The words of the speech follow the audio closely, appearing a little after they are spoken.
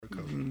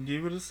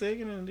Give it a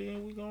second and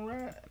then we gonna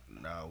ride.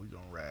 No, we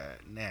gonna ride.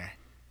 Nah.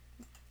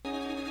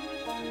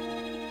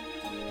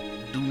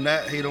 Do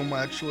not hate on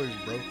my choice,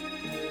 bro.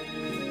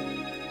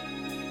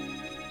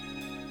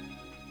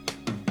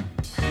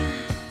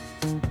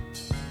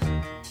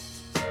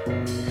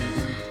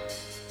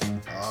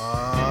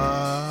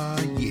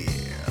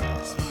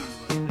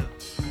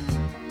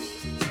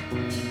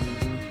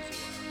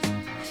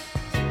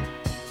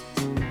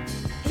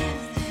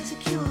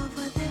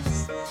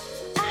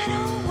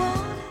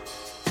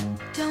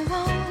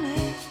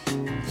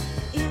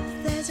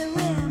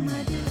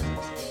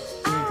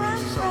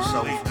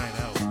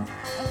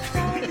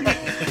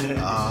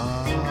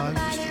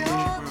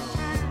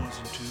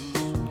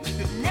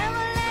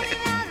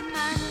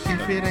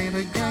 If it ain't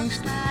a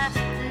gangster.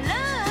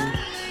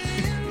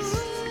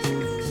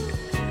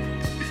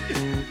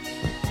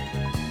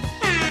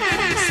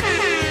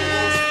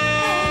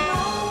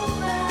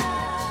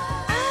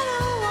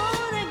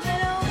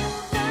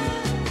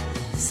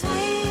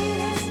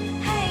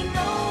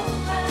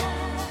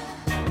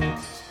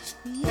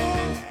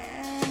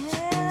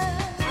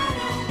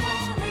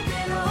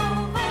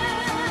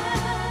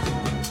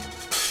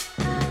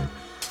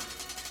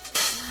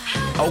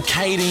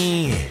 Okay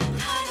then.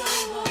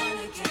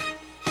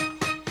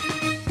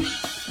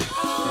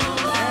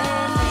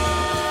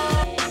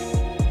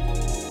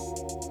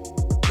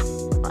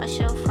 What's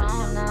your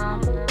phone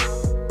number?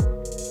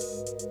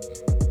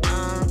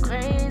 I'm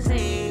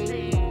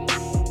crazy.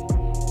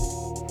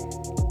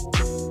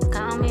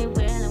 Call me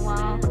Willy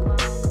Wonka.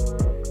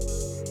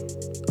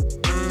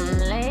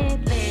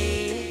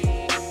 Lately,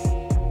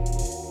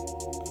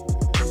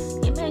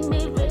 you make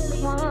me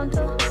really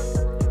wonder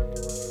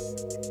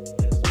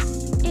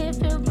if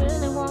you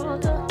really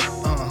want to.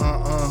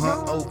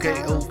 Okay.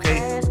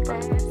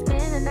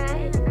 Spend the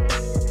night.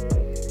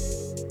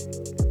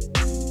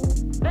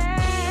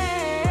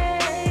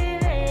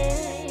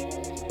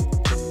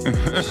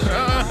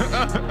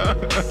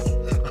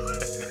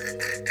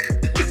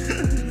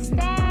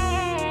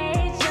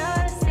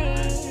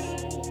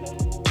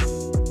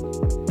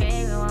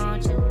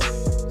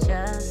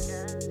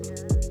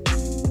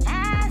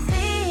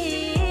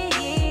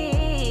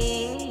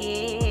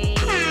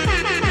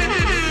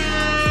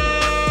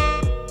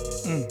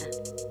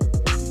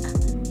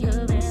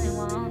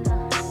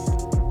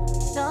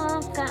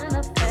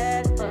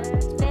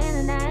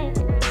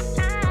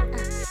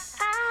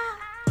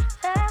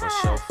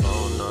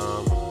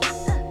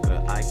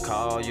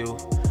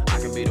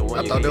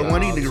 I thought that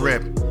one nigga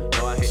rapping.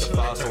 No, I hate to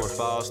fall, so it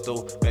falls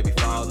through. Baby,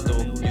 fall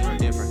through. You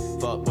different,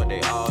 fuck what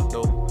they all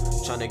do.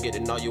 Tryna get to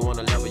know you on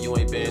a level you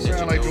ain't been that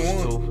you like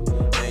used to.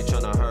 I ain't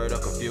tryna hurt or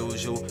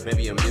confuse you,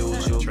 maybe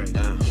amuse you.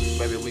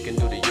 Baby, we can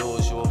do the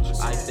usual.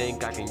 I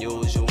think I can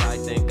use you. I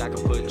think I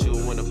can put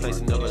you in a place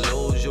and never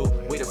lose you.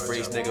 We the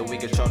freaks, nigga, we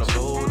control the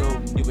voodoo.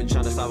 You been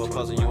tryna solve a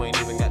puzzle you ain't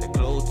even got the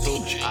clue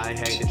to. I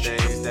hate the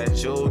things that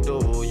you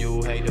do.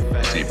 You hate the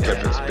fact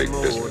that I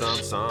moved.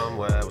 I'm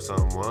somewhere with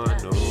someone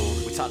new.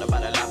 We talked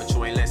about a lot, but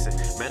you ain't listen.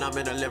 Man, I'm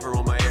in the living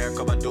room, my air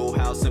cup, I do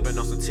house, sipping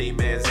on some tea,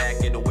 man,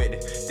 Zach in the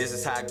witness. This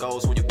is how it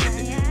goes when you get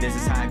it. This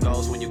is how it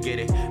goes when you get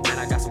it. Man,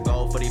 I got some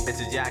gold for these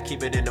bitches, yeah, I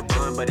keep it in the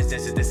bun, but this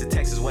is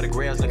Texas where the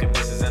grails looking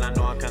bitches, and I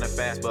know I'm kinda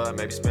fast, but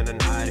maybe spend the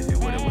night if you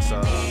with it, what's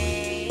up?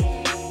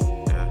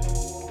 Yeah.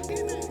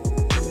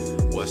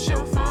 What's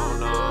your phone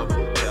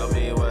number? Tell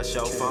me what's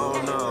your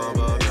phone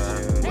number,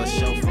 girl. What's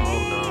your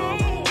phone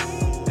number?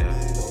 Yeah.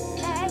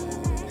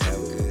 Have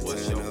a good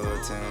time, the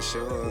whole time,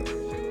 show up.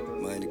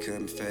 Money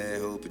coming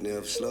fast, hope it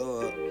never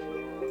slow up.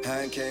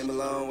 I came a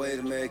long way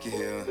to make it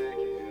here.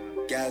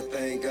 Gotta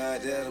thank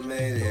God that I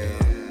made it here.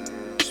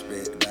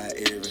 Respected by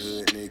every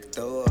hood nigga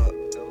throw up.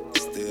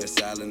 Stood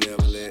silent,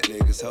 never let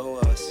niggas hoe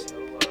us.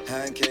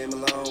 I came a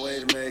long way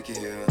to make it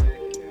here.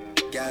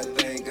 Gotta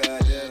thank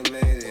God that I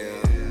made it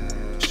here.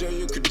 Show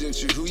your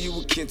credentials, who you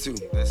were kin to.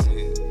 That's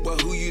it.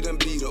 But who you done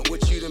beat up,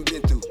 what you done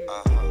been through.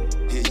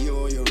 Here you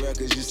on your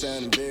records, you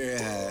sounding very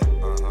high.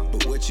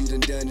 But what you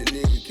done done, the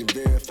nigga can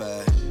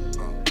verify.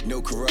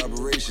 No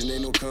corroboration,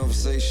 ain't no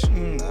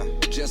conversation.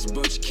 Just a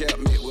bunch of cap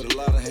met with a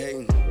lot of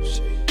hating.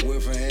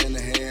 Went from hand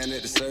to hand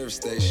at the service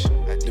station.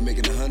 They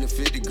making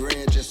 150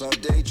 grand just off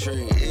day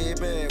trade. Yeah,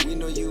 man, we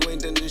know you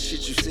ain't done this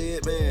shit you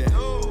said, man.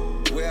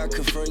 Where I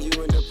confront you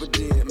end up a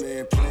dead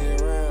man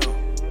playing around.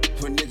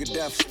 When nigga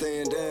die for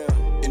staying down.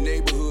 In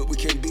neighborhood, we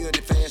can't build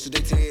it fast, so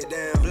they tear it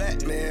down.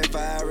 Black man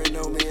firing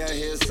on me, I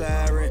hear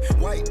siren.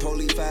 White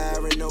police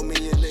firing on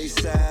me and they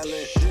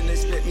silent. Didn't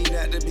expect me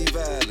not to be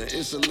violent,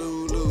 it's a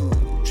lulu.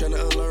 Tryna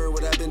unlearn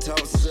what I've been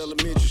taught since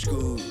elementary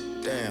school.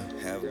 Damn,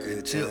 have a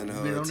good time, the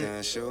whole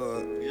time, show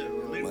up.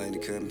 Money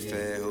coming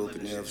fast, hope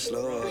it never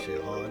slow up.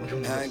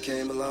 I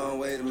came a long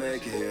way to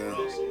make it here.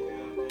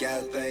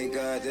 Gotta thank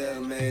God that I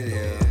made it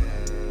here.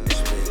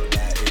 Respect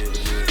by every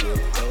hood.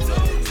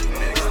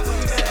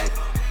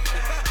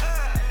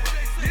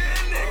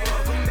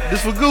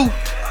 This for Goo.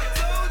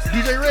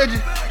 DJ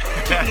Reggie.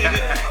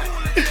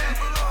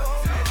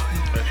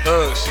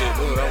 Thug shit, that's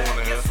what I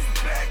wanna hear.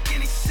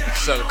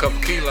 Suck a couple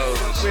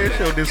kilos and shit. Man,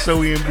 show this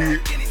so in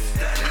beard.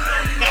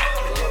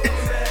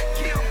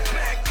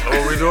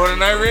 doing it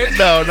tonight, Rich?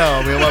 No,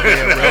 man, my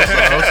bad, bro.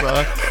 I'm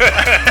sorry.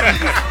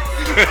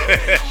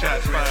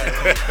 Shots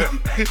fired.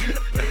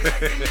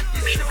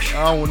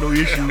 I don't want no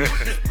issues.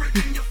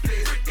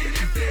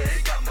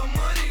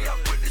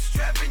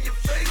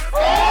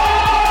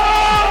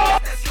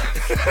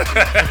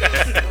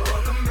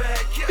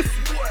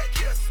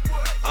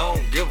 I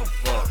don't give a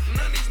fuck.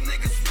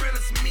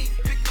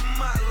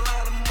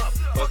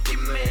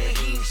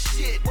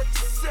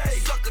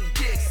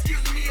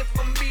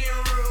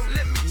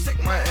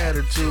 My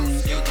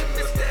attitude.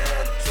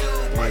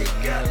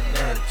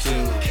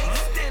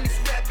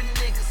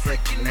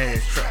 Freaking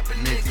ass trapping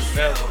niggas.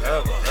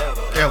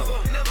 Ever.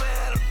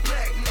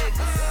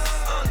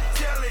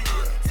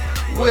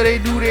 Where they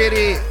do that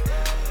at?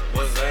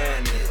 What's that?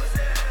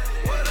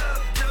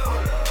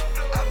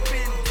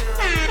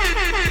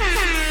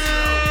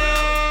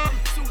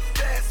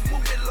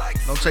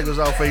 Don't take us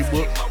off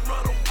Facebook.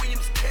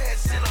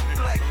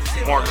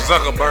 Mark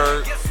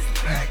Zuckerberg.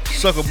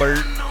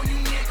 Suckerbird.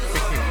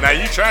 Now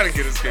you trying to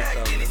get us kicked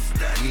out, man.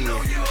 Yeah.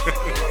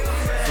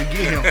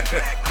 Forget him.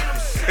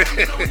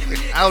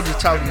 I was just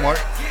talking, Mark.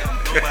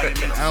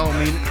 I don't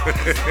mean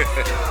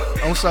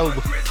it. I'm sober.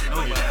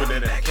 Put that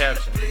in the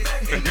caption.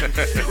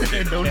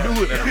 Don't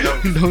do it.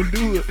 Don't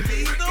do it.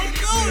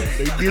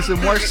 They did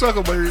some Mark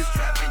Zuckerberg.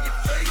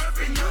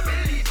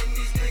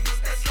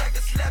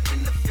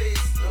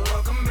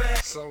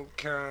 So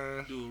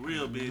kind. Do a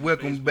real big.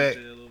 Welcome Facebook back.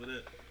 sale over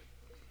there.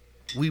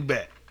 We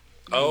back.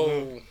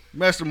 Oh.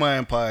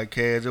 Mastermind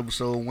Podcast,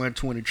 episode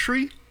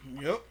 123.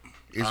 Yep.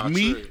 It's Ah,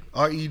 me, true.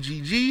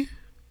 REGGIE.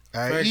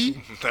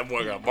 That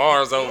boy got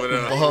bars over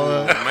there.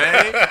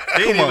 Man,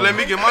 they didn't even let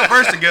me get my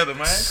verse together,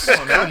 man.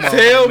 Come on now.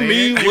 Tell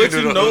me what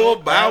you know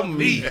about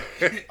me.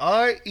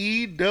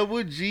 REGGIE.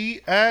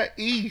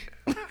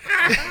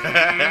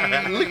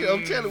 Look,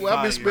 I'm telling you,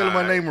 I've been spelling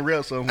my name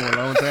around somewhere a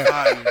long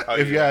time.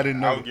 If y'all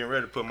didn't I know. was getting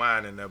ready to put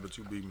mine in there, but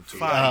you beat me to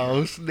it.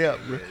 Oh, snap,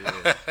 bro.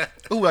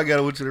 Who I got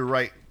over to the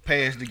right?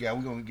 Past the guy.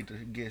 We're going to get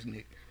the guest,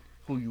 Nick.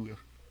 Who you with?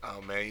 Oh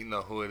man, you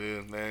know who it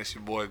is, man. It's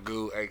your boy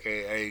Goo,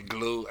 aka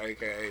Glue,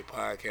 aka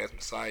Podcast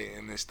Messiah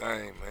in this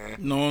thing, man.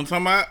 Know what I'm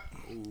talking about?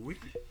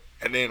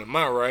 And then am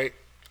I right?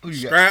 Who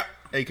you got? Scrap,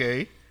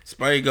 AKA.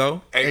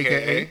 Spago,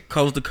 AKA,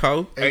 Coast to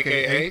Coast,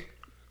 AKA,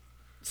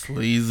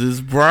 Sleazy's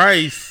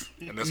Bryce.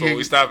 and that's what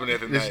we stopping at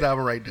Let's tonight. stop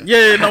it right there.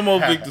 Yeah, no more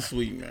Victor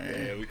Sweet,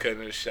 man. Yeah, we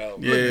cutting it short.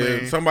 Yeah,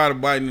 man. somebody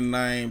biting the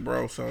name,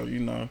 bro. So you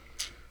know,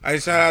 hey,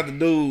 shout out to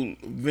dude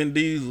Vin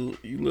Diesel.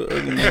 You look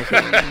ugly,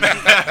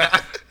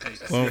 motherfucker.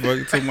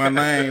 Motherfucker took my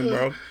name,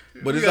 bro.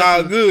 But it's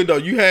all good though.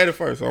 You had it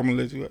first, so I'm gonna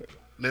let you have it.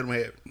 Let them have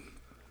it.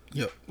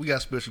 Yep. We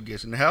got special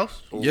guests in the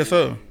house. Yes,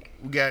 sir.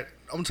 We got,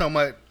 I'm talking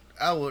about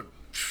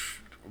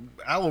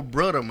our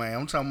brother, man.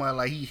 I'm talking about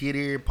like he hit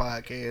every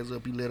podcast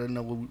up. He let us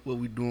know what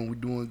we doing. We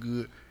doing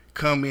good.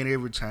 Come in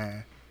every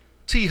time.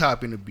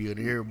 T-Hop in the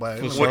building.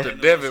 Everybody. For With the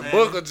Devin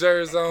Booker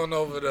jersey on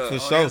over there. For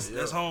sure.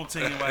 That's home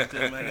team right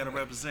there, man. Gotta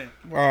represent.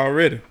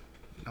 Already.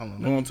 I don't You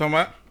know. know what I'm talking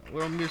about?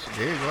 What I'm missing?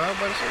 There you go. I was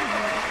about to say,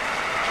 man.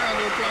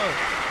 Round of applause.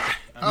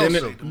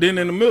 Also, Then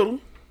in the middle,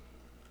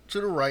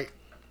 to the right,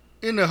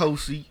 in the whole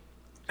seat.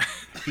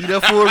 He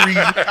there for a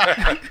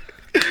reason.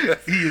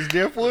 He is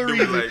there for a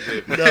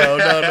reason. No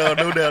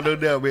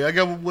doubt, man. I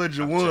got my boy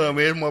Jawan, man.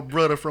 It's my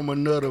brother from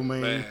another,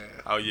 man.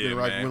 Oh yeah, Been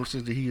rocking man. with him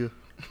since the hill.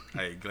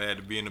 Hey, glad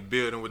to be in the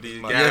building with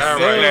these guys. Yes, All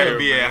sir, right, glad to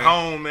be man. at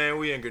home, man.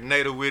 We in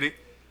Grenada with it.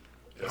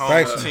 Home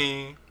Thanks.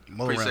 team.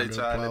 More round Appreciate of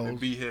y'all letting me applause.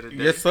 be here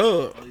today. yes,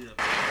 sir.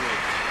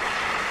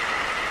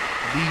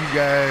 These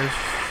guys,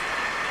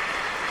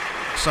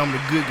 some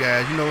of the good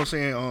guys. You know what I'm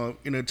saying?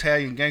 In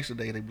Italian gangster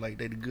day, they be like,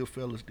 they the good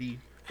fellas. They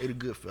the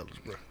good fellas,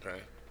 bro.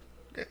 Right.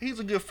 He's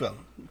a good fella.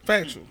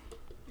 Factual.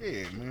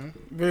 Yeah, man.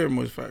 Very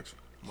much factual.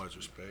 Much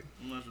respect.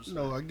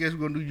 No, I guess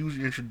we're gonna do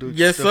user introduction.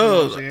 Yes, stuff, you know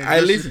what I'm sir. saying?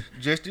 Hey, listen.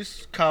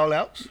 Justice call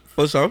outs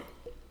For sure.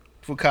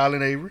 for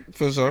Colin Avery,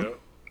 For sure. Yep.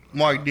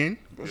 Mark Denton,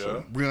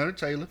 Yeah. Breonna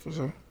Taylor, For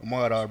sure.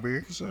 Ahmaud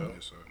Arbery, Yes, sir.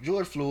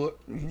 George Floyd,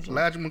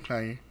 Elijah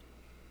McClain,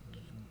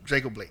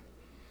 Jacob Blake,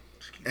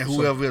 and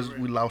whoever else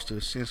we lost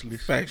to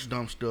senseless, Facts.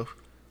 dumb stuff.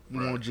 We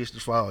want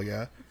justice for all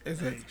y'all.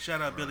 Exactly.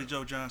 Shout out Billy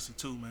Joe Johnson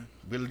too, man.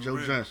 Billy For Joe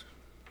real. Johnson.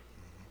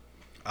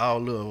 All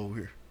love over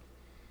here.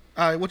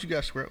 All right, what you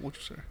got, Scrap? What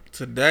you say?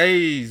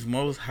 Today's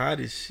most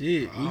hottest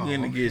shit. We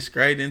gonna get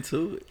straight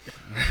into it.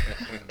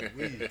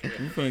 We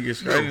finna get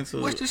straight into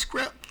What's it. this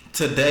Scrap?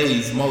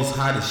 Today's most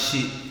hottest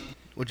shit.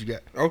 What you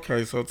got?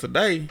 Okay, so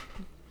today,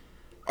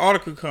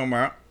 article come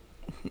out.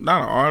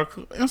 Not an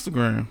article,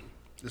 Instagram.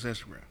 This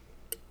Instagram.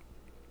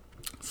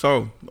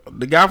 So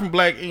the guy from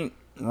Black Ink,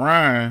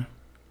 Ryan,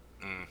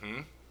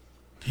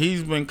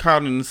 he's been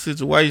caught in a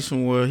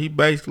situation where he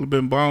basically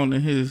been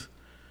boning his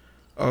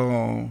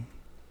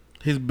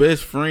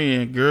best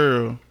friend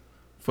girl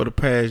for the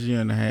past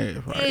year and a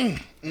half. Right?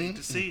 Hate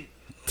to see it.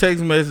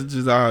 Text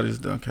messages, all this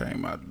done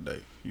came out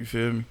today. You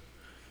feel me?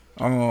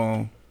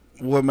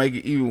 What make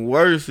it even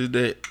worse is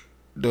that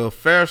the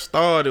affair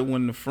started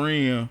when the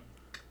friend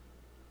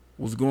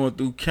was going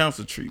through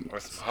cancer treatment.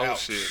 That's some whole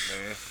shit,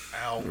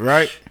 man.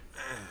 Right?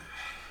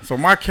 So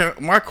my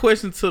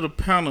question to the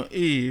panel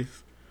is,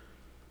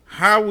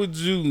 how would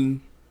you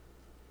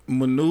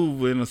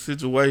maneuver in a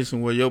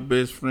situation where your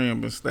best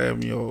friend been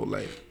stabbing your old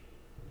lady?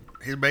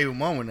 His baby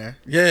mama now.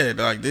 Yeah,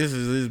 like this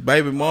is his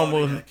baby Oh, they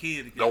mama. got a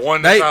kid The together.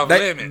 one that's off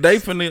They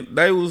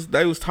limits.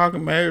 they was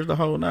talking marriage the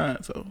whole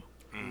night. So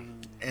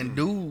And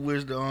dude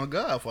was the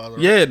Godfather.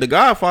 Right? yeah, the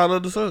godfather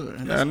of the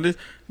son.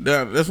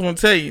 That's what I'm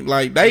telling you.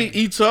 Like they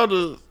each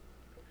other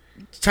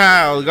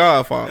child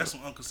godfather. That's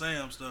some Uncle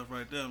Sam stuff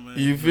right there, man.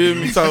 You feel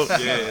me? So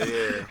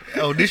Yeah.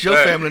 Oh, this your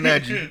family now,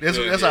 G.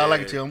 That's how I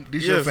like to tell him.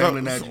 This your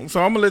family now, G.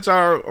 so I'm gonna let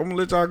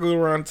y'all go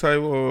around the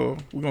table.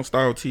 We're gonna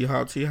start with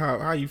T-Hop. T-Hop,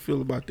 how you feel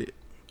about that?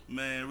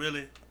 Man,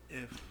 really,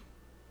 if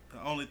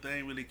the only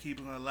thing really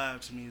keeping her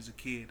alive to me is a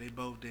kid, they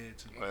both dead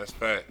to me, That's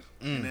fact.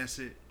 and that's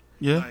it.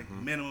 Yeah. Like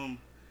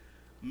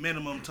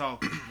minimum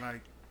talking, like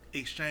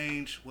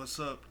exchange, what's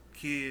up,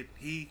 kid,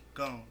 he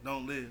gone,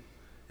 don't live,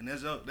 and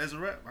that's a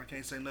wrap. I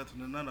can't say nothing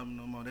to none of them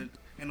no more. There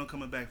ain't no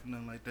coming back from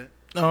nothing like that.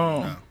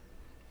 Oh,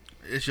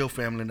 It's your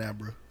family now,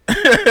 bro.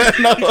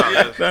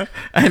 no,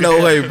 ain't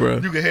no way, bro.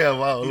 You can have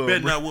all You of better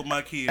them, bro. not whoop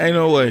my kid. Ain't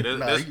no way.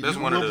 That's you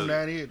one of whoop 'em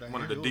down here,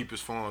 one of the down here.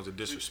 deepest forms of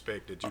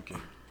disrespect that you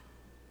can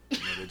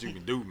that you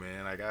can do,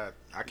 man. Like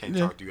I can't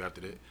Yeah. talk to you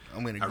after that.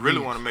 I'm in I really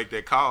want to make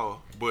that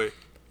call, but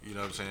you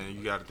know what I'm saying.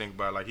 You got to think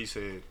about, like he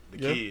said, the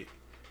Yeah. kid.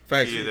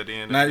 Facts. Kids at the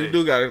end of Now the you day.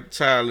 do got a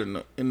child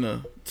in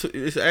the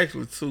it's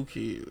actually 2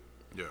 kids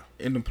Yeah.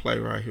 in the play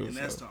right here. And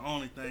that's So. the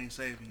only thing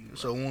saving you.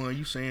 So one,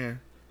 you saying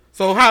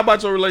So how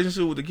about your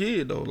relationship with the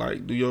kid though?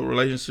 Like, do your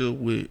relationship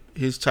with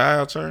his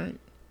child change?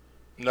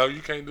 No,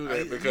 you can't do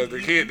that because the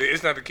kid.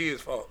 It's not the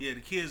kid's fault. Yeah, the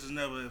kids is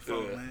never at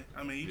fault, Yeah. man.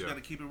 I mean, you just Yeah. gotta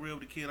keep it real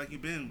with the kid, like you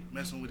been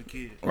messing with the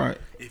kid. Right.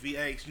 If he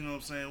asks, you know what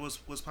I'm saying,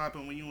 what's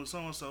popping when you and so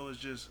and so, it's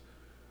just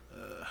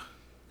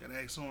gotta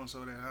ask so and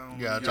so that I don't.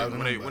 Yeah, really talk know.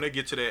 to When them they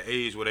get to that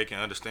age where they can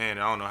understand,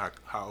 I don't know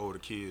how old the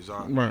kids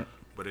are, Right.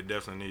 but it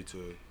definitely need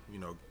to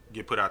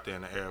get put out there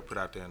in the air, put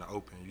out there in the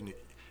open. You need,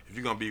 if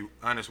you're gonna be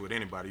honest with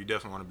anybody, you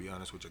definitely want to be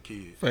honest with your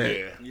kids.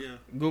 Fact. Yeah. Yeah.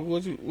 Good.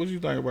 What you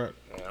think about?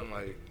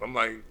 I'm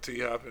like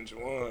T-Hop and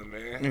Juwan,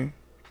 man.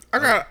 I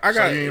got.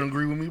 So you ain't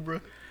agree with me, bro?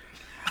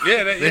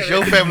 Yeah, That's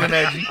your family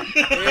now, G.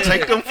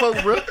 Take them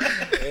folk, bro.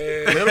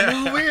 Let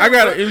them move in. I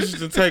got an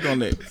interesting take on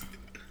that.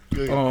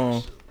 Go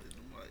ahead.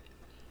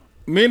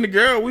 Me and the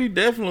girl, we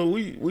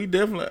definitely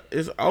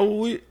it's over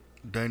with.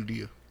 Done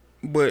deal.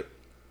 But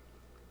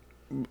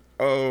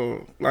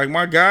like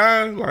my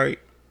guy, like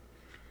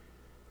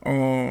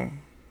cause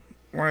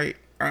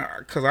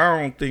I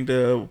don't think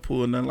they'll ever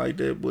pull nothing like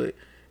that. But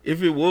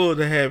if it was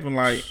to happen,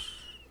 like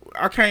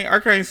I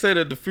can't say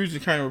that the future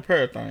can't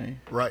repair a thing.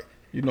 Right.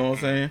 You know what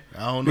I'm saying?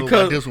 I don't know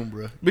about this one,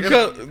 bro.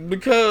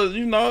 Because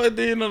you know, at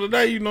the end of the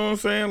day, you know what I'm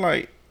saying,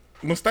 like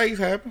mistakes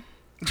happen.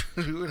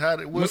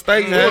 Mistakes What was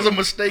a happen.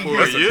 mistake?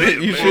 For a year,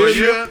 You for feel a me?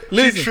 year.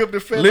 Listen, She tripped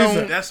and fell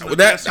listen. on. That's an That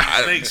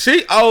aggressive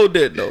mistake. she owed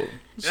that though.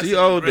 That's She an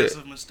owed that.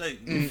 aggressive mistake.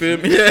 You feel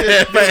me?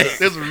 Yeah, facts.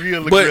 That's a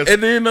real But aggressive.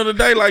 at the end of the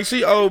day, like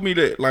she owed me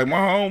that. Like my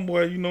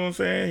homeboy, you know what I'm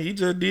saying? He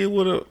just did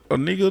what a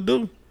nigga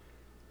do.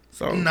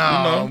 So No, you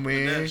know,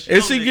 man.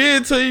 if she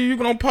get it to you, you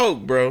gonna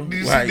poke, bro. Did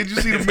you, Like, did you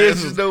see the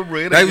message though,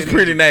 bro? That was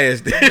pretty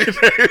nasty.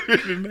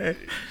 Pretty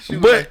nasty. She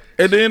was But like-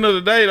 at the end of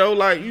the day, though,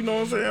 like you know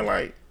what I'm saying,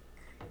 like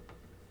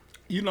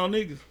you know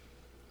niggas,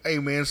 Hey,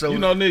 man. So you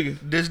know niggas.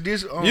 this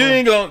You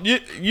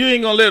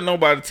ain't gonna let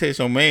nobody test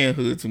your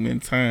manhood too many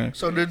times.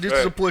 So did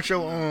this support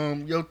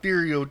your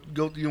theory of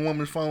go through your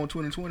woman's phone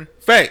 2020?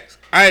 Facts.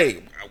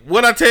 Hey,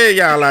 what I tell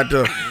y'all out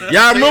there?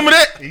 Y'all remember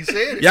that? He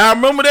said it. Y'all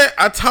remember that?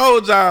 I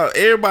told y'all,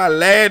 everybody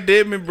laughed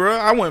at me, bro.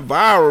 I went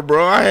viral,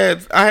 bro. I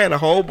had a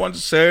whole bunch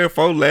of sheriff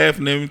folks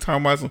laughing at me,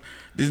 talking about some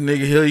this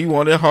nigga here. You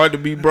want it hard to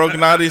be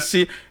broken, all this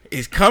shit.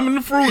 It's coming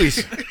to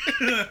fruition.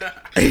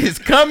 It's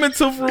coming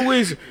to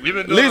fruition. You've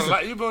been doing a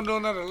lot. You've been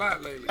doing that a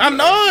lot lately. I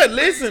know it.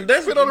 Listen,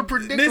 that's Been on a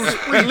predictable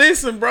spree.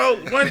 Listen, bro.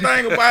 One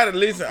thing about it.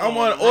 Listen, I'm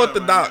on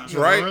orthodox,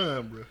 right?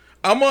 Run, bro.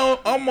 I'm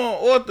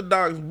on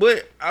orthodox,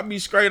 but I be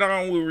straight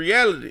on with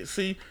reality.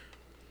 See,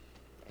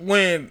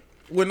 when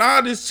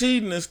all this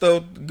cheating and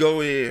stuff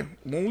go in,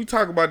 when we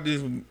talk about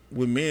this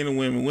with men and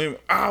women,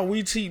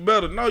 we cheat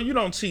better. No, you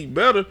don't cheat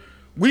better.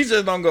 We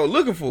just don't go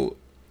looking for it.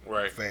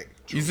 Right. Fact.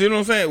 You see what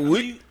I'm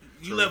saying?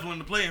 You leveling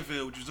the playing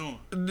field. What you doing?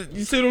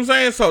 You see what I'm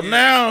saying? So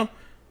now,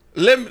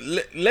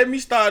 let me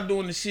start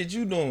doing the shit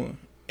you doing,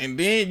 and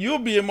then you'll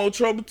be in more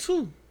trouble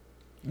too.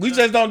 We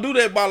just don't do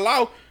that by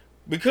law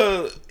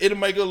because it'll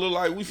make us look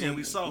like we soft.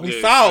 we soft.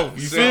 soft.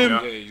 Yeah, You feel me?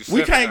 yeah, you We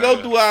simple can't out go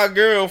there. through our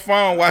girl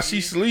phone while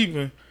she's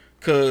sleeping,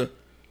 cause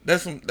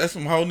that's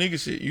some whole nigga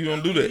shit. You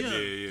don't do that. Yeah. My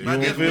You know what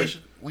I'm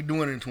definition. We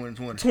doing it in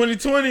 2020.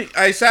 2020.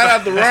 Hey, shout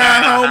out to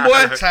Ryan,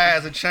 homeboy.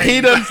 Ties and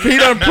chains. He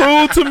done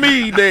proved to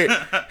me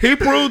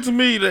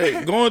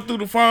that going through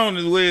the phone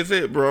is where it's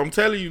at, bro. I'm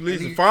telling you,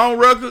 listen, phone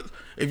records.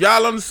 If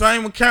y'all on the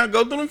same account,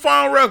 go through them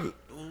phone records.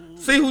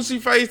 See who she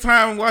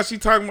FaceTime while she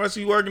talking about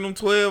she working them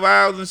 12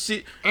 hours and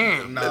shit.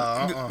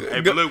 Nah, Hey,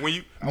 but look, when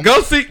you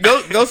Go see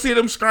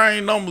them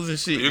strange numbers and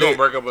shit. You're gonna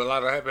break up a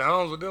lot of happy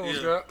homes with them ones,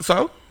 girl.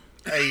 So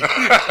Hey,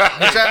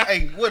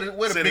 what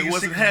a Said biggest it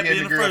wasn't secret happy you in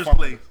had the girl first phone?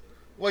 place.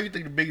 What do you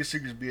think the biggest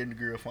secrets be in the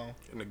girl phone?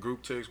 In the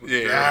group text with Yeah.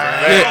 the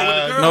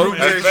Yeah. girlfriend. No, Group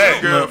text with that's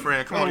the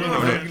girlfriend. Come on, you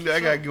know that. I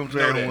gotta give them to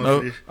that one No,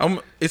 for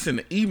this. it's in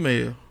the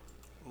email.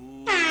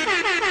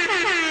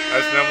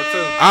 That's number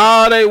 2.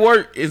 All they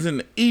work is in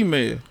the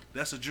email.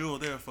 That's a jewel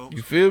there, folks.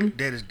 You feel me?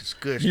 That is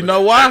disgusting. You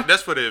know why?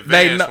 That's for the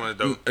They advanced know- ones,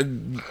 though.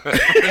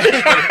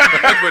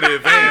 That's for the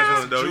advanced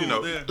ones, though. You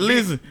know. There.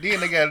 Listen,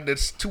 Then they got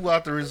this 2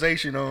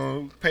 authorization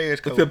on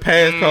passcode. the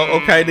passcode.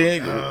 Okay,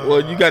 then.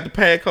 Well, you got the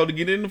passcode to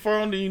get in the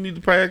phone. Then you need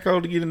the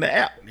passcode to get in the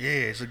app. Yeah,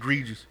 it's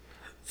egregious.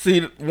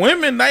 See,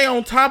 women, they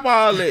on top of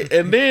all that,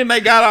 and then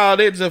they got all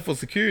that just for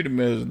security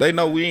measures. They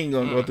know we ain't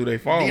gonna go through their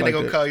phone Then they like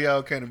gonna that. call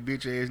y'all kind of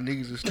bitch ass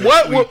niggas and stuff.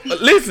 What?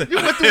 Listen, You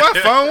went through our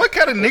phone? What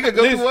kind of nigga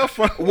go through our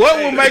phone? what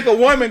would make a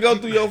woman go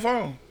through your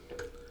phone?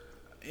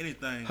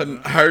 Anything.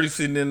 Her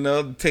sitting in the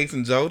other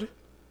texting Jody.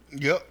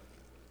 Yep.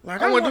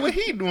 Like I wonder what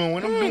he doing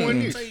when I'm doing I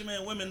this. tell you,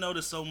 man, women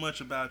notice so much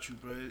about you,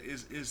 bro.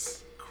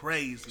 It's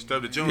crazy.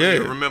 Stuff that you Yeah. don't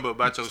even remember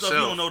about Stuff you don't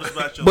yourself. notice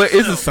about yourself. But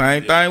it's the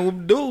same thing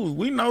with dudes.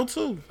 We know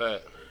too.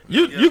 Fact.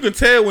 You can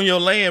tell when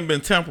your land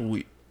been tampered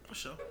with. For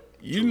sure.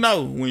 You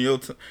know when your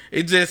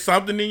it's just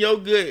something in your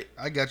gut.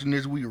 I got you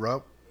next week,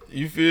 Rob.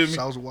 You feel me?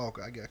 Sauce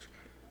Walker, I got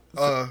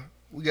you.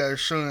 We got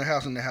Sean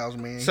House in the house,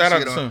 man. Shout out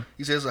He to said, Sean.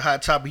 He says it's a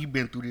hot topic. He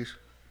been through this.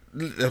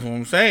 That's what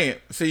I'm saying.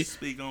 See,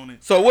 Speak on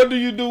it. so what do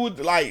you do with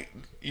like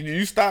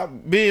you stop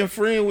being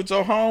friend with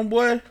your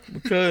homeboy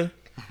because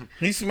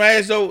he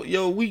smashed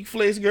your weak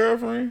flesh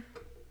girlfriend?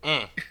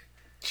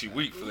 She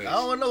weak for I that.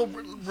 don't know,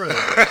 bro.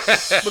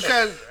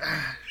 Because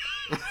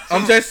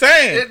I'm just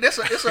saying.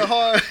 it's a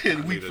hard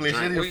weak flesh.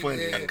 It is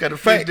funny. Because the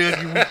flesh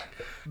does you weak.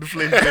 The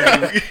flesh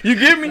does you weak. You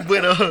get me?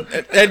 But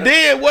And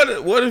then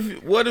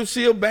what if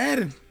she a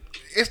baddie?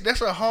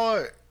 that's a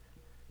hard.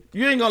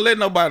 You ain't gonna let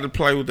nobody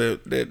play with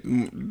that.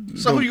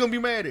 So who you gonna be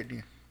mad at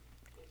then?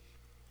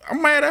 I'm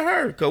mad at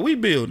her because we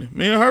building.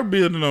 Me and her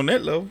building on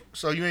that level.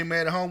 So you ain't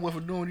mad at homeboy for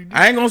doing what he did?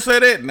 I ain't gonna say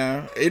that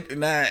now.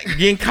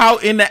 Getting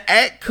caught in the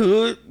act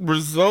could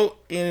result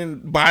in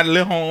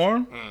bodily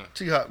harm.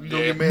 T-Hop, you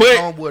gonna get mad But-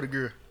 at homeboy or the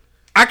girl?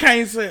 I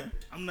can't say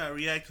I'm not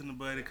reacting to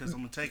buddy because I'm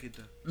gonna take it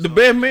though. the So,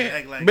 best act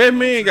man. like Best you know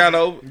man what got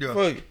I'm over. Yeah.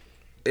 Fuck it.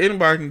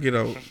 Anybody can get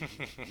over.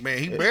 Man,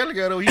 he barely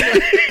got over. He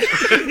saying?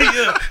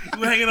 Yeah,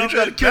 you hanging on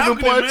tried to kill him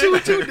part two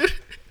too.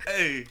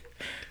 Hey,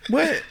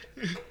 But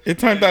it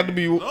turned out to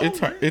be man.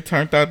 it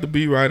turned out to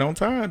be right on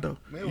time though.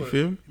 Man, You what?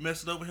 feel me? you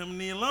messed it up with him and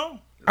Neil Long.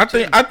 I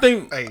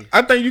think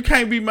Hey. you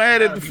can't be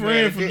mad at I'd the be friend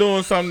mad at for that.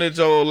 doing something that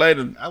your old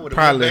lady I would have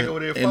probably back over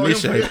there and fought him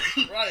for initiated.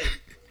 that. Right.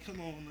 Come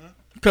on now.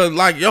 Cause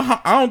like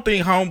I don't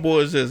think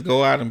homeboys just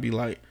go out and be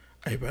like,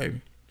 "Hey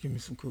baby, give me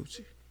some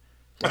coochie."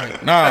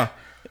 Like nah,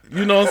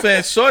 you know what I'm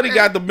saying? Shorty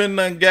got the been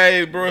done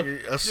gave, bro.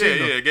 A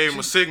signal. Yeah, gave him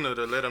a signal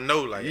to let him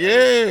know, like, Yeah.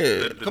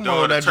 the Come door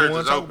on, to that church Joe,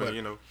 is talk open, about it.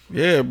 you know.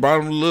 Yeah,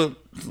 brought him a little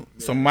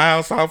some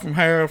miles off from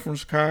Harold from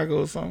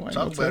Chicago or something. Ain't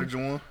Talk no about it,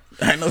 telling. Juwan.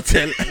 Ain't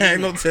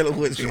no telling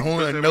what you.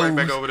 Juwan That mic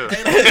back knows. over there.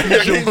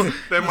 Juwan.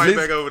 That mic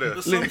back over there.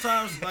 But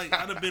sometimes, like,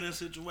 I'd have been in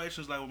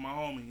situations like with my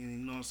homie, and you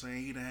know what I'm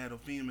saying, he done had a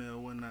female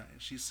one night,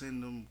 and she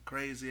sending them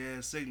crazy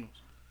ass signals.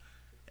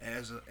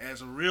 As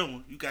a real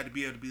one, you got to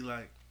be able to be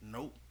like,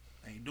 nope,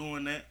 ain't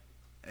doing that.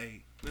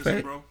 Hey, listen,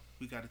 Fact. bro,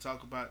 we got to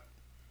talk about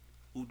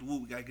who the woo.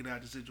 We got to get out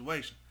of the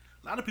situation.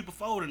 A lot of people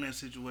fold in that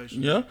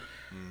situation. Yeah.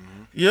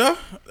 Yeah.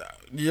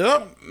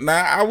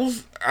 Now I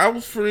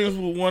was friends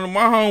with one of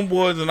my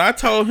homeboys, and I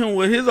told him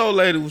what his old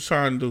lady was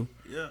trying to do.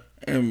 Yeah.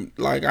 And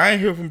like I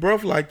ain't hear from bro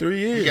for like 3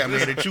 years. He got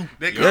mad at you.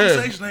 That Yeah.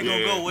 conversation ain't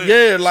gonna go well.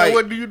 Yeah, like So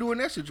what do you do in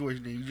that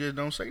situation then? You just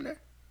don't say that?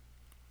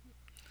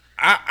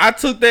 I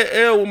took that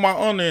L with my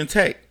honor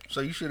intact.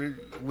 So you should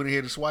have went ahead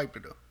and swiped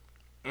it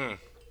though. Mm.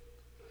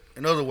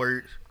 In other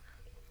words,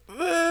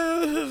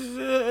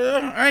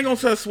 I ain't gonna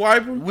say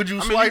swiper. would you I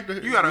mean, swipe you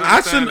the? gotta I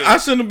understand shouldn't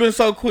that. have been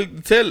so quick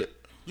to tell it.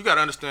 You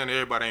gotta understand that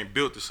everybody ain't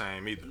built the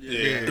same either. Yeah.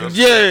 You know what I'm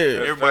Yeah.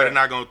 saying? Everybody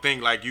not gonna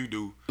think like you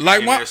do. Like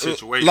in my that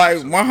situation.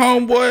 like my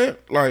homeboy,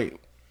 like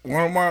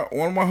one of my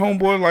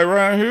homeboys like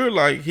around here,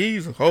 like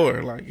he's a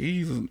whore. Like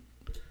he's a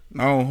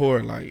known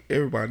whore. Like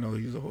everybody knows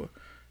he's a whore.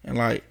 And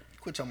like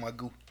Quit talking about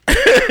goo.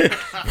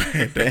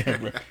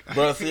 damn,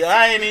 bro. See,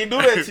 I ain't even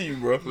do that to you,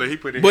 bro. Look, he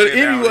put his But head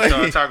down when he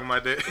anyway- started talking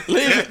about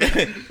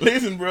that.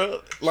 Listen, bro.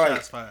 Like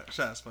Shots fired.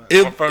 Shots fired.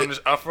 if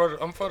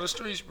I'm for the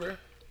streets, bro.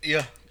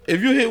 Yeah, if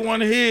you hit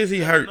one of his, he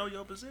hurt. Know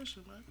your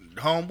position, man.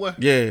 homeboy.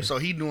 Yeah. So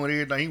he doing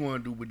everything he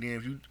want to do, but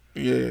then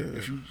Yeah,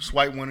 if you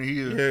swipe one of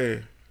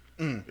his,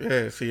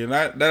 yeah. See, and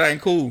that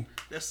ain't cool.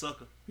 That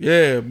sucker.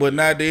 Yeah, but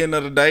not at the end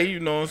of the day, you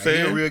know what I'm he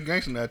a saying? real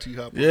gangster now,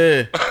 T-Hop.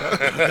 Yeah. That's the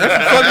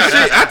fucking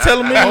shit. I tell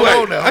him anyway.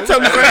 Hold on now. I tell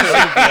him the same shit.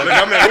 Look,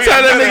 I mean, I we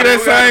tell that gotta nigga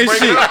that break same it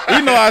shit. up.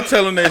 You know I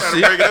tell him that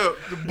Break it shit.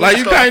 up. Like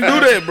you can't do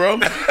that, bro.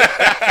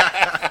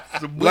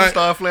 The blue Like-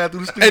 star flying through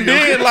the studio. And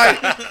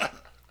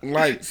then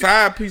like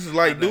side pieces,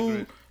 like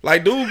dude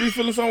be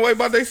feeling some way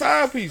about their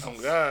side pieces.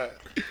 Oh God.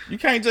 You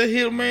can't just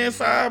hit a man's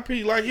side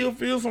piece like he'll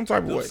feel some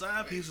type of Them way.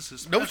 side pieces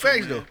is no special,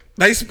 facts man. though.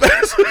 They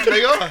special.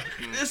 They are.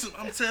 Listen,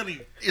 I'm telling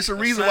you. It's a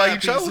reason why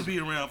you side piece chose to be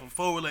around for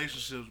 4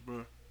 relationships,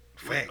 bro.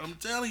 Facts. I'm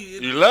telling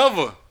you. You love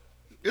her.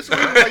 It's a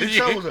reason why you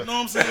chose her. You know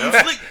what I'm saying? You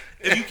slick.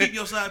 If you keep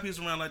your side piece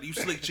around like that, you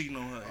slick cheating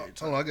on her. Every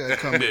time. Hold on, I got a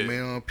comment,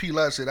 man. P.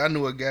 Lot said, I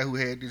knew a guy who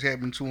had this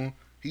happen to him.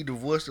 He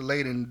divorced the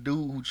lady, and the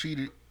dude who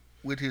cheated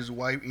with his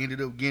wife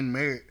ended up getting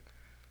married.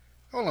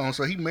 Hold on,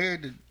 so he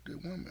married the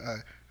woman. All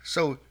right.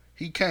 So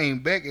he came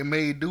back and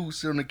made dude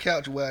sit on the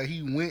couch while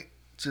he went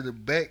to the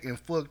back and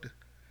fucked her.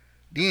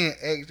 Then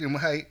asked him,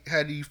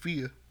 how do you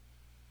feel?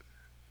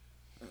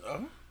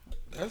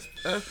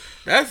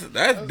 That's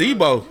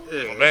Debo.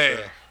 Yeah, man.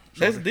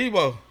 That's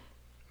Debo.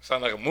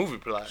 Sound like a movie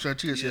plot.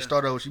 Shantia said,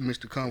 start over, she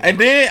missed the convo. And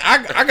then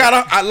I got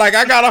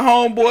a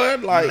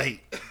homeboy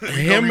like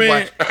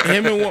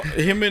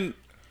him and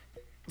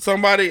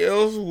somebody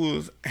else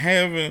was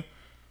having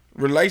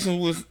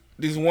relations with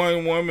this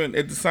one woman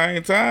at the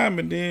same time,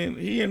 and then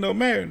he ended up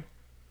marrying.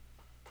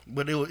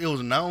 But it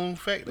was a known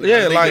fact.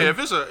 Yeah, like if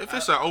it's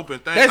an open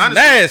thing, that's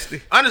honestly,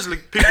 nasty. Honestly,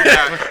 people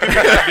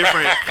got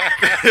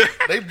different.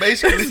 They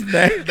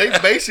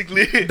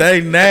basically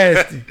They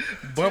nasty.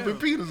 bumping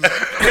Peters. You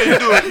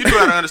do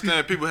gotta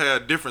understand people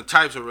have different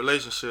types of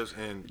relationships,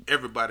 and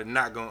everybody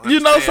not gonna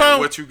understand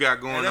what you got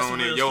going on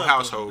in your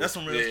household. That's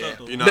some real stuff,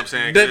 though. You know what I'm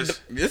saying?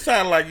 'Cause It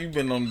sounds like you've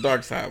been on the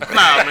dark side. nah,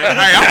 man.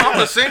 Hey, I'm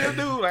a single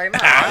dude. Like, nah,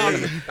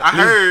 I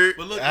heard.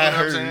 But look, I I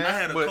heard.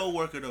 had a But-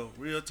 coworker though.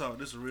 Real talk.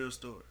 This is a real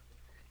story.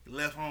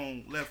 Left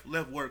home,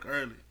 left work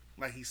early,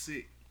 like he's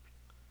sick.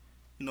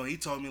 You know, he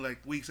told me like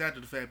weeks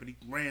after the fact, but he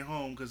ran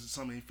home because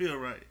something didn't feel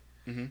right.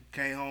 Mm-hmm.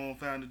 Came home,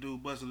 found the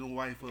dude busting the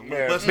wife up,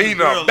 Man, busting the beating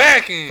girl her up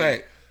back in.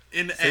 Fact.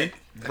 in the act.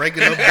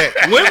 Breaking up back.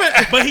 Women.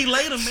 But he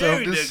later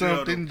married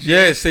Something that girl.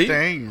 Yeah, see.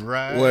 ain't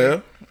right.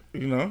 Well,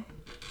 you know,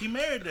 He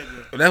married that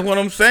girl. that's what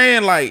I'm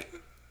saying. Like,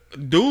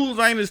 dudes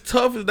ain't as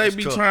tough as they It's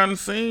be tough. trying to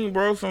seem,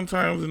 bro.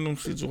 Sometimes in them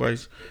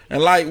situations,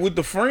 and like with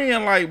the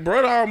friend, like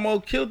brother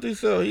almost killed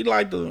himself. He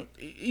like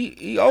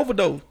he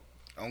overdosed.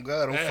 On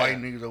God, don't fight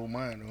niggas over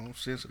mine. Though. I'm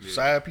sensitive.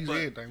 Side piece of But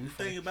everything. We the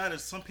thing fight. about it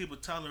is some people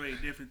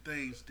tolerate different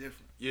things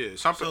different. Yeah,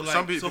 So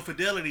some people. so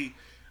Fidelity,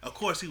 of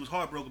course he was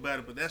heartbroken about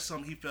it, but that's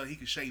something he felt he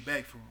could shake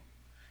back from.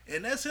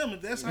 And that's him.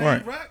 If that's how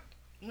Right. he rock,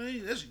 I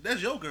mean,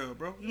 that's your girl,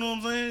 bro. You know what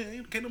I'm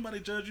saying? Can't nobody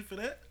judge you for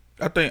that.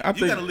 I think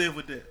You gotta live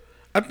with that.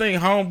 I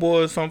think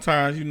homeboys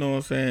sometimes, you know what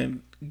I'm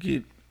saying,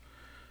 get,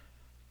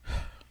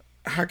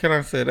 how can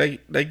I say,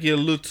 they get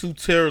a little too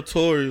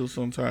territorial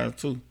sometimes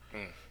too.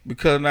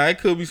 Because now it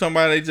could be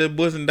somebody they just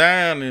busting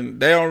down and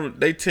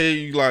they tell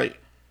you like,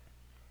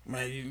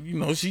 man, you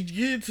know, she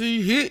get to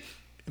you hit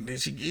and then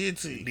she get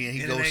to you. Then he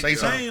And go it ain't say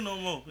something. same no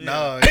more. Yeah.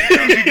 No,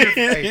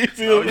 You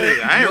feel me?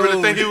 I ain't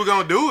really think he was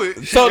gonna do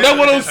it. So that's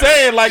what I'm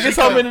saying. Like, there's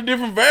so come- many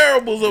different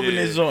variables up in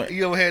Yeah. this joint.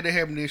 you ever had that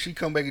happen? Then she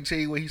come back and tell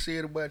you what he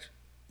said about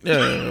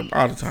Yeah,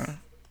 all the time.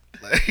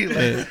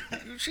 you.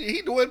 Shit,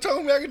 he the one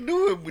told me I could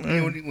do it. But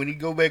then when he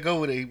go back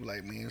over there, he be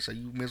like, man, so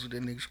you mess with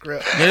that nigga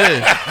scrap?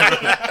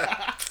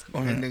 Yeah.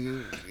 That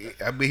nigga,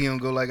 I bet he don't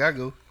go like I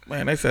go.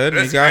 Man, they said that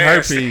That's nigga got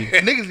nasty.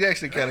 herpes. Niggas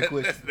actually kind of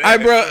question. Hey,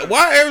 bro,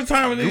 why every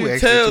time a You nigga actually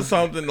tell too.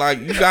 something, like,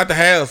 you got to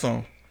have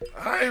some?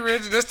 I ain't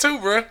ready. That's two,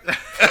 bro.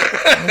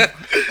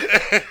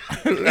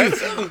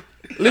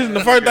 Listen,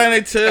 the first thing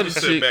they tell the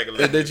Sit chick back a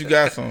little is that you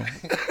got some.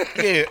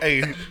 Yeah,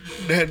 hey,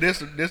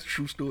 that's a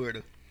true story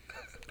though.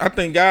 I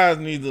think guys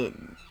need to,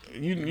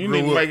 you need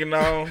Grow to up. make it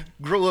known.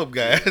 Grow up,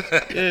 guys.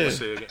 Yeah,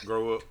 Said,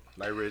 grow up,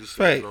 like Reggie said,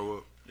 Fact. grow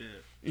up.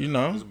 you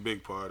know. It's a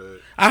big part of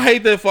it. I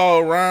hate that for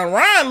old Ryan.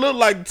 Ryan look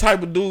like the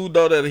type of dude,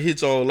 though, that'll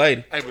hit your old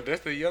lady. Hey, but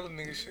that's the yellow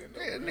nigga shit.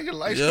 Though. Yeah, nigga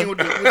light Yeah. skin with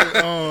the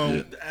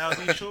The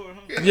Aldi short,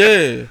 huh?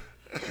 Yeah.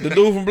 The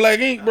dude from Black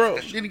Ink, bro.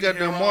 Then he got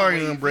the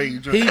Mario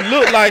braids. He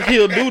look like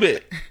he'll do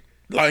that.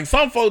 Like,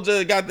 some folks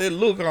just got that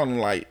look on him,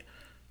 like,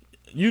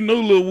 you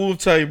knew Lil Wu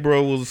Tay,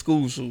 bro, was a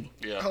school shooter.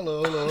 Yeah.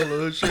 Hold on.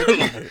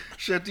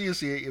 Shantia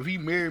said, if he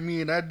married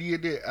me and I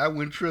did that, I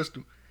wouldn't trust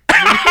him.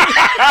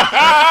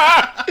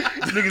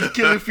 Niggas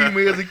killing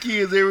females and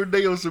kids every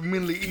day on some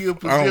mentally ill I'm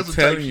possessive type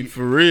telling you, shit.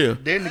 for real.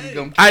 That nigga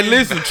gonna Hey, kill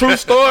listen, true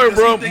story,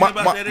 bro. Think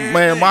about that every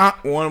Man,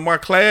 day. one of my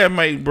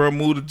classmates, bro,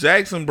 moved to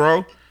Jackson,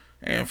 bro,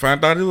 and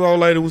found out his old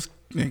lady was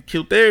and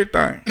killed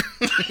everything,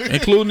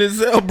 including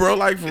himself, bro.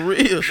 Like, for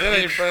real. That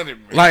ain't funny,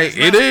 man. Like,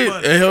 it is.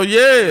 funny. Hell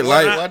yeah.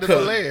 Why Like, did I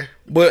laugh?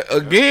 but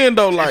again,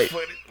 though, like,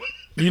 Funny.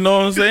 you know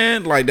what I'm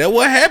saying? Like, that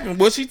what happened.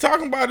 What she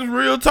talking about is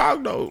real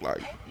talk, though.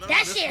 Like, No, That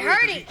that's shit weird 'cause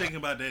hurting. You thinking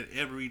about that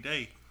every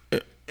day. Yeah.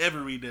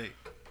 Every day.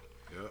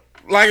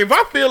 if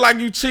I feel like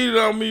you cheated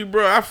on me,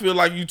 bro, I feel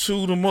like you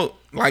chewed him up.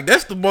 Like,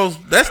 that's the part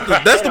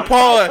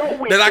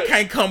that I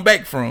can't come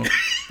back from.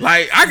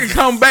 Like, I can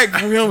come back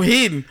from him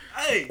hitting.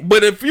 Hey,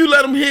 But if you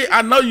let him hit,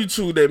 I know you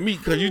chewed that meat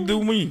because you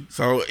do me.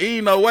 So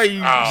ain't no way you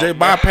just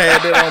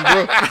bypass that on,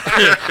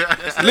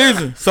 bro.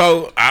 Listen,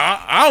 so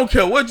I don't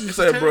care what you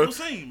say, bro. terrible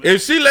scene, man.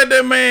 If she let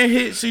that man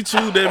hit, she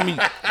chewed that meat.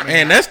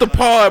 And that's the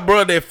part,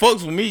 bro, that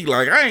fucks with me.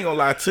 Like, I ain't gonna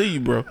lie to you,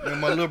 bro. And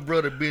my little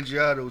brother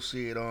Benjiato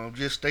said,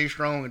 just stay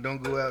strong and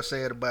don't go out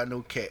sad about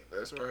no cat.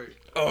 That's right.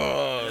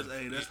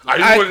 that's Are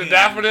you I- willing to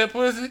die for that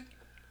pussy?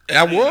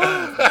 I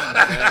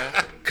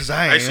was. Cause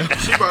I Hey, am.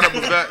 she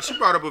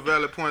brought up a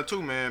valid point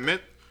too, man.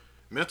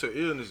 mental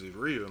illness is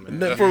real, man.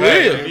 For fact.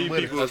 real.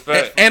 These people, That's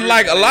fact. And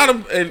like a lot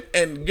of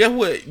and guess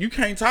what? You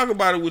can't talk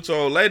about it with your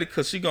old lady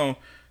because she gon'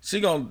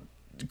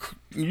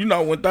 you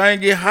know when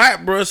things get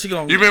hot, bro. She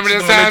gon' You remember she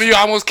that gonna let time you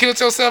almost killed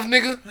yourself,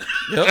 nigga?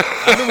 Yep.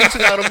 I remember we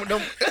took out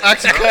them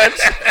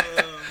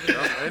Oxycontin. they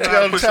know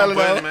how to push some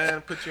buttons,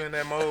 man. Put you in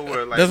that mode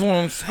where like That's what I'm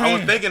I was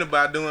saying. thinking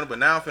about doing it, but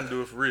now I'm finna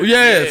do it for real.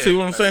 Yeah, see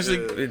what I'm like,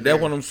 saying?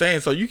 That's what I'm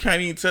saying. So you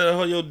can't even tell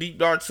her your deep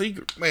dark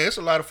secret. Man, it's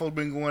a lot of folks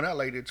been going out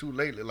like that too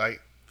lately.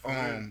 Like,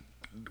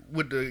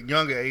 with the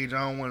younger age, I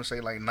don't want to say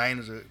like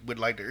 90s, but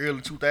like the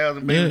early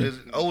 2000s, baby that's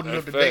old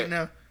enough to date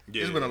now.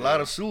 Yeah, There's been a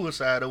lot of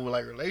suicide over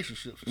like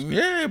relationships.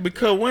 Yeah,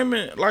 because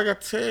women, like I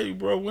tell you,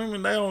 bro,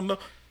 women they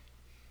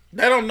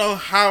don't know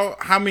how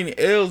many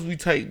L's we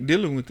take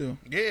dealing with them.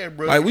 Yeah,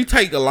 bro. Like we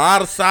take a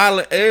lot of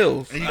silent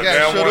L's. and you They gotta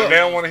don't shut want. up. They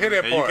don't want to hear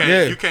that And you part. can't,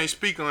 Yeah. you can't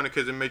speak on it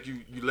because it make you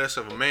less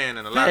of a man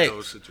in a lot of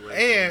those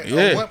situations. And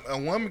Yeah. a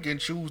woman can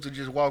choose to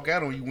just walk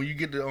out on you when you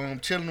get to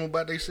telling them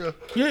about themselves.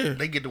 Yeah.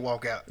 They get to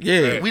walk out.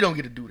 Yeah. We don't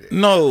get to do that.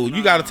 No,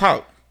 you gotta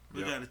talk.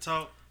 We gotta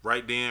talk.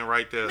 Right then,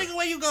 right there. Nigga,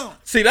 where you going?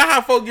 See, that's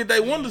how folks get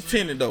their windows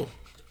tinted though.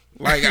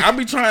 Like I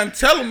be trying to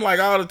tell them like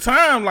all the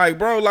time, like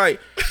bro, like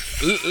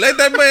let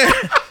that man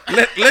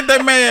let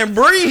that man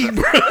breathe,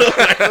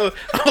 bro.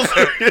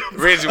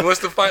 Reggie, what's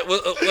the fight?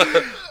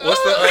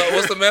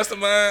 What's the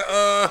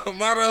mastermind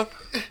motto?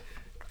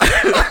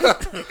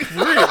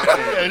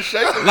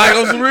 Like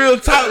on some real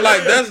talk,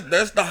 like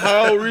that's the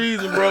whole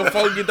reason, bro.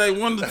 Folks get their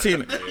windows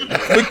tinted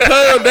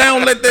because they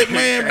don't let that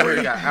man We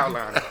breathe, got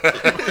outline.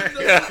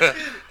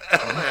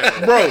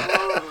 bro.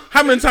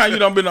 How many times you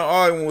done been in an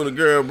argument with a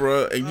girl,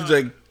 bro, and you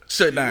just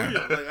shut down?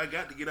 Like, I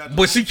got to get out.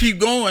 But she keep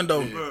going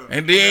though,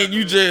 and then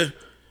you just,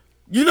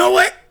 you know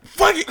what?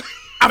 Fuck it.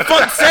 I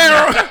fucked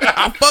Sarah.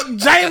 I fucked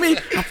Jamie.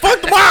 I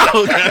fucked them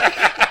all.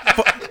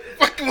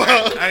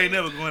 I ain't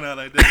never going out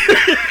like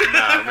that.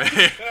 Nah,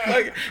 man.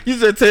 Like, you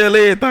just tell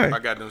everything. I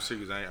got them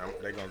secrets.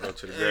 They gonna go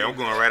to the grave. I'm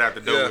going right out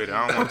the door with it.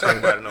 I don't want to talk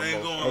about it I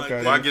ain't no more. going like Okay.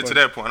 that. When I get to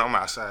that point, I'm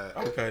outside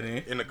Okay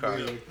then. in the car.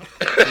 Hold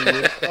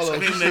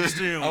on. Spin that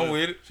steering I'm wheel.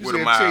 with it. She With a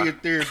said, mile. tell your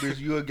therapist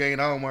you'll gain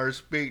all my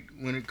respect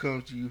when it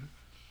comes to you.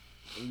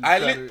 You I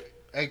try li- to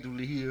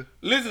actively heal.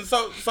 Listen,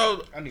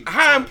 so I need to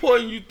how talk.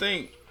 important you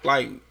think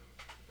like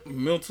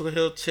mental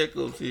health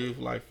checkups is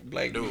like for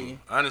black Dude, men?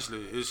 honestly,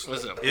 it's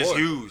important.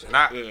 huge. And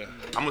I'm Yeah.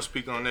 gonna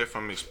speak on that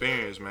from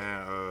experience,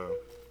 man.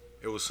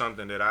 It was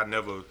something that I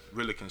never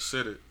really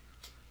considered,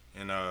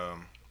 and I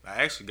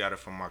actually got it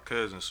from my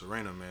cousin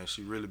Serena, man.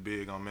 She really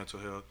big on mental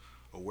health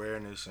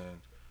awareness,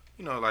 and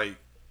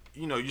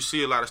you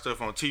see a lot of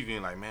stuff on TV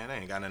and like, man, that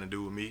ain't got nothing to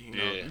do with me. You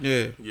know,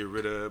 Yeah. get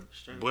rid of.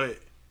 But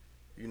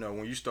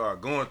when you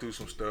start going through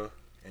some stuff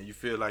and you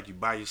feel like you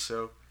by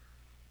yourself,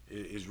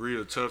 it's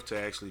real tough to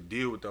actually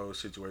deal with those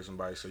situations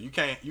by yourself. You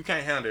can't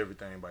handle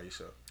everything by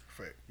yourself.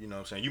 Fact. You know what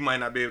I'm saying? You might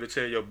not be able to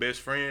tell your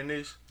best friend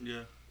this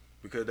Yeah.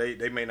 because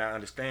they may not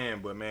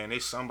understand, but man,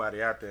 there's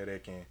somebody out there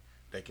that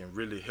can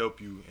really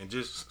help you, and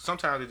just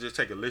sometimes it just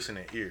take a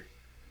listening ear.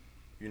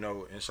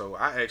 And so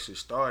I actually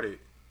started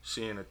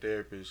seeing a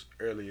therapist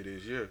earlier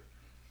this year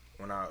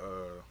when I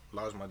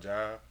lost my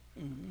job.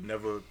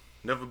 Never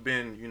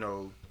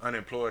been,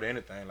 unemployed or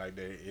anything like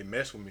that. It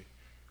messed with me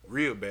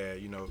real bad,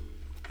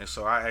 And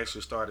so I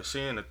actually started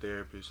seeing a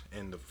therapist,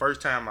 and the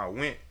first time I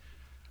went,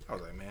 I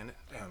was like,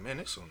 man,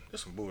 this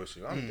some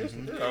bullshit.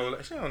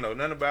 She don't know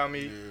nothing about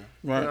me.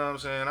 Right. You know what I'm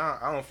saying?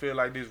 I don't feel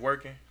like this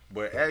working.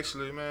 But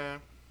actually, man,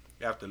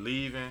 after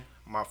leaving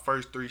my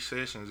first 3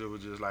 sessions, it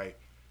was just like,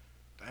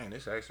 dang,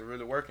 this actually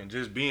really working.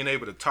 Just being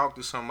able to talk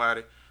to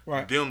somebody,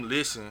 Right. them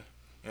listen,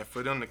 and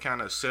for them to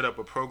kind of set up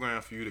a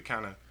program for you to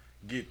kind of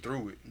get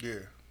through it. Yeah.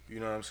 You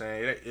know what I'm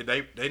saying?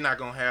 They not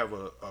gonna have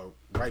a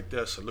right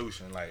there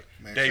solution. Like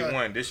Man, day shut-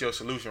 one, this your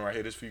solution right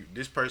here. This for you.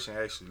 This person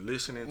actually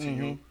listening to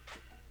you.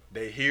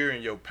 They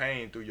hearing your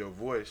pain through your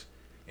voice,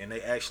 and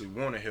they actually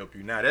want to help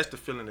you. Now that's the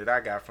feeling that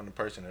I got from the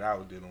person that I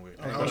was dealing with.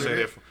 I ain't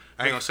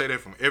gonna say that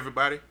from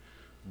everybody,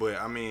 but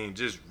I mean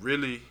just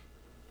really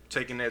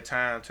taking that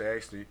time to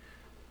actually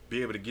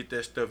be able to get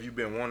that stuff you've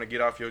been wanting to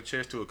get off your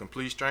chest to a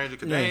complete stranger,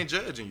 because they ain't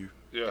judging you.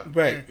 Yeah.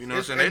 Right. You know what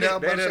I'm saying? And They I'm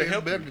about to there say to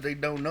help it's better you. that they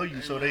don't know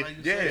you, so they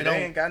Yeah, don't.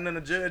 they ain't got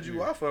nothing to judge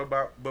you off of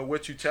but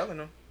what you telling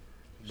them.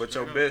 But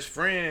your best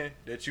friend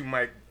that you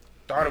might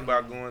thought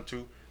about going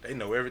to, they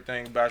know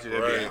everything about you. They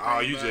be Right. like, oh,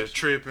 you just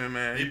tripping,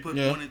 man. They put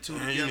Yeah. 1 and 2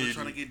 Man, you together, need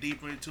trying to to- get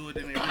deeper into it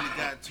than they really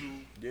got to.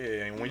 Yeah,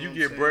 and when You you know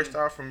get what I'm brushed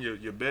saying? off from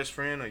your best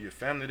friend or your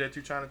family that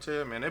you trying to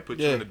tell, man, they put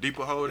you Yeah. in a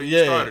deeper hole than you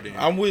Yeah, started in.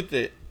 I'm with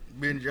it.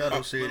 Ben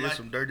Jado said but there's like-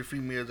 some dirty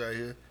females out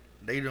here.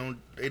 They don't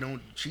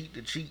cheat.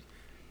 The cheat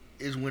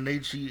is when they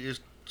cheat is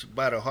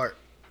by the heart.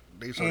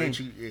 They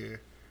cheat, yeah,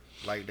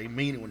 like they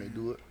mean it when they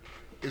do it.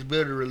 It's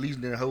better to release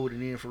than hold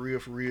it in for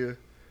real.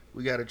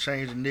 We got to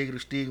change the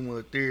negative stigma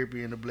of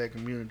therapy in the black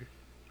community.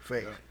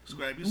 Fact.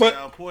 Scrap, you But- see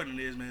how important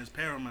it is, man. It's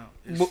paramount.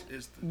 It's, But,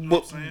 it's you know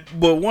what I'm saying?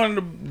 but one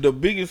of the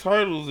biggest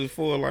hurdles is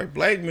for like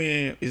black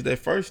men is that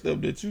first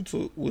step that you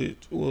took, which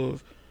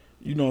was,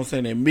 you know what I'm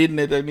saying, admitting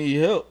that they need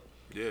help.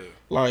 Yeah.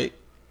 Like,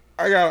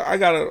 I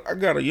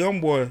got a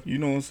young boy, you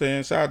know what I'm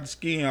saying? Shout out to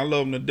Skin. I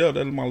love him to death.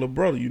 That's my little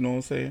brother, you know what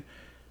I'm saying?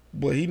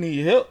 But he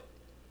need help.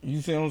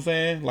 You see what I'm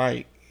saying?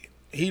 Like,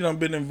 he done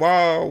been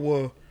involved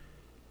with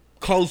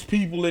close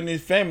people in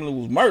his family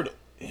was murdered.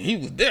 He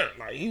was there.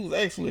 Like, he was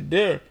actually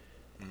there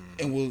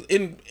and was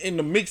in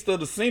the mix of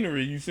the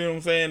scenery, you see what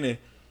I'm saying?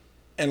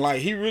 And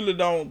like, he really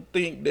don't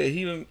think that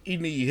he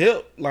need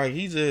help. Like,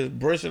 he just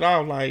brush it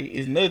off like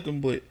it's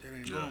nothing, but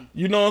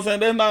you know what I'm saying?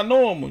 That's not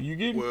normal. You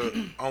get me? Well,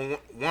 on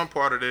one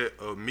part of that,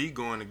 of me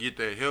going to get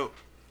that help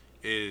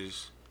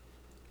is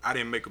I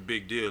didn't make a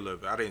big deal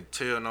of it. I didn't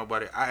tell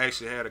nobody. I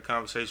actually had a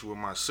conversation with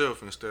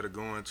myself instead of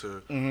going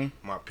to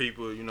my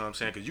people, you know what I'm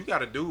saying? Because you got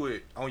to do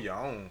it on your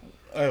own.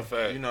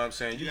 Fact. You know what I'm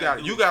saying? You got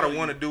to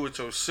want to do it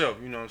yourself,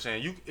 you know what I'm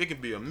saying? It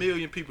can be a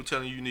million people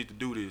telling you need to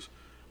do this.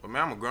 But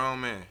man, I'm a grown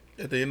man.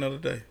 At the end of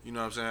the day. You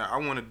know what I'm saying? I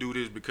want to do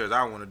this because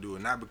I want to do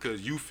it, not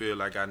because you feel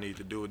like I need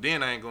to do it.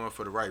 Then I ain't going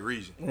for the right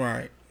reason.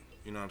 Right.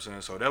 You know what I'm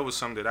saying? So that was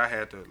something that I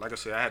had to, like I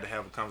said, I had to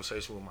have a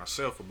conversation with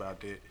myself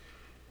about that.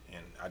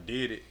 And I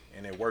did it,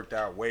 and it worked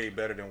out way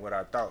better than what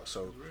I thought.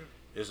 So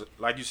it's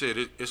like you said,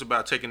 it's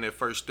about taking that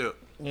first step.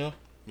 Yeah.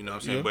 You know what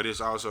I'm saying? Yeah. But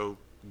it's also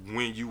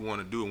when you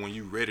want to do it, when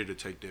you ready to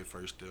take that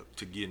first step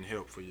to getting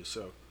help for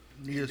yourself.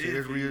 Yeah, so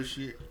that's real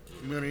shit.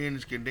 Mental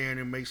illness can damn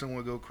near make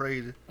someone go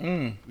crazy.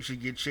 You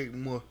should get checked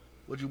more.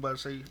 What you about to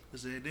say? I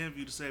said, then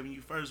you to say when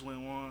you first went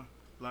on,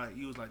 like,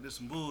 you was like, this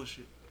some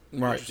bullshit.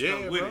 Right.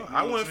 Yeah, with bro. it, you know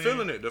I what wasn't I'm saying?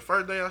 feeling it. The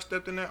first day I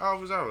stepped in that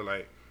office, I was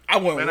like, I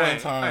went man, one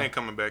time. I ain't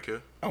coming back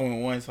here. I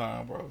went one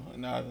time, bro.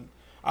 And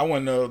I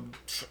went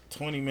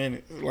 20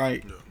 minutes.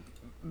 Like,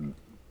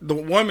 the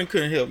woman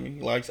couldn't help me.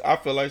 Like, I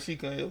felt like she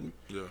couldn't help me.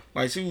 Yeah.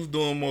 Like, she was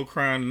doing more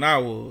crime than I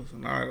was.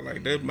 And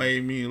that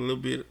made me a little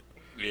bit,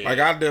 like,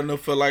 I didn't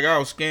feel like I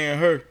was scaring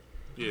her.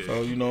 Yeah.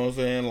 So, you know what I'm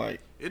saying? Like,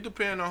 it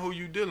depends on who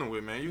you dealing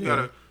with, man.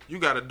 You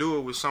gotta do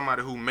it with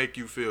somebody who make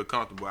you feel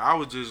comfortable. I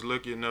was just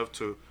lucky enough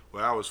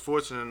I was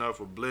fortunate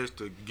enough or blessed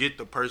to get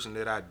the person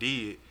that I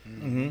did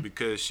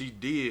because she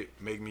did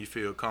make me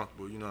feel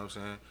comfortable. You know what I'm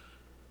saying?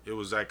 It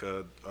was like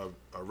a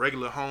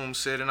regular home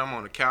setting. I'm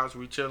on the couch,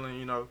 we chilling,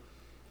 you know,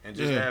 and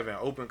just having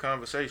open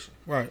conversation.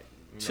 Right.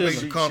 You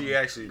know, she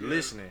actually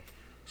listening.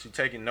 She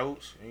taking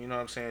notes. And you know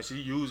what I'm saying? She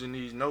using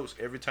these notes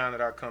every time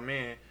that I come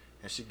in,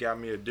 and she got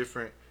me a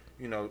different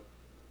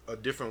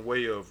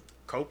way of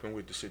coping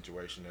with the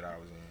situation that I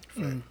was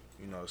in.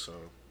 You know, so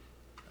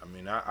I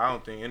mean, I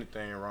don't think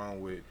anything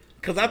wrong with.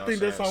 Because I think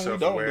that's something we don't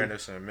do.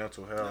 Self-awareness and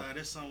mental health. Nah,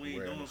 that's something we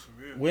ain't doing for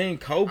real. We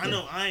ain't coping. I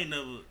know I ain't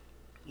never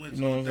went to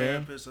You know a what I'm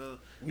saying? therapist.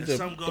 We If just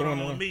something throwing going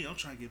it on with on. me, I'm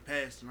trying to get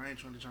past it. I ain't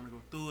trying to go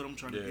through it. I'm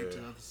trying to get to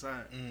the other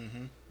side.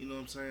 You know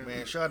what I'm saying?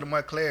 Man, shout out to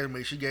my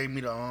classmate. She gave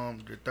me the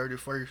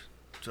 31st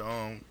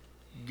to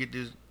get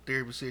this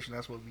therapy session I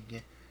was supposed to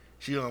begin.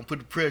 She put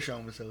the pressure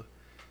on me, so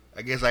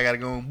I guess I gotta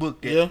go and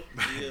book that. Yeah.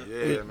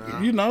 Yeah,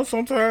 man. You know,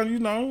 sometimes, you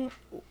know,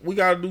 we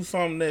gotta do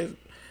something that's,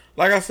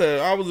 like I said,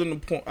 I was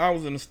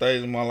in the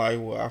stage of my life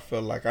where I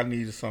felt like I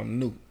needed something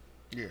new.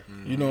 Yeah.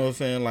 You know what I'm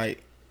saying?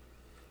 Like,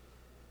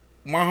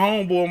 my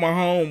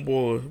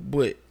homeboy,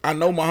 but I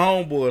know my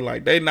homeboy,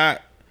 like, they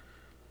not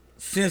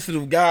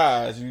sensitive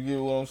guys. You get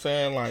what I'm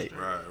saying? Like,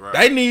 Right.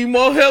 they need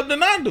more help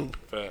than I do.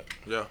 Fact.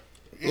 Yeah.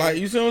 Like,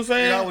 you see what I'm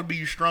saying? That would be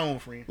your strong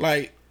friend.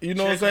 Like, you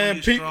know Check what on I'm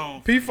your saying?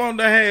 strong P-Funk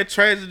that had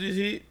tragedies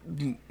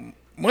hit.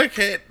 Muck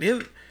had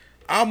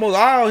almost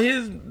all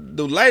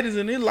the ladies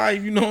in his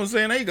life, you know what I'm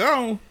saying, they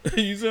gone.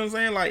 You see what I'm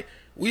saying? Like,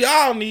 we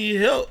all need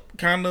help,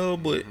 kind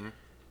of, but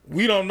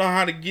we don't know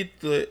how to get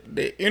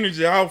the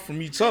energy out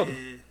from each other.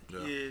 Yeah.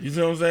 You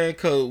see what I'm saying?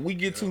 Because we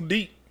get too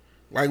deep.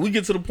 Like, we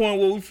get to the point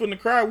where we finna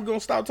cry, we gonna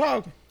stop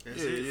talking. That's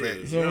Yeah. it. You see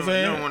what I'm You don't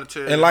saying? want to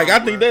tell. And, like, I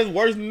your think homeboy. that's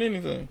worse than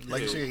anything.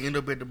 Like you said, end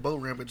up at the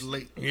boat ramp at the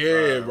lake. Yeah,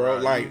 Right, bro.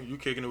 right. Like, you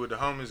kicking it with the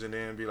homies and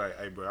then be like,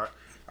 hey, bro,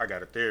 I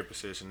got a therapy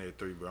session at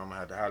 3, bro. I'm gonna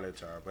have to holler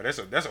at y'all. But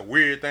that's a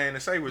weird thing to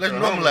say with Let's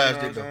your homies, normalize you know that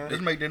what I'm though. saying?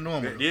 Let's make that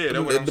normal. Yeah, that's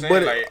what I'm But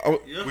saying. it-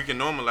 Like, we can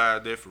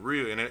normalize that for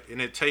real,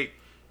 and it take,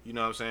 you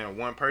know what I'm saying,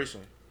 one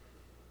person,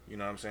 you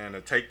know what I'm saying,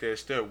 to take that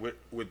step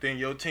within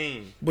your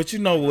team. but you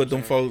know what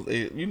them folks,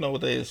 you know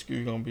what their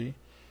excuse gonna be.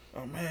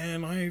 Oh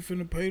man, I ain't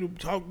finna pay to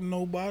talk to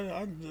nobody.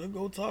 I just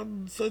go talk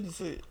to such and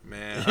such. Man,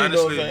 You know what I'm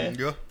honestly, saying?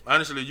 Yeah.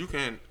 honestly,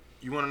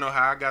 you want to know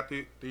how I got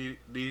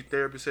these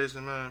therapy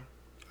sessions, man?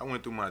 I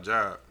went through my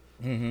job.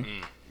 The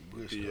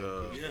Yeah,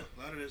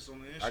 a lot of this on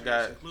the insurance. I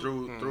got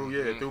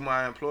included. through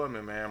my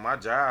employment, man. My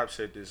job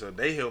set this up.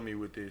 They helped me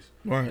with this.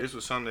 Right. This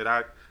was something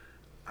that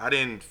I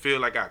didn't feel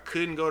like I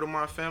couldn't go to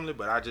my family,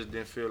 but I just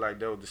didn't feel like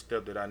that was the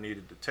step that I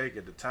needed to take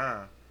at the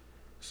time.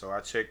 So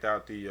I checked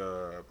out the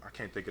I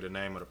can't think of the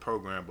name of the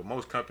program, but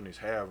most companies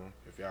have them.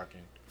 If y'all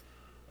can,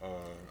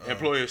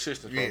 employee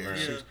assistance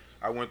programs. Yeah.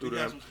 I went through We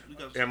got them, some- we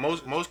got some-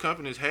 and most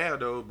companies have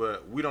those,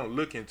 but we don't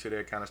look into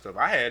that kind of stuff.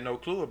 I had no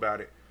clue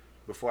about it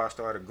before I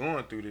started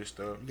going through this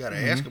stuff. You gotta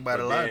ask about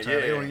it a lot of Then,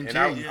 times. They don't even and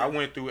tell you. I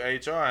went through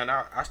HR and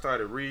I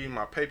started reading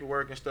my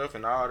paperwork and stuff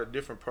and all the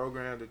different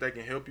programs that they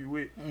can help you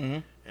with.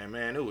 And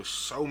man, it was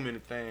so many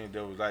things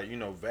that was like, you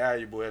know,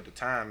 valuable at the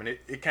time, and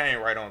it came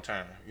right on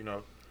time, you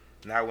know.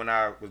 Not when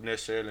I was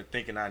necessarily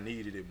thinking I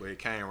needed it, but it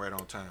came right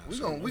on time. We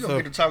So, gonna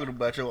get to talking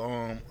about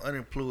your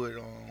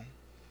unemployed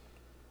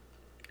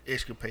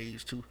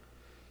escapades too.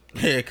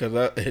 Yeah, cause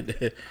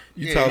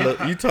you Yeah.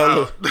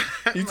 told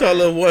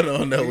her one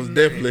on that was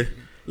definitely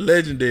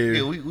legendary.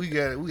 Yeah,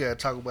 we gotta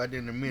talk about that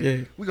in a minute.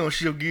 Yeah. We gonna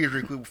shift gears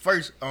real quick.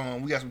 First,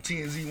 we got some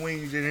TNZ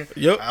wings in here.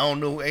 Yep. I don't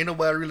know, ain't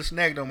nobody really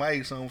snacked on. I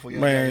ate something for you.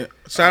 Man,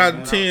 shout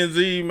out to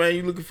TNZ, man.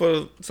 You looking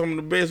for some of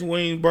the best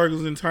wings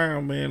burgers in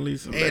town, man.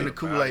 Lisa, And the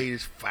Kool-Aid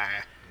is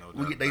fire.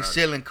 No doubt They about it.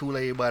 selling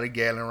Kool-Aid by the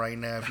gallon right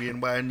now. If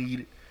anybody need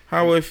it,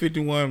 Highway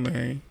 51,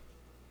 man.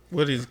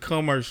 What is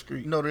Commerce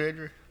Street? you know the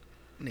address.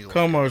 Nigga,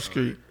 Commerce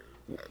Street.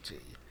 I'll tell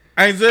you.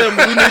 I ain't telling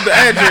you, we need the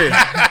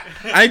address.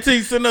 I ain't tell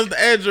you send us the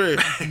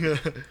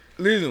address.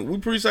 Listen, we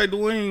appreciate the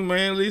wing,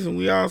 man. Listen,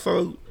 we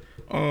also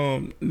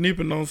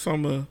nipping on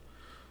some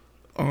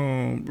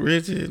of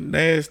Richard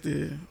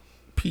Nasty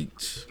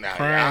Peach Nah,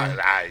 Crown.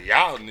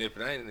 y'all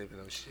nipping. I ain't nipping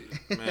no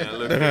shit. man,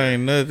 look, That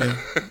ain't nothing. All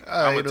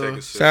I'm right, gonna take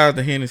a sip. Shout out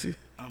to Hennessy.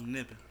 I'm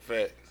nipping.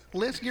 Facts.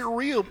 let's get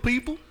real,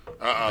 people.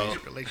 Uh-oh.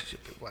 Relationship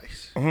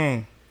advice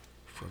Uh-huh.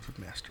 for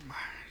the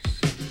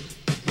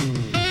masterminds.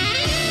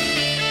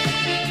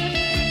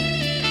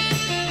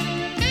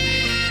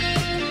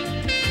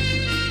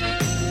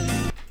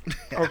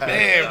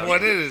 Man, boy,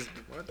 this is.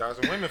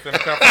 1,000 women finna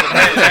come for the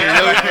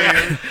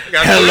man.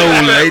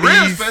 Hello, Real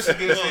ladies. special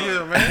guests in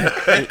here,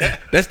 man.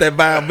 That's that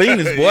Bob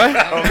Venus, boy.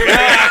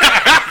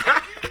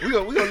 We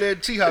gonna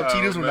let T-Hop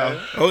tee this one out.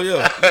 Oh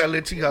yeah. We gotta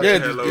let T-Hop Yeah, tee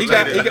this hello,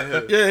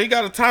 one. he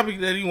got a topic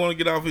that he want to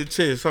get off his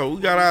chest. So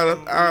we got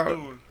our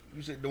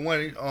You said the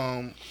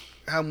one.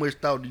 How much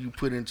thought do you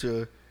put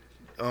into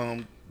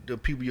the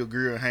people your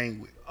girl hang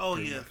with? Oh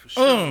yeah, for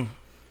sure.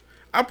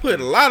 I put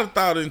a lot of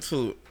thought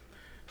into it.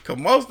 Cause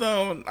most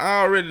of them,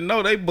 I already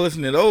know they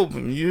busting it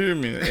open. You hear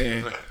me?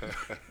 And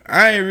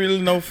I ain't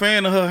really no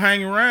fan of her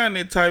hanging around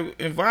that type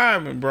of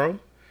environment, bro.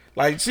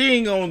 Like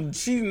she's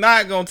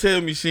not gonna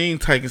tell me she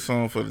ain't taking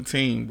something for the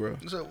team, bro.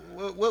 So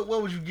what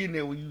was you getting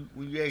at when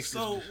you asked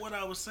So this? what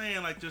I was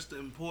saying, like just the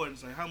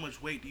importance, like how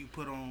much weight do you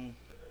put on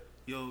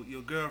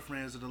your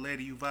girlfriends or the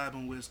lady you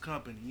vibing with's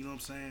company? You know what I'm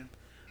saying?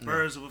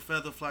 Birds of a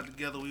feather flock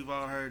together. We've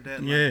all heard that.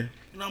 Like, Yeah.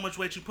 You know how much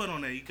weight you put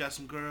on that? You got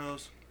some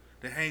girls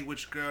that hang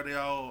with your girl. They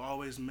all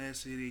always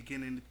messy. They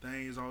getting into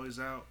things. Always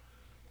out.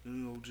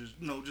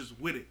 Just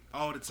with it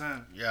all the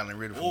time. Y'all ain't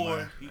ready for Or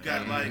mine. you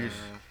got like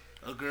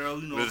a girl,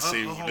 Let's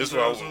see, her this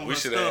homegirls why on we her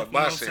should stuff, have you know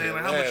what I'm Bosh in saying? here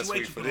Like, how much last weight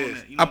week you for put on this.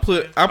 that? You know I what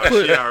I'm put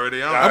saying? She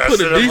already on. I put a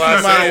should've decent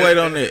watched amount of it. weight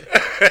on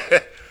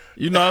that.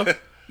 You know,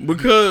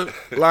 because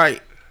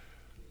like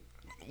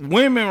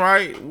women,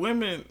 right?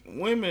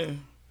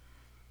 Women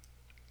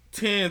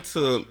tend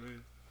to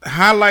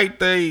highlight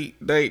they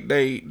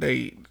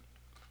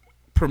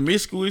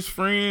promiscuous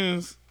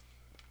friends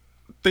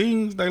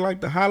things. They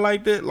like to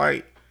highlight that.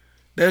 Like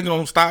that's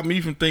gonna stop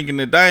me from thinking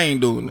that they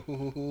ain't doing it.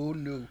 Oh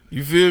no.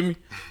 You feel me?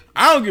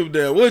 I don't give a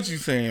damn what you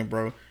saying,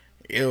 bro.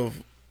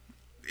 If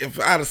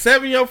out of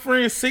 7 of your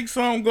friends, 6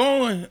 of them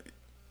going,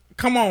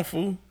 come on,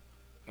 fool.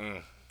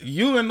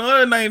 You and the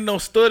other ain't no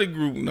study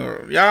group,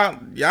 no.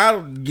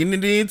 Y'all getting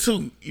it in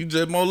too. You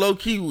just more low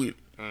key with it.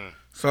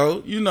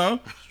 So you know,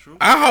 true.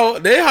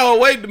 they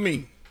hold weight to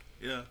me.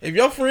 Yeah. If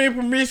your friend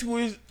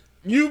promiscuous,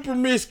 you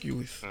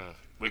promiscuous.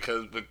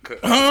 Because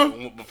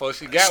Huh? before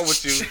she got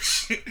with you,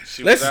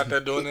 she was Listen. out there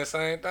doing that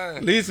same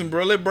thing. Listen,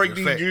 bro, let's break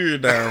these Fact. gears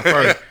down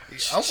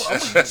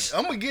first.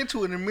 I'm gonna get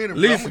to it in a minute. Bro.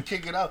 I'm Listen. gonna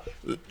kick it out.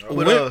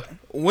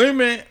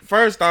 Women,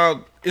 first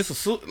off, it's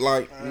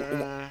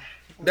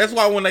that's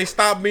why when they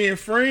stop being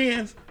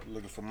friends,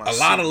 Looking for my a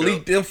lot of seatbelt.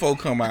 leaked info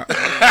come out.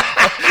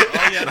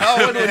 I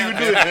don't know what he was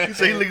doing. He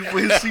said he looking for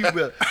his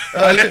seatbelt.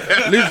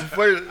 Listen,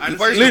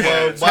 First of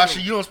all,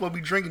 Basha, you don't supposed to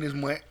be drinking this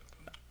much.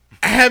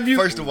 have you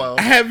First of all.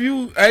 have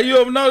you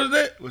ever noticed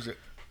that? What's it?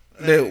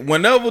 That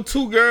whenever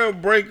two girls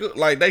break up,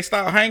 like they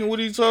start hanging with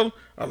each other,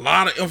 a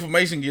lot of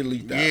information get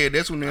leaked out. Yeah,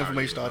 that's when the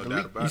information started to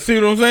leak. You see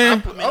what I'm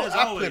saying? there's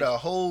I always- put a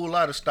whole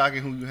lot of stock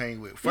in who you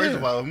hang with. First Yeah.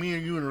 of all, if me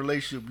and you in a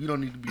relationship, you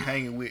don't need to be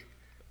hanging with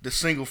the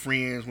single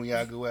friends when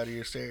y'all go out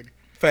here Saturday.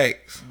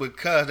 Facts.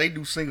 Because they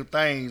do single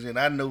things, and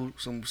I know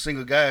some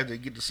single guys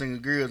that get the single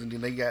girls, and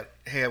then they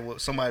have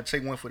somebody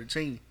take one for the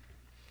team.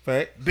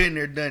 Fact. Been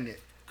there, done that.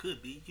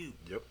 Could be you.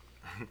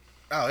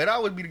 Oh, it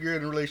always be the girl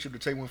in the relationship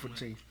to take one for the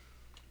team.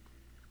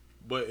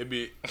 But it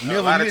be Never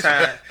a lot of miss it.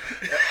 times.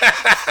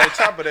 On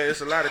top of that,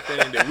 it's a lot of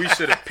things that we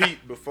should have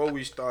peeped before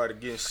we started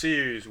getting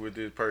serious with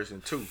this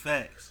person too.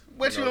 Facts.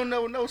 But you don't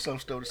never know some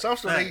stuff. Some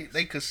stuff Facts.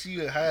 they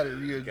conceal hide it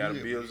real You gotta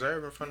good. be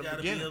observant from You the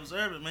gotta be beginning.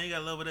 observant, man. You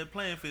gotta level that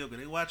playing field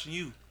because they watching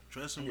you.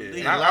 Trust and Yeah.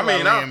 believe. La I La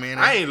mean, Land, man.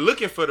 I ain't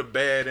looking for the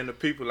bad in the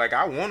people. Like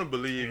I want to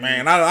believe.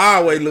 Man, you. I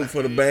always look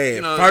for the bad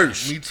You know,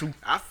 first. Me too.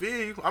 I feel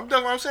you. That's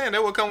what I'm saying.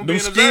 That would come with Them being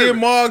skin observant.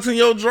 marks in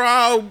your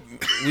draw,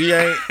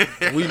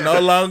 we no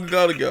longer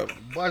go together.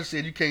 Boss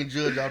said you can't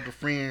judge off her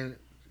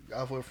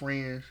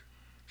friends.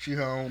 She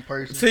her own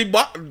person. See,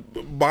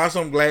 Boss,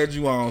 I'm glad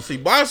you on. See,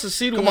 Boss,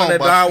 she the Come one on, that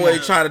Boss, always come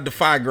on. try to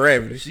defy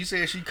gravity. She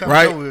said she coming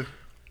Right. over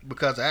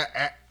because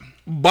I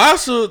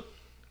Boss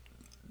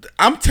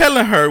I'm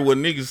telling her what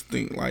niggas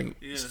think, like,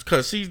 Yeah.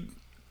 cause she.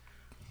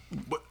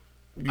 But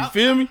You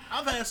feel me?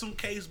 I've had some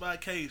case by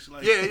case,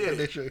 like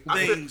yeah.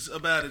 things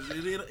about it.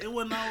 It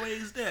wasn't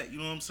always that. You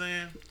know what I'm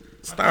saying? I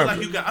Stop feel like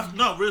it. you got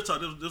no real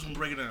talk. This one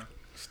break it down. I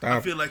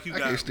Stop. feel like you I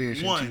can't got stand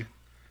shit one too.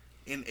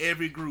 in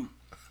every group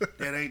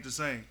that ain't the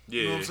same.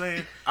 You know what I'm Yeah.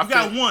 saying? I You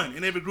got feel- one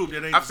in every group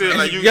that ain't I the feel same.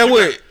 like you. Yeah,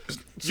 what?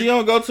 She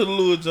don't go to the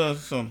Louis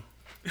Johnson.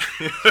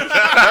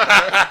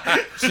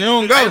 She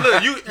don't go. Hey,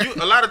 look, you.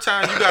 A lot of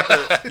times you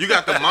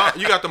got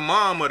the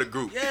mom of the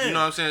group. Yeah. You know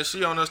what I'm saying?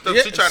 She on her stuff.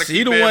 Yeah, She try to she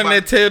keep the one everybody-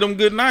 that tell them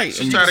good night.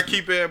 She try to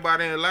keep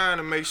everybody in line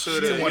and make sure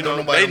She the that one you know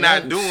don't nobody they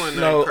not knows. doing nothing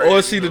no, crazy,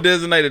 or she you the know?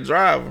 designated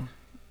driver.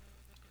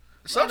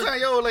 Sometimes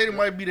your old lady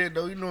might be that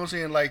though. You know what I'm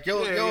saying? Like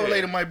your Yeah, old yeah.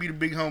 lady might be the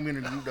big homie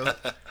in the group though.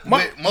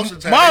 My, But most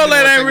of the time, my they old just lady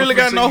wanna ain't take really one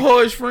got for no the team.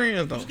 horse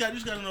friends though. You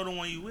just gotta know the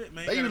one you with,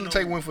 man. They You usually gotta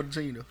take know- one for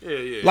the team though.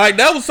 Yeah. Like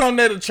that was something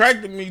that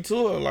attracted me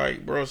to her.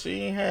 Like, bro,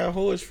 she ain't have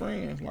horse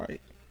friends.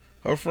 Like,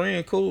 her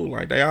friend cool.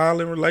 Like, they all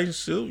in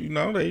relationship. You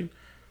know, they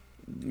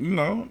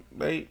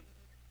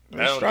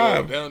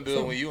strive. They don't do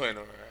it when you ain't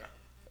around.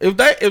 If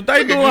they at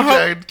doing you hoe,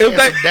 trying to if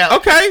cast a doubt.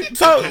 okay,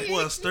 so That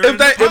boy stirring if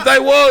the they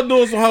pot. was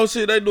doing some hoe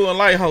shit, they doing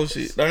light hoe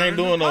shit. They ain't Stirring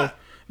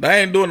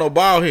the doing no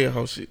ball head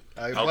hoe shit.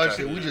 Like Okay, I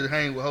said, we yeah. just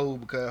hang with hoes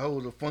because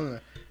hoes are fun.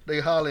 They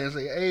holler and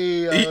say,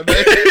 "Hey,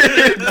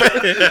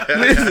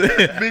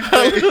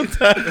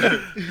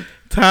 Listen,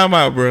 time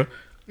out, bro.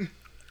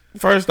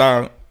 First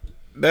off,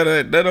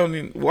 that don't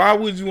even. Why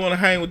would you want to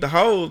hang with the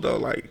hoes though?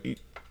 Like,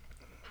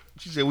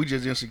 She said we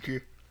just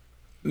insecure.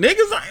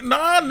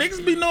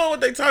 niggas be knowing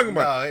what they talking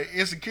about, Nah,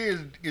 insecure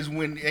is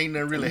when ain't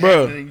nothing really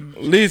bro. happening.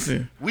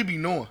 Listen. We be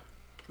knowing.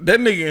 That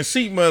nigga in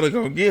sheet mother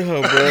gonna get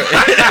her, bro.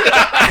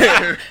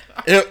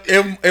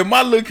 if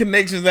my little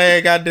connections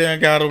ain't goddamn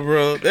got her,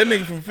 bro, that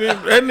nigga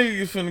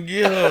finna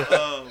get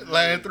her.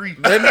 Line 3.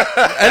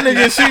 That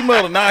nigga in sheet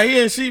mother. Nah, he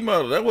in sheet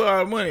mother. That's where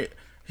all the money.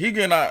 He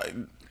gonna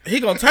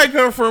take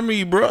her from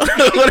me, bro.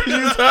 What are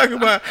you talking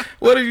about?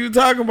 What are you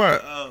talking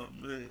about? Oh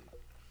man.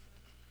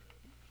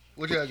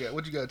 What y'all got?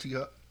 What you got,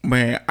 T-Hop?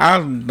 Man,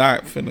 I'm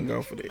not finna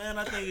go for that. Man,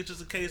 I think it's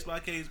just a case by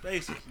case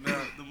basis. Now,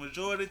 the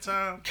majority of the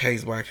time,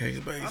 Case by case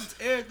basis.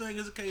 everything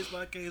is a case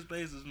by case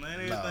basis, man.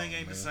 Everything Nah, ain't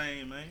the man.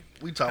 same, man.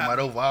 We talking about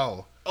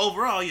overall.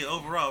 Overall,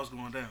 it's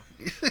going down.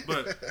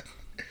 But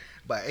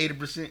By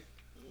 80%.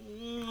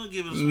 I'll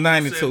give it a smooth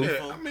 92.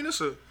 74. Yeah, I mean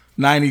it's a.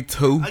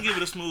 92. I give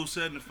it a smooth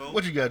 74.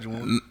 What you got,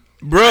 Juwan?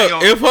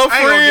 Bro, if her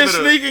friend I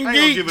sneak ain't and gonna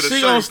give geek, it a she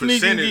certain gonna sneak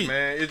and percentage, geek.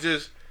 man. It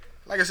just,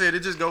 like I said, it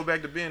just go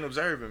back to being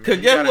observant. Man. Cause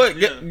You guess gotta- what?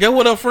 yeah. Guess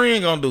what her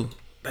friend gonna do?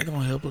 They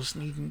gonna help her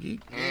sneak and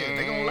geek. Yeah,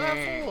 they gonna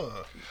lie for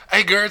her.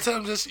 Hey, girl, tell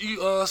them just you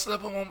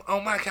slept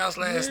on my couch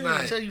last I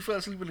night. tell you fell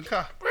asleep in the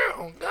car. Bro,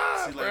 oh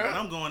God, See, like, when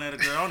bro. I'm going at a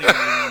girl, I don't even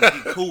want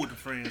to be cool with the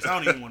friends. I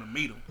don't even want to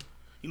meet them.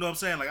 You know what I'm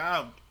saying? Like,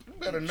 I'll You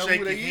better know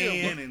shake who your they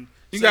hand is. and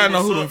You say gotta know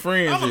what's who them up.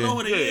 friends I don't know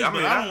is. who they is, Yeah, I but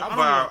mean, I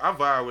don't I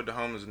vibe with the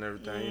homies and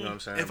everything. You know what I'm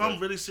saying? If But- I'm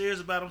really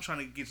serious about it, I'm trying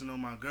to get to know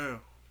my girl.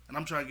 And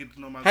I'm trying to get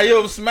to know my Have girl. you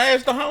ever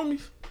smashed the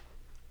homies?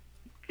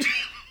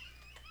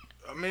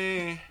 I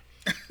mean,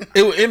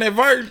 It was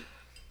inadvertent.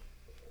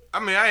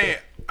 I ain't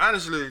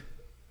honestly.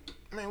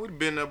 Man, we've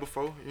been there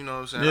before. You know what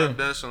I'm saying? Yeah. I've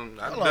done some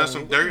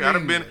What dirt. you I'd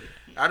have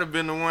mean?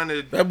 been the one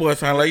that. That boy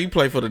sound like you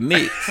play for the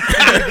Knicks.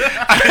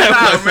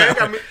 Nah, man,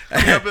 got me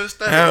up in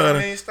stutter. How-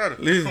 I ain't stutter.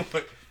 Listen.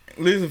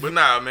 Listen, But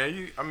nah, man,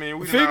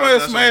 we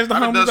Females smash the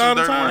homies all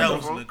the time. That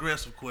was an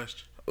aggressive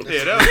question.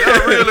 Yeah,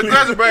 that was real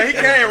aggressive, bro. He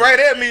came right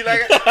at me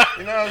like,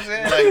 you know what I'm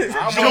saying? Like,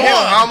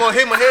 I'm gonna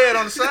hit my head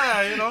on the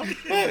side, you know?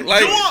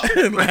 like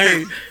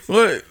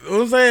what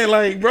I'm saying,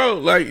 like, bro,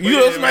 like you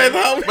don't smash the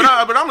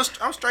homies. But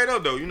I'm straight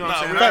up though, you know what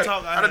I'm Nah, saying? real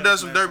talk, I I done have done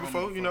some smashed dirt homies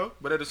before, you know?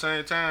 But at the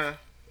same time,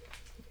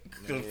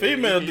 The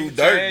female do you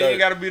dirt. ain't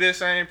gotta be that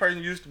same person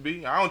you used to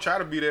be. I don't try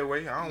to be that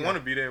way. I don't want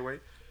to be that way.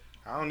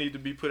 I don't need to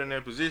be put in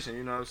that position,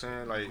 you know what I'm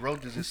saying? Like,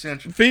 Growth is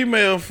essential.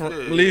 Female, Yeah.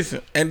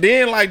 listen, and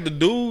then like the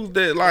dudes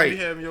that you like,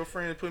 having your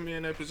friends put me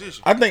in that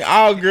position. I think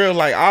all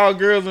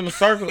girls in the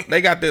circle, they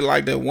got that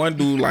like that one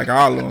dude like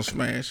all of them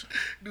smash.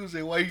 Dude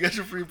say, why you got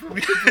your free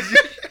permission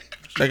position?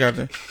 They got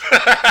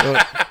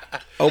that.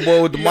 Oh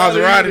boy with the Yeah, I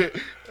heard Maserati,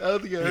 it. I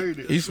don't think I heard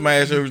it. he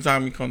smash every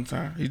time he come to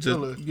town. He just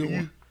Look, get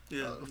one.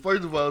 Yeah.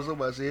 First of all,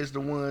 somebody said it's the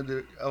one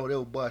that that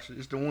was Bosh.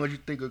 It's the ones you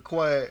think are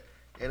quiet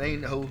and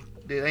ain't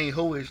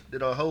hoish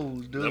that are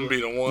hoes, dude. Them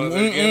be the ones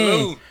that get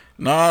loose.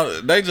 Nah,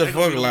 they just They gonna fuck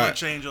be a the one lot.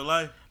 change your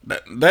life.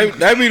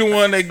 They be the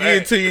one that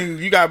get to you.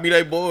 You gotta be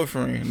their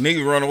boyfriend.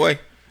 Niggas run away.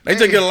 They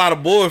just get a lot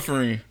of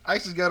boyfriend.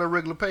 Isis got her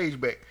regular page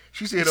back.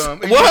 She said,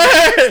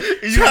 What?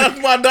 Shout out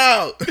to my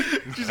dog.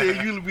 She said, it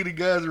usually be the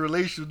guys in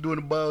relationships doing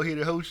the bald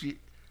headed hoe shit.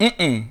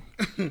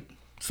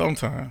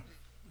 Sometimes.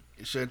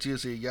 Chantel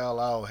said, y'all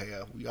all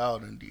have. We all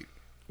done did it.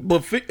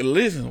 But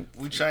listen,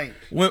 We changed.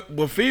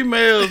 when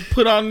females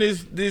put on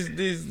this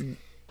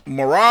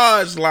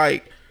mirage,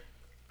 like,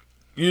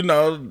 you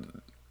know,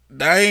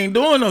 they ain't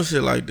doing no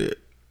shit like that.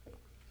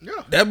 Yeah.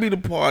 That be the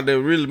part that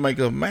really make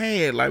us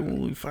mad. Like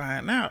when we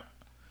find out,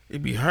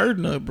 it be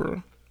hurting us,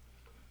 bro.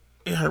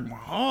 It hurt my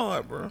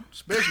heart, bro.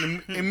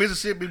 Especially in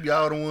Mississippi, be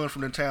all the ones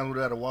from the towns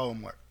without a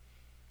Walmart.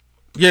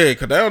 Yeah,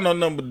 cause they don't know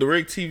nothing but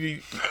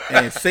DirecTV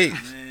and sex.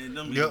 Man,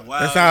 them be Yep.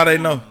 wild That's all they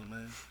know. ones,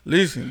 man.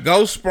 Listen,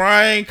 Ghost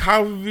Spring,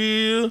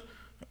 Coffeeville,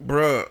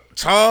 bruh,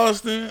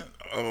 Charleston,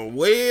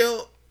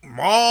 Well,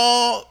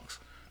 Marks,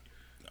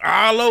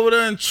 all over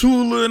there in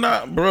Chula and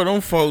all. Bro,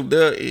 them folk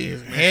there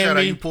is Shout out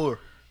you hammy. poor.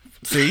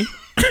 See?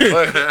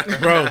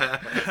 Bro,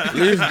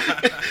 listen.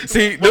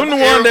 See, them the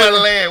one Everybody that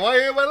laugh. Why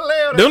everybody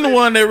laugh? them the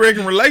one that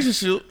reckon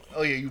relationship.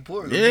 Oh yeah, you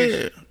poor.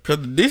 Yeah, cause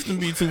the distance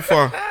be too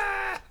far.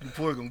 You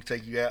poor gonna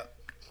take you out.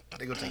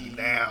 They gonna take you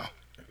down.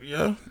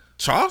 Yeah.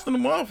 Charleston the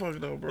motherfucker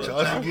though, bro.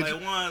 Charleston get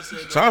Like Juan said,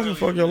 Charleston earlier,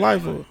 fuck your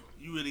life like, up.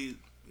 You really,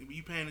 if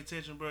you paying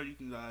attention, bro, you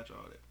can dodge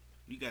all that.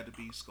 You got to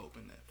be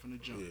scoping that from the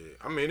jump. Yeah,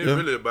 I mean, it's Yeah.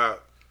 really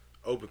about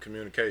open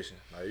communication.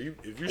 Like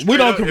if you We straight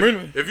don't up,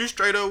 communicate. if you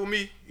straight up with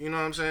me, you know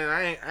what I'm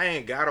saying. I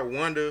ain't gotta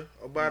wonder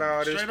about all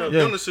this Straight stuff. up. Yeah.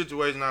 Them the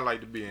situation I like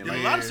to be in. In Like,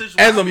 a lot of situations,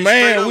 As a I be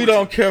straight man, up we with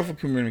don't care for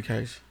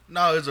communication.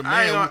 No, as a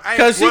I ain't man. gonna- I ain't-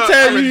 Cause she well,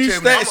 tell I'm you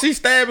gonna tell you, she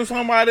stabbing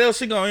somebody else,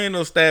 she gonna end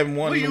up stabbing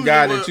one of We them usually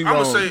guys will- that you I'm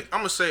wrong.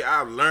 gonna say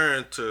I've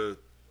learned to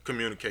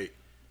communicate.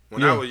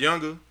 When Yeah. I was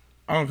younger,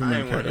 I don't I ain't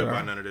communicate worried at about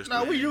all. none of this. No,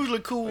 stuff. we usually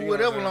cool with You know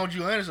whatever, what I'm long as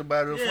you honest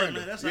about it. Yeah, Friend.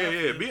 man, that's Yeah, how I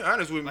yeah. feel. Be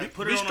honest with me. Like,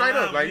 put be it on straight the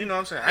up. line Like with you know what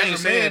I'm saying. As I a ain't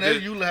saying man, that's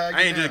just, usually how you I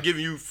ain't get just down.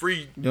 giving you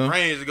free Yeah.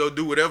 reins to go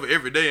do whatever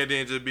every day, and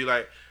then just be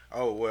like,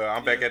 oh well,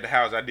 I'm back at the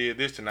house. I did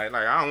this tonight.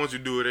 Like I don't want you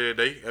to do it every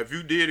day.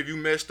 If you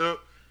messed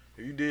up,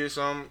 if you did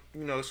some,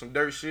 some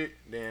dirt shit,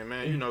 then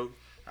man,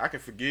 I can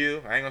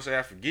forgive. I ain't gonna say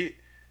I forget.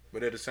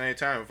 But at the same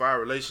time, if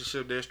our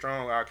relationship that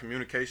strong, our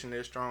communication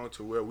that strong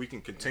to where we can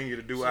continue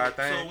to do our So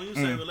thing. when you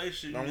say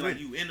relationship, Don't you like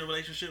leave. you in a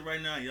relationship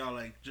right now, y'all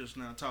like just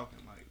now talking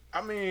like.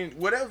 I mean,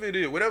 whatever it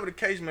is, whatever the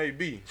case may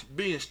be,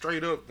 being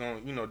straight up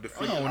gonna,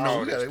 defeat I don't all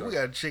know. that stuff. We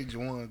gotta change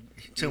one You know,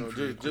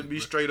 temperature. just be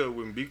straight up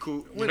with me. Be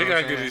cool. They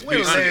gotta get these When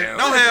pieces was that? down.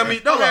 Don't have me.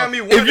 Don't have me.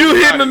 If wondering you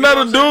about hitting it,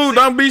 another you know what I'm dude,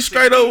 don't be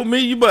straight up with me.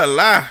 You better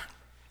lie.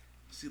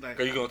 See, like,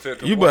 Cause you gonna tell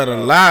them You what, better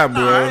lie,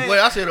 bro.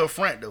 Well, I said up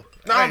front though.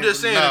 No, I I'm ain't-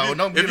 just saying. No, if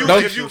don't you, get if a you,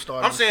 relationship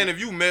started. I'm saying if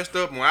you messed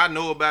up when I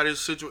know about this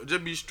situation,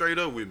 just be straight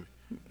up with me.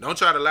 Don't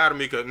try to lie to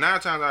me, cause 9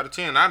 times out of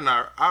 10,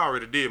 I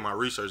already did my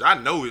research. I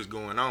know what's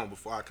going on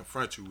before I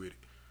confront you with it.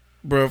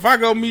 Bro, if I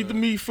go meet to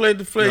meet, fled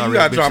to fled, You you gotta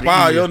already drop been to the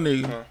all your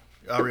email. niggas.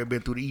 I already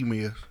been through the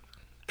emails.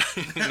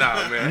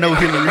 Nah, man. No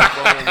Hillary.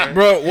 man.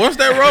 Bro, once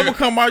that rubber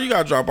come out, you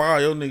gotta drop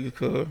all your niggas,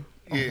 cuz.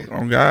 Yeah.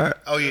 On God.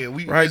 Oh yeah,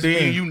 we Right it's me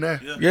then. and you now.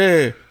 Yeah.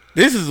 Yeah.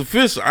 This is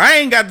official. I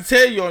ain't got to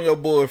tell you on your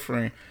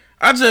boyfriend.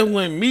 I just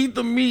went meet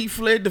to meet,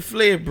 fled to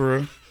fled,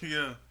 bro.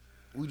 yeah.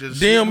 We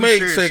just DMX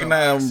shared second something.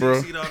 album,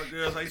 bro. See all the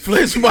girls, like,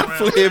 Flesh my around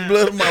fled, town.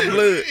 blood my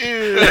blood.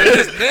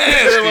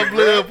 Yeah, my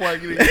blood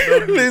part.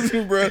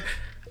 Listen, bro.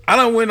 I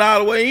done went all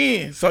the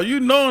way in. So you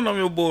knowing I'm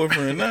your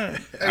boyfriend now.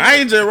 I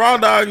ain't just raw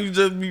dog you,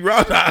 just be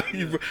raw dog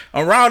you, bro.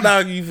 I'm raw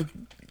dog you for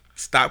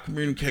stop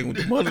communicating with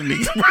the mother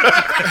niggas,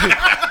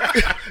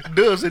 bro.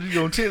 Doug said you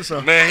gonna tell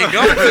something. Man, he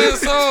gonna tell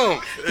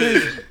some.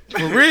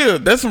 For real.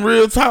 That's some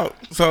real talk.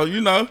 So,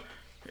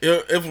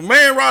 if a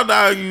man raw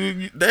dog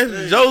you,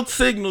 that's your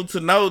signal to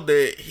know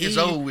that It's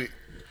over with.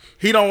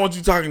 he don't want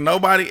you talking to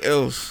nobody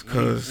else.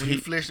 Cause When you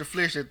he, flesh to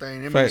flesh that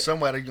thing, that Fact. means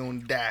somebody gonna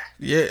die.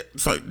 yeah.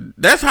 So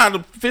that's how the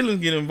feelings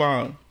get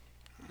involved.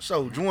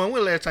 So, Juwan,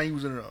 when the last time you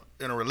was in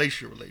a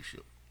relationship?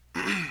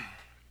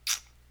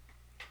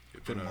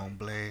 Put him on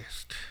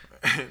blast.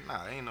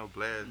 Nah, ain't no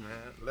blast,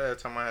 man.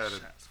 Last time I had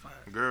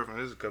a girlfriend,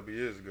 this was a couple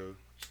years ago.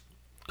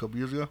 A couple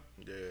years ago,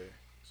 Yeah.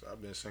 So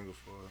I've been single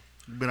for,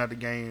 you been out the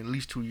game at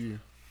least 2 years.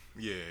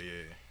 yeah.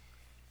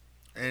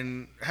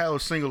 And how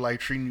is single life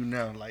treating you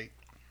now? Like,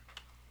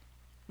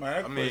 Man,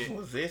 that I mean- question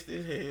was zesty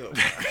as hell.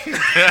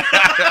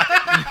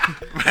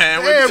 Man, hey,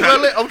 what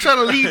bro, you I'm trying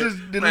to lead this.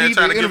 man,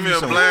 trying to give me a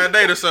blind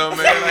date or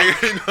something, man.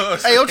 Like, you know what I'm Hey,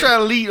 saying? I'm trying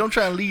to lead. I'm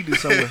trying to lead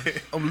this somewhere.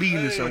 I'm leading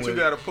Hey, this what, somewhere. you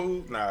got a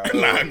pool? Nah,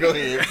 Nah, go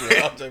ahead, bro.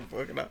 I'm just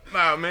fucking up.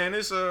 Nah, man,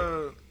 it's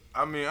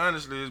I mean,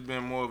 honestly, it's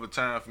been more of a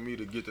time for me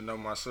to get to know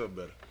myself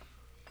better.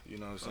 You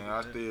know what I'm saying?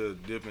 I still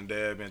dip and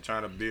dab and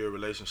trying to build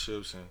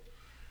relationships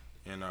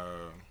and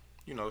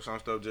some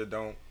stuff just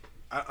don't.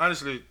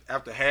 Honestly,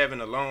 after having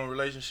a long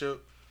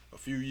relationship, a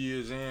few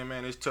years in,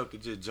 man, it's tough to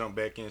just jump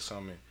back in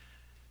something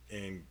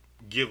and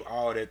give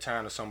all that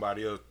time to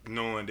somebody else,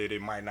 knowing that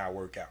it might not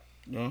work out.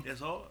 It's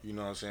hard. You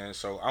know what I'm saying?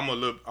 So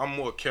I'm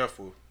more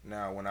careful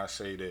now when I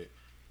say that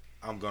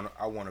I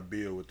want to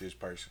build with this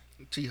person.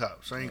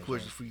 T-Hop, same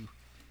question for you.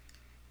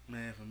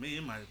 Man, for me,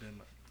 it might have been.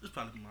 It's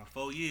probably been my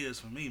 4 years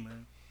for me,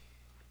 man.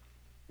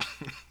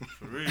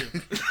 For real.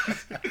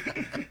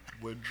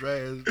 What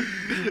dry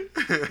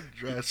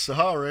as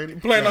Sahara, ain't it?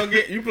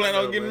 You plan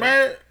on getting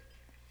married?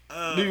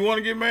 Do you want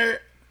to get married?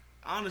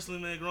 Honestly,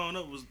 man, growing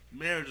up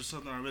marriage was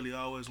something I really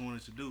always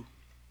wanted to do.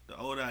 The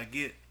older I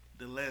get,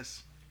 the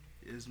less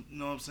is, you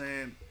know what I'm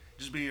saying?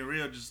 Just being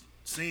real, just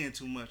seeing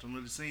too much. I'm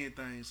really seeing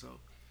things. So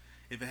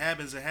if it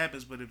happens, it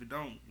happens. But if it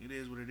don't, it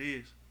is what it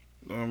is.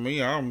 Me,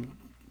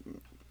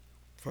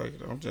 fuck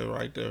it. I'm just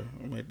right there.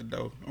 I'm at the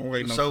door. I'm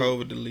waiting So- on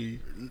COVID to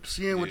leave.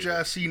 Seeing what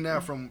y'all see now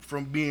from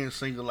being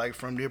single, like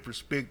from their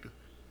perspective,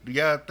 do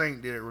y'all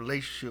think that a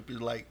relationship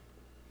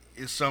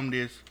is something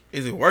that's,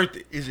 Is it worth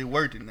it? is it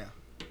worth it now?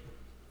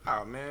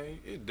 Oh man,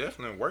 it's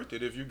definitely worth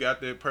it if you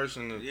got that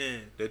person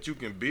that you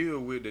can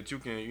build with, that you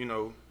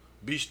can,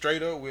 be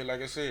straight up with.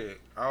 Like I said,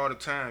 all the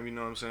time. You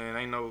know what I'm saying?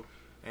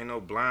 Ain't no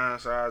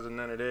blind sides or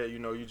none of that.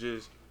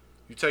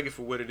 You take it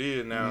for what it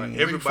is now.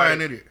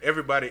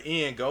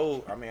 Everybody end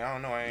goal. I mean, I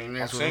don't know.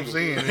 I'm single.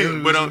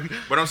 Saying.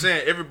 but I'm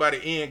saying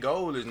everybody end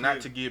goal is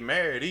not to get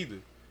married either.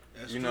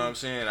 That's true. What I'm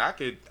saying?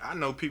 I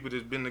know people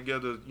that's been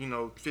together,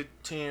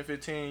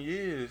 15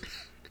 years.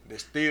 They're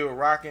still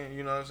rocking,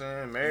 you know what I'm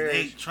saying? Marriage. They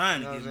ain't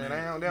trying to get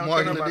married.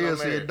 Mark Liddell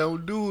said,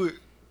 "Don't do it."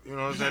 You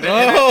know what I'm saying?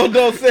 Oh,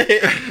 don't say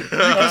it.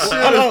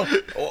 Hold on.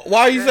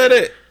 Why you say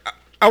that?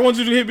 I want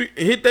you to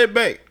hit that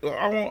back.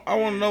 I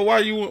want to know why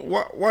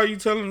you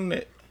telling them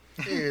that.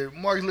 Yeah,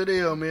 Mark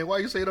Liddell, man. Why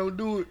you say don't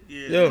do it?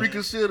 Yeah.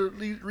 Reconsider.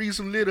 Read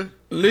some litter.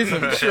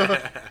 Listen,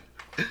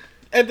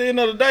 at the end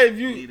of the day,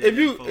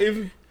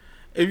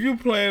 if you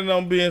planning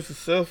on being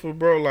successful,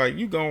 bro, like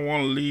you gonna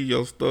want to leave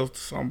your stuff to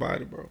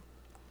somebody, bro.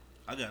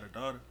 I got a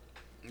daughter.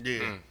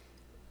 Yeah.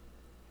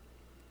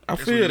 I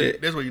feel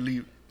that. That's where you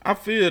leave. I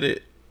feel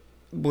that,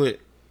 but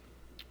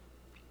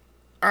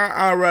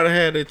I'd rather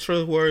have that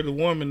trustworthy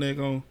woman that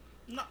gonna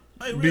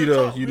beat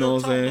us. You know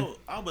what I'm saying? Though,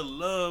 I would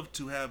love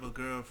to have a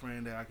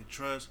girlfriend that I could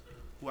trust,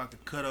 who I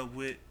could cut up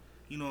with.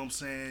 You know what I'm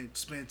saying?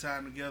 Spend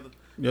time together.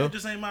 Yeah. It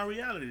just ain't my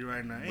reality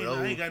right now.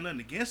 I ain't got nothing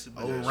against it.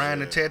 But Ryan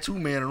the tattoo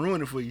man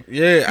ruin it for you.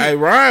 Yeah, hey,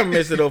 Ryan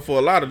messed it up for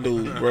a lot of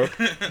dudes, bro.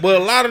 But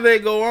a lot of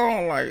that go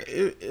on. Like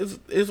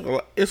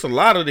it's a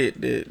lot of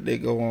that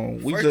go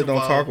on. We just don't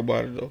talk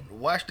about it though.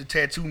 Watch the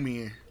tattoo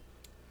men.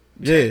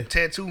 Yeah,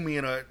 tattoo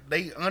men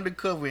they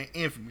undercover and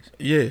infamous.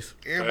 Yes.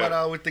 Everybody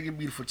always think it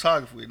be the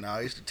photographer. Nah,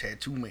 it's the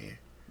tattoo man.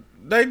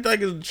 They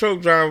think it's the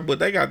truck driver, but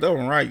they got that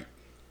one right.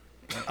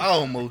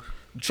 Almost.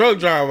 Truck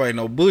driver ain't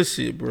no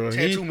bullshit, bro.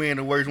 Tattoo man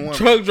the worst one.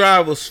 Truck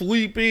driver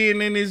sweep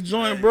in his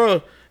joint,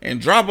 bro,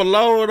 and drop a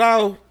load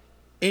off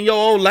in your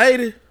old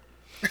lady,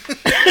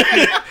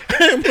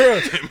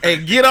 bro,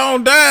 and get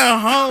on down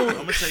home. I'm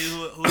gonna tell you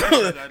who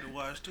I got to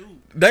watch too.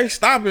 They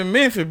stop in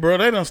Memphis, bro.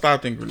 They done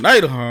stopped in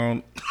Grenada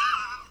home.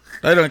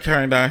 They done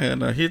came down here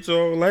and hit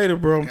your old lady,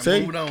 bro. I'm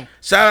telling you.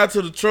 Shout out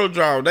to the truck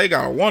driver. They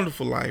got a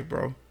wonderful life,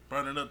 bro.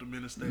 Burning up the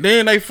minister.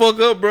 Then they fuck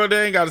up, bro.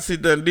 They ain't got to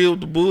sit there and deal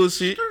with the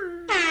bullshit.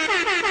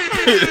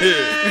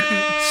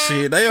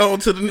 Shit, they on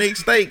to the next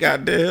state,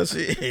 goddamn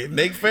shit.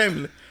 Next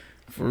family.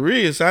 For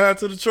real, shout out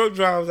to the truck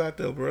drivers out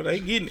there, bro.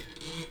 They getting it.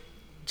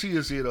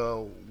 Tia said,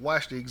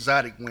 watch the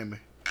exotic women.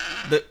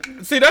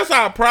 See, that's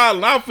our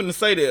problem. I'm finna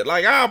say that.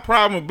 Like, our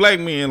problem with black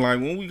men,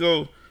 like, when we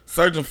go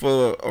searching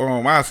for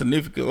our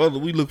significant other,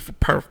 we look for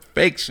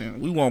perfection.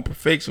 We want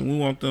perfection. We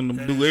want them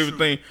to do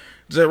everything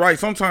just right.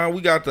 Sometimes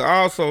we got to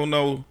also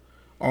know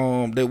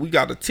that we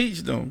got to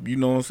teach them. You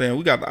know what I'm saying?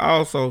 We got to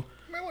also...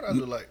 Man, what I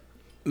look like?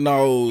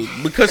 No,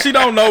 because she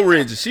don't know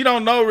Reggie. She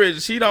don't know Reggie.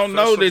 She don't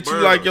know that you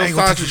like your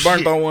sausage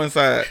burnt on one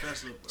side.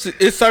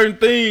 It's certain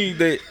things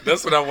that...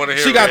 That's what I want to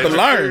hear. She got to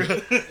learn.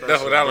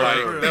 That's what I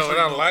like. That's what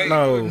I like.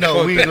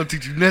 No, we ain't gonna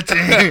teach you nothing.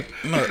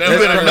 You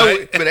better know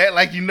it, but act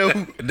like you know.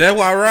 That's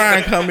why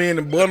Ryan come in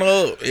and button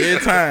her up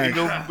every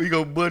time. We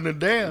go button her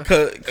down.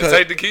 And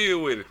take the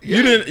kid with it.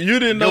 You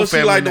didn't know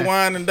she like to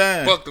wine and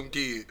dine. Fuck them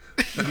kids.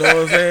 You know what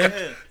I'm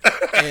saying?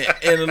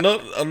 and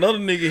another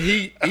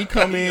nigga, he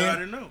come in. You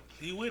already know.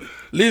 He with it.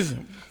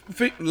 Listen,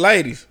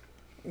 ladies,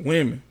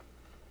 women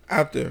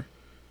out there,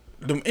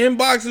 them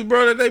inboxes,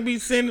 bro, that they be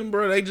sending,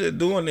 bro, they just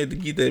doing it to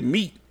get that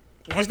meat.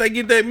 Once they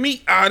get that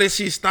meat, all this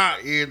shit stop.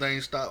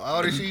 Everything stop.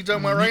 All this shit you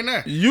talking about right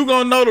now. You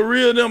gonna know the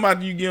real them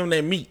after you give them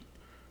that meat.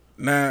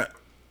 Now,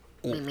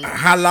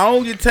 how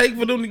long it take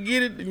for them to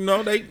get it? You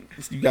know,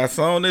 you got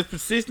some that's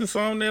persistent,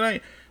 some that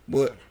ain't.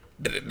 But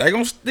they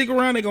gonna stick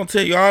around. They gonna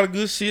tell you all the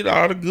good shit,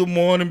 all the good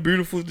morning,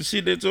 beautiful, the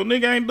shit that your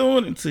nigga ain't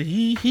doing until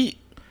he hit.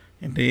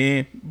 And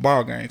then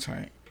ball game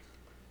change.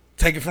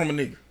 Take it from a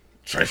nigga.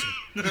 Trust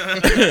me.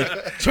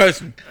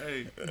 Trust me.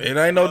 Hey, it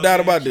ain't no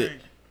doubt about that.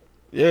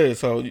 Yeah,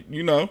 so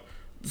you know,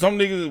 some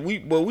niggas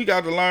we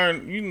got to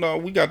learn, you know,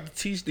 we got to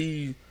teach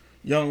these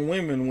young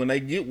women when they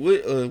get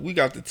with us, we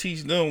got to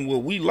teach them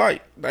what we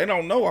like. They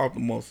don't know off the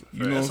muscle.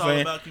 You know what I'm saying?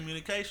 It's all about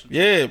communication.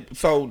 Yeah.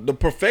 So the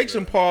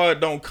perfection part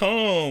don't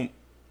come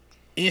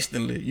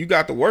instantly. You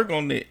got to work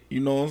on that.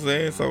 You know what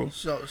I'm saying?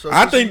 So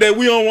I think that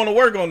we don't want to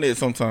work on that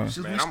sometimes.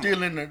 Since we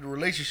still in the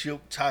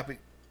relationship topic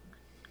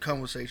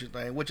conversation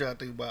thing, what y'all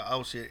think about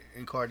Offset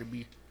and Cardi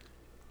B?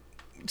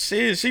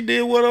 She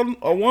did what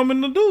a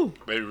woman to do.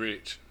 Baby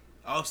Rich.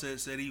 Offset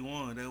said he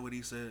won. That's what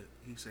he said.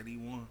 He said he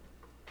won.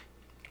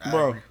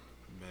 Bro.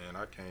 Man,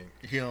 I can't.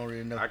 He don't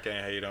really know. I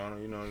can't hate on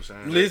him. You know what I'm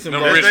saying? Listen,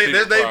 Them bro. rich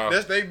people,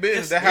 That's they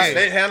business. That's how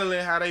they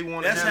handling how they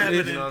want to That's handle it.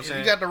 happening. You know what I'm saying?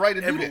 You got the right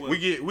to do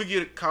that. We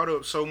get caught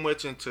up so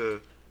much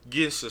into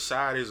getting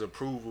society's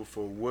approval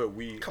for what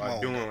we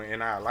are doing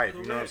in our life.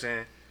 You know what I'm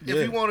saying? If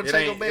you want to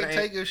take her back,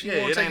 take her. She want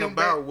to take it ain't him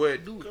back. about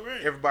what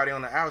Correct. everybody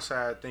on the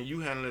outside think.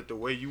 You handle it the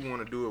way you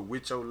want to do it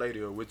with your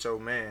lady or with your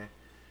man.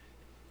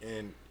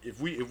 And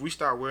if we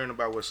start worrying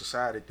about what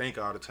society think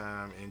all the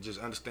time and just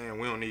understand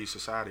we don't need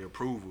society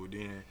approval,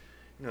 then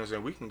you know what I'm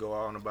saying, we can go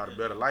on about a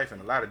better life in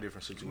a lot of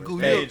different situations. Goo,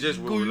 Hey, just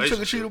with you took a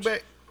relationships. cheeto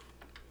back?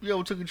 You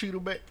ever took a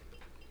Cheeto back?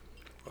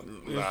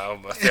 Nah, I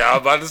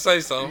was about to say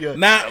something. Yeah.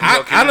 Now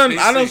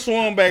I done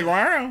swung back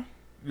around.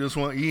 Just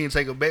one, you didn't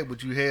take it back,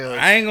 but you have.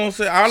 I ain't gonna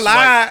say I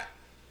lied.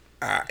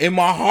 In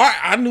my heart,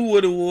 I knew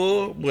what it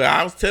was, but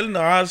I was telling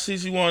her all the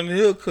shit she wanted to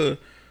hear, cause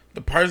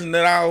the person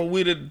that I was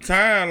with at the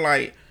time,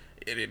 like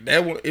it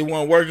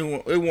wasn't working.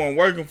 It wasn't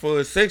working for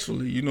her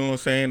sexually. You know what I'm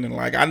saying? And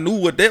like I knew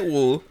what that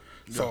was,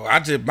 so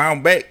I just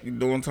bounced back. You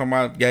know what I'm talking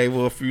about? Gave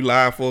her a few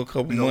lies for a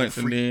couple months,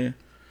 and then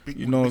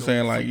you know what I'm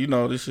saying? Like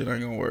this shit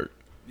ain't gonna work.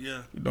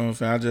 Yeah. You know what I'm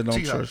saying? I just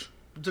don't trust.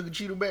 You took a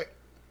Cheeto back.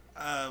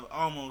 I've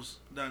almost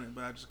done it,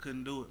 but I just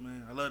couldn't do it,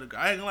 man. I love the girl.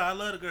 I ain't gonna lie, I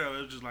love the girl.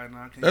 It was just like,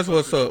 nah, I can't. That's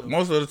what's up.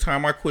 Most of the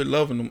time, I quit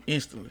loving them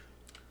instantly.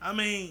 I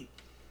mean,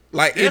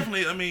 like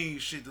definitely. I mean,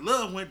 shit, the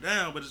love went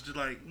down, but it's just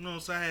like, you know what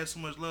I'm saying? I had so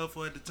much love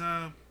for her at the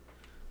time,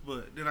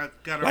 but then I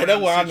got like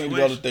that's why I need to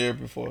go to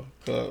therapy for.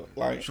 Cause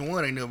like,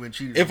 Shawan ain't never been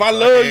cheated. If I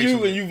love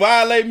you and you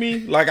violate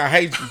me, like I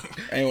hate you,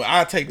 and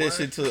I take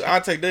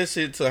that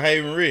shit to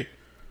Haven Red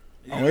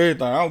on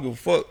everything. I don't give a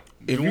fuck.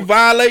 If you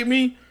violate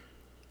me,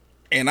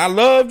 and I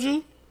loved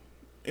you,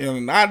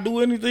 and I do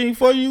anything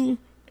for you,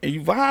 and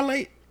you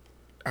violate,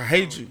 I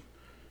hate you.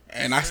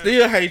 And I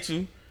still hate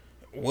you.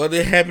 Whether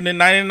it happened in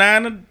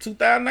 99 or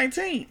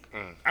 2019.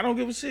 I don't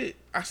give a shit.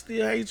 I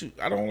still hate you.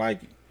 I don't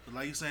like you. But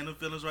like you saying, the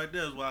feelings right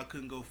there is why I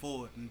couldn't go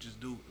forward and just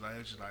do it. Like,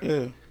 it's just like,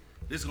 Yeah.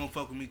 this is going to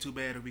fuck with me too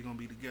bad if we going to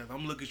be together. I'm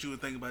going to look at you and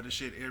think about this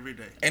shit every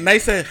day. And they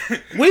said,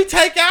 we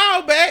take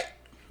y'all back.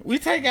 We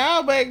take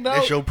y'all back, though.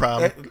 That's your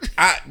problem.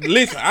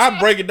 Listen, I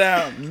break it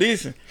down.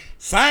 Listen,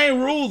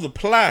 same rules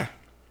apply.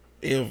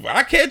 If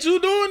I catch you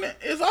doing it,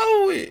 it's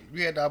over with.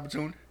 You had the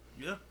opportunity.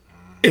 Yeah.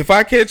 If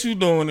I catch you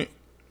doing it,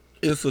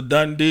 it's a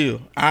done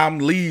deal. I'm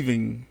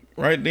leaving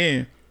right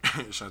then.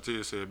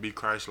 Shantia said, "Be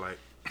Christ-like."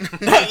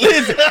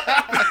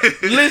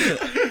 listen.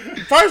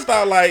 First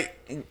off, like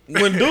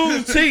when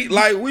dudes cheat,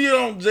 like we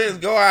don't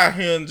just go out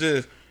here and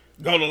just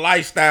go to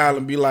lifestyle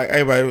and be like,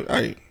 "Hey, baby,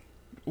 hey,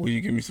 will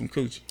you give me some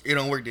coochie?" It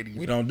don't work that easy.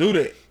 We don't do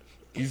that.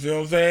 You see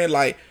what I'm saying?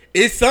 Like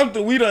it's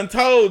something we done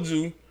told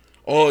you,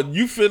 or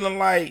you feeling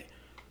like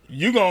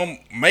you gonna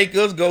make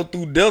us go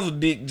through desert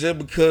dick just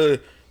because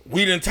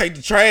we didn't take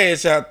the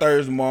trash out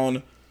Thursday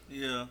morning.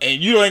 Yeah. And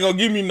you ain't gonna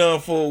give me none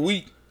for a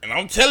week. And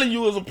I'm telling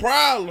you it's a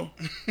problem.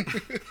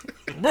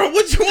 Bro,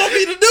 what you want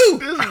me to do?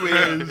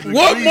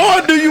 What more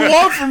do you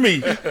want from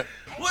me?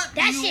 What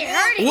That shit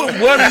hurting.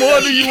 What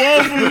more do you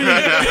want from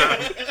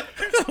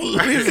me?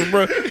 Listen,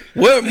 bro.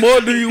 What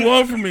more do you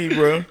want from me,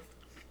 bro?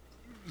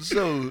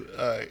 So,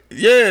 alright.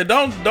 Yeah,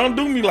 don't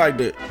do me like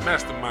that.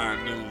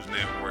 Mastermind News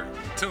Network.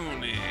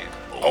 Tune in.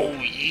 Oh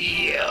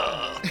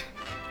yeah.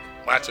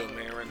 Macho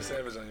Man Randy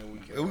Savage on your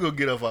weekend. We're gonna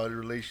get off our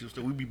relationship,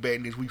 so we'll be back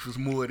next week for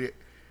some more of that.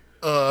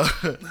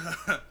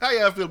 How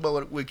y'all feel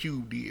about what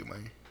Cube did,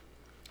 man?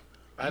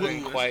 I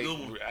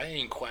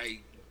ain't quite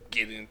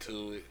get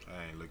into it.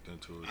 I ain't looked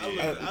into it.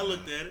 I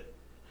looked at it.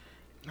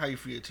 How you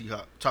feel,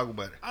 T-Hawk? Talk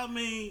about it. I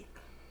mean,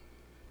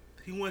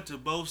 he went to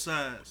both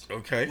sides.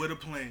 Okay. With a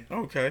plan.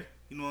 Okay.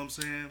 You know what I'm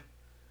saying?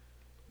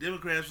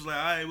 Democrats was like,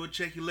 all right, we'll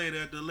check you later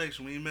at the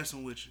election. We ain't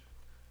messing with you.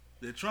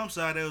 The Trump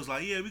side, they was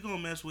like, yeah, we gonna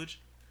mess with you.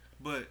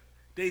 But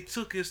they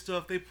took his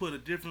stuff, they put a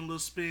different little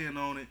spin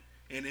on it,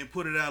 and then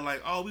put it out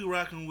like, oh, we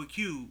rocking with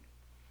Cube.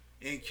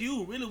 And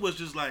Cube really was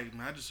just like,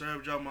 man, I just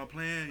served y'all my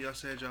plan. Y'all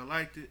said y'all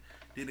liked it.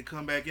 Then it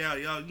come back out.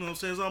 Y'all, you know what I'm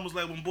saying? It's almost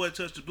like when Boy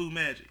touched the blue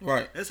magic.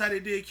 Right. That's how they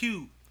did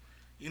Cube.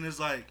 And it's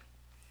like,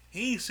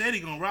 he ain't said he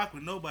gonna rock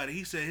with nobody.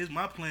 He said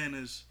my plan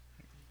is,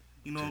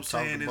 you know what I'm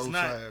saying, it's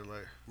not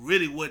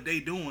really what they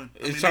doing.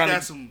 I mean,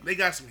 they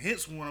got some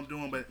hints from what I'm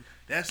doing, but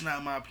that's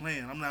not my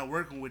plan. I'm not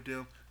working with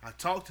them. I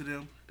talked to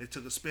them. They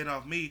took a spin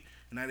off me,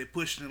 and now they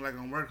pushing it like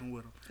I'm working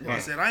with them. Right. I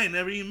said, I ain't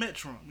never even met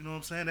Trump. You know what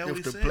I'm saying? That's what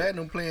he said. If the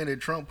platinum plan that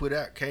Trump put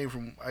out came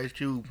from Ice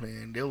Cube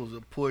plan, there was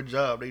a poor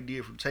job they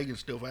did from taking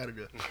stuff out of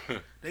there.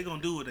 They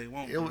gonna do what they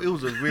want. It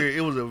was a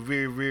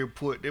very, very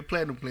poor. Their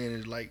platinum plan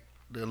is like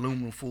the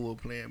aluminum foil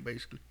plan,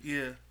 basically.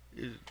 Yeah.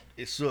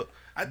 It sucked.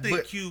 I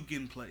think Cube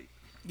getting played.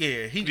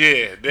 Yeah,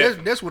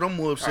 that's what I'm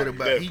more upset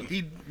about.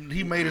 Definitely.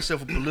 He made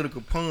himself a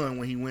political pun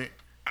when he went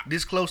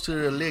this close to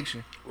the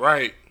election.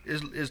 Right.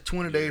 It's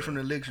 20 days from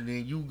the election,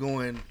 and you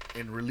go in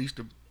and release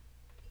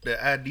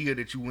the idea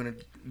that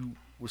you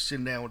was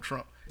sitting down with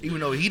Trump, even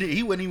though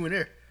he wasn't even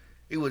there.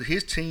 It was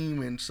his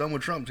team and some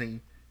of Trump's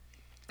team.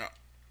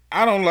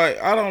 I don't like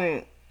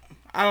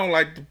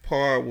the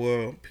part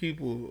where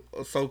people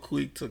are so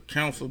quick to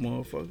cancel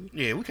motherfuckers.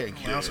 Yeah, we can't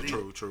cancel.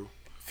 True.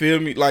 Feel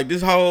me? Like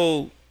this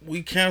whole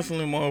we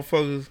canceling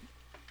motherfuckers.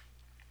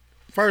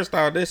 First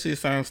off, that shit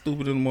sounds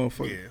stupid in the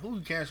motherfucker. Yeah, who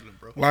you canceling,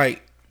 bro?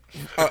 Like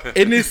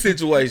in this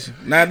situation.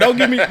 Now don't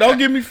get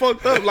me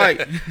fucked up.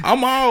 Like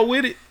I'm all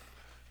with it.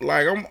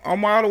 Like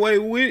I'm all the way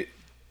with it.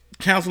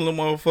 Canceling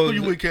motherfuckers. Who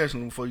you with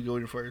canceling before you go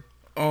in first?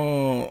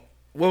 What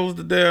was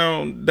the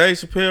damn Dave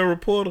Chappelle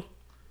reporter?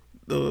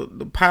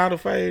 The powder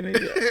fade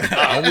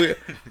nigga.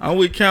 I'm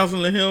with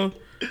canceling him.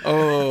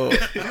 What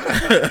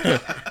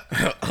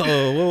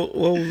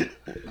was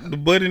the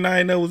buddy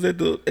name that was at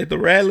the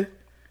rally?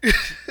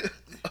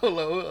 Hold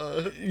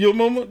on. Your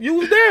mama, you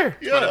was there.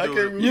 Yeah, I can't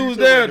remember. You was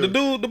there. The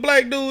dude, the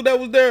black dude that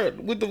was there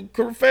with the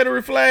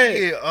Confederate flag.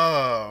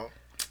 Yeah,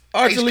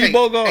 Archie Lee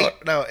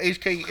Bogart. No,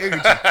 HK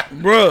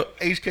Egerton. Bruh.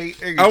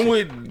 HK Egerton. I'm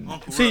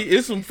with. See,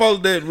 it's some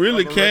folks that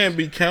really can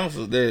be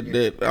counseled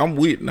that I'm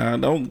with now.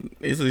 Don't.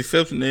 It's an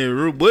exception to every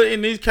rule. But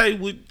in this case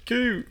with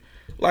Q,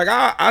 like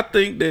I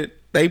think that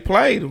they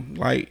played him.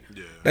 Like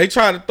they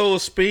tried to throw a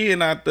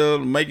spin out there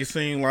to make it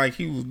seem like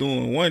he was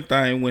doing one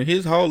thing when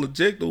his whole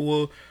objective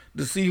was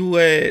to see who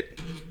had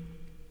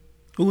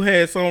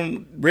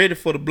something ready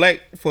for the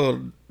black for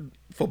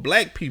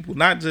black people,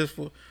 not just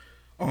for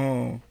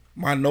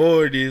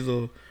minorities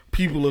or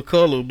people of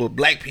color, but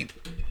black people.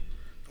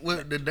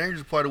 Well, the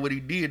dangerous part of what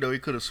he did, though, he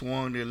could have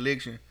swung the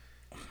election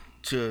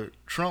to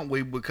Trump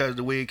way because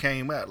the way it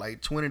came out,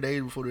 like 20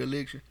 days before the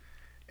election.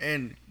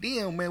 And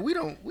then, man, we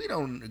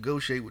don't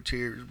negotiate with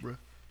terrorists, bro.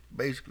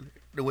 Basically,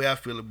 the way I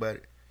feel about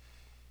it.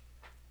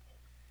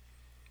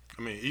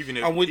 I mean, even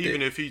if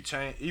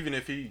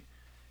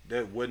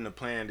that wasn't a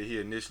plan that he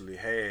initially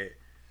had,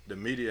 the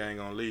media ain't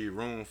gonna leave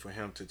room for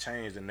him to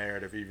change the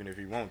narrative, even if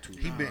he want to.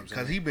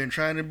 Because he been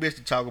trying their best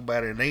to talk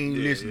about it, and they ain't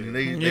listening.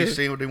 They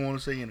say what they want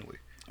to say anyway.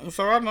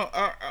 So I know,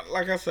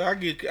 like I said, I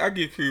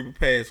give Kirby a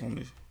pass on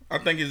this. I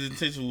think his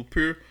intention was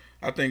pure.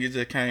 I think it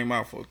just came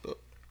out fucked up.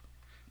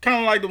 Kind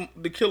of like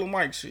the Killer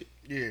Mike shit.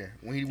 Yeah,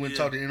 when he went to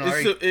talk to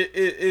NRA.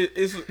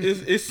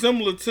 It's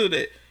similar to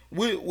that.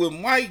 With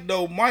Mike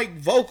though, Mike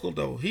vocal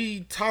though,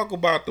 he talk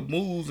about the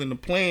moves and the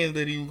plans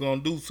that he was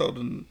gonna do, so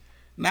to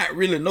not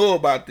really know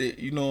about that,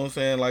 you know what I'm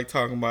saying? Like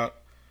talking about,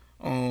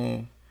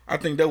 I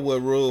think that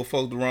what rubbed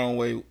folks the wrong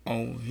way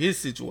on his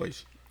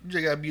situation. You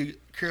just gotta be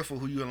careful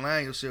who you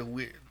align yourself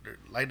with.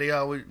 Like they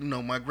always,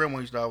 my grandma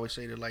used to always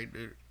say that, like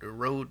the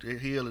road to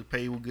hell is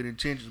paved with good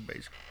intentions,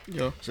 basically.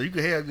 Yeah. So you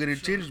can have good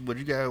intentions, but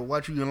you gotta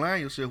watch who you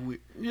align yourself with.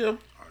 Yeah. Oh,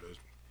 that's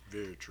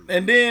very true.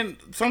 And then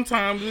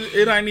sometimes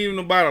it ain't even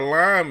about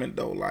alignment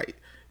though, like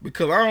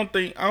because I don't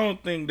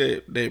think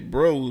that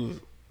bro was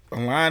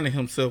aligning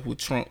himself with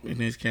Trump in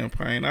his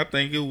campaign. I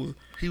think it was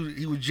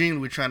he was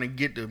genuinely trying to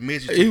get the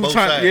message to both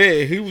sides.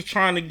 Yeah, he was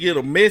trying to get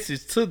a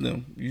message to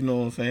them. You know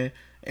what I'm saying?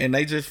 And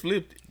they just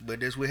flipped it. But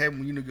that's what happened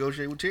when you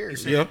negotiate with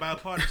terrorists. He's saying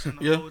bipartisan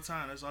the whole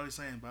time. That's all he's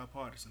saying,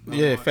 bipartisan.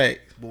 Yeah,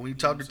 fact. But when you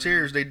talk to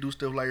terrorists, they do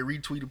stuff like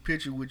retweet a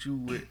picture with you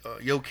with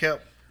your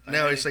cap.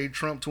 Now they say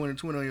Trump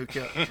 2020 on your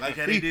cap. Like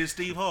how they did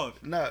Steve Harvey.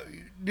 Nah,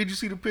 did you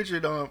see the picture?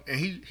 And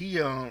he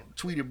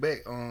tweeted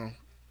back,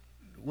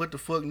 what the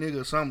fuck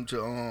nigga or something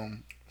to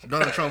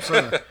Donald Trump's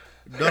son.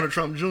 Donald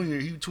Trump Jr.,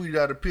 he tweeted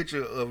out a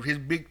picture of his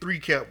Big 3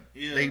 cap.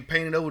 Yeah. They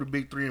painted over the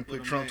Big 3 and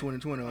put Trump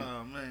 2020 on it.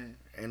 Oh, man.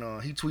 And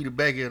he tweeted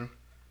back at him.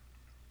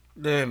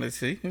 Then let's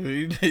see.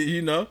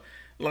 You know,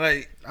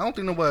 like I don't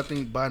think nobody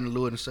think Biden the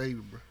Lord and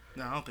Savior, bro.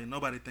 No, I don't think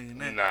nobody thinking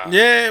that. Nah.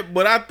 Yeah,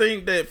 but I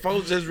think that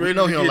folks just really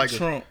know him like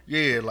Trump.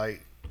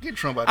 Like get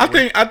Trump out.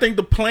 I think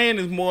the plan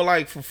is more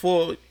like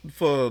for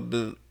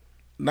the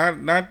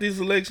not this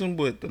election,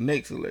 but the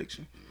next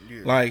election.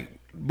 Yeah. Like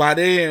by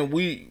then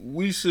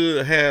we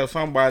should have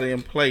somebody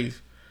in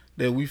place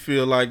that we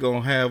feel like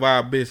gonna have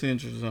our best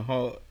interests in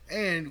heart.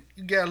 And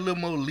you got a little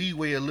more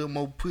leeway, a little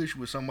more push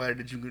with somebody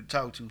that you can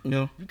talk to.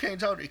 Yeah. You can't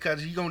talk to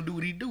because he's gonna do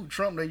what he do.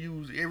 Trump they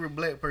use every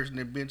black person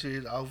that been to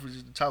his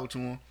office to talk to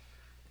him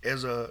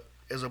as a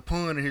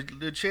pawn in his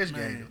little chess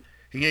game.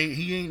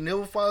 He ain't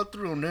never followed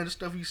through on none of the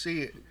stuff he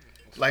said.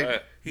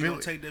 Like he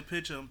gonna take that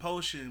picture and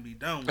post it and be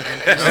done with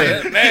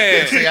it.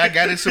 Man, say I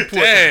got his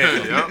support.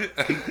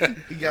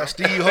 He got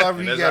Steve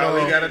Harvey. He got all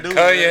he gotta do.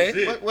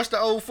 What's the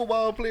old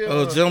football player?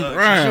 Jim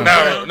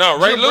Brown. No,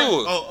 Ray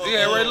Lewis.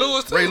 Ray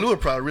Lewis too. Ray Lewis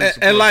probably really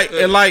and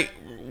like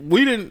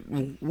we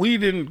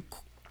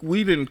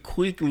didn't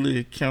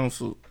quickly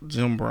cancel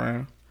Jim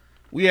Brown.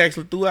 We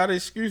actually threw out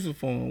excuses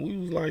for him. We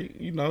was like,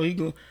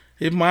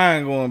 his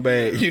mind going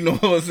bad. You know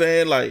what I'm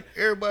saying? Like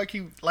everybody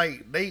keep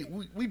like they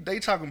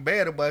talking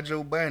bad about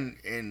Joe Biden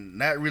and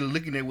not really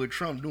looking at what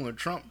Trump doing.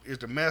 Trump is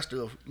the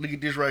master of look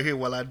at this right here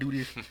while I do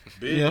this.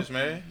 Business,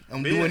 man.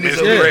 I'm doing this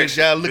over here.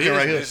 Y'all looking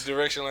right here. This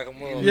direction like a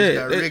mother.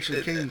 Yeah,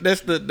 direction king.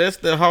 That's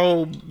the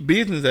whole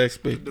business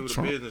aspect. Do the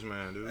Trump. business,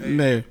 man,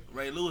 dude. Hey,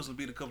 Ray Lewis will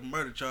beat a couple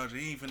murder charges.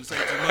 He ain't finna say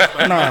too much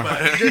about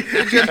nobody.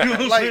 Just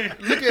like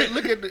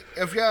look at the,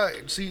 if y'all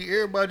see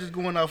everybody just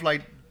going off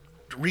like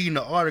reading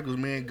the articles,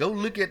 man. Go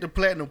look at the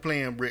platinum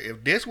plan, bro.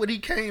 If that's what he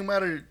came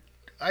out of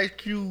Ice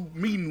Cube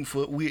meeting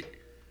with,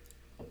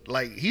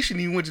 like he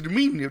shouldn't even went to the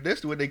meeting if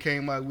that's what they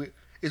came out with.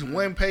 It's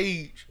one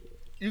page.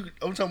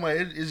 I'm talking about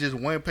it's just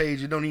one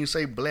page. It don't even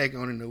say black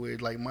on it nowhere.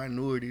 It's like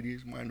minority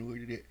this,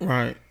 minority that.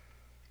 Right.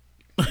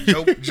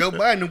 Joe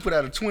Biden put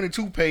out a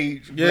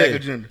 22-page black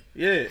agenda.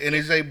 Yeah. And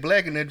it say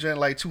black in that agenda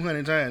like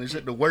 200 times. It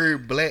said the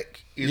word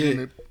black is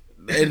in it.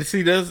 And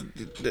see,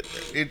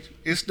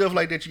 it's stuff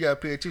like that you gotta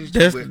pay attention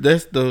to.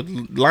 That's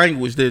the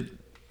language that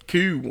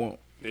Q want.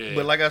 Yeah.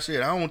 But like I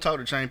said, I don't want to talk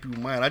to change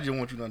people's mind. I just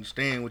want you to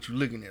understand what you're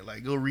looking at.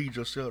 Like, go read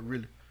yourself,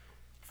 really.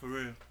 For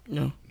real.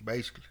 Yeah.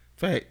 Basically.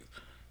 Fact.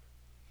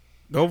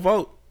 Go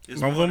vote.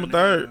 November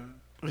 3rd.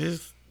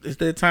 It's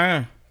that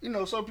time.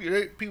 Some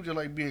people just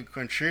like being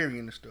contrarian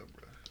and stuff,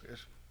 bro.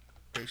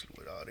 Basically,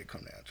 what all they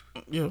come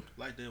down to. Yeah.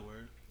 Like that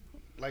word.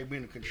 Like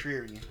being a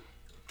contrarian.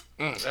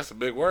 That's a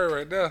big word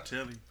right there.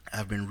 Tell you.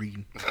 I've been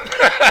reading.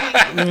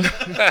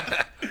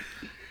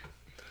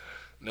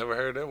 Never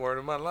heard that word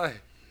in my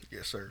life.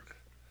 Yes, sir.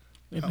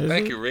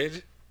 Thank you,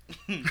 Reggie.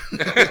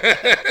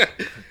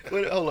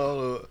 Hold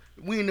on.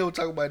 We ain't never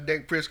talk about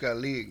Dak Prescott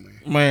leg, man.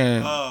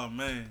 Man, Oh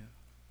man,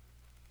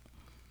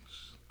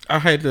 I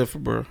hate that for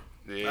bro.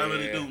 Yeah. I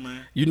really do,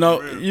 man. You know,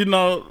 For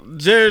real.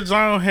 Jerry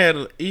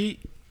Jones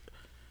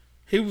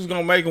he was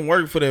gonna make him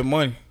work for that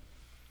money.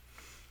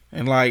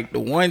 And like the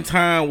one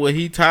time where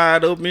he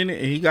tied up in it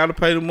and he gotta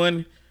pay the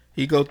money,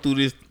 he go through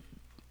this.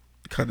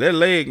 Cause that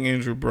leg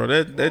injury, bro,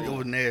 that It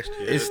was nasty.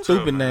 it's tough,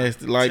 stupid man.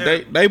 nasty. Like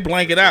they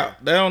blank it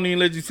out. They don't even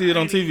let you see it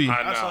on TV.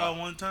 I saw it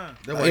one time.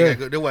 That's why Yeah. you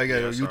gotta go on Yeah,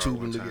 YouTube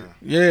one and look at time.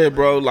 it. Yeah,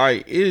 bro.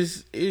 Like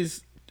it's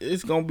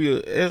gonna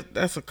be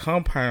that's a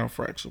compound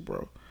fracture,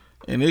 bro,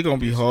 and it's gonna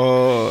be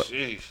hard.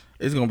 Jeez.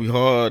 It's gonna be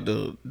hard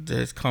to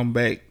just come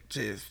back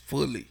just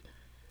fully,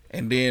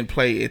 and then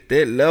play at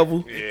that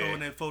level. They throwing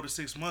that 4 to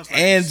 6 months. Like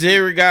And this.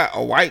 Jerry got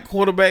a white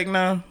quarterback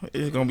now.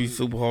 It's gonna be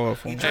super hard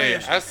for him. Hey,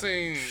 I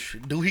seen.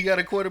 Do he got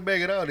a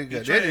quarterback at all? That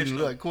trash, didn't though.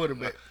 look like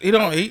quarterback. He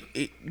don't.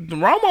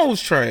 Romo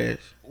was trash.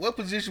 What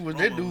position was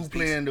that Romo dude was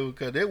playing though?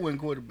 Because that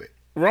wasn't quarterback.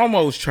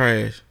 Romo's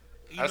trash.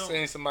 You I know,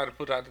 seen somebody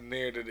put out the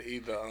narrative that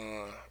either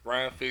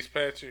Ryan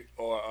Fitzpatrick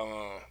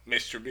or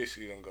Mitch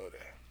Trubisky gonna go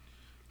there.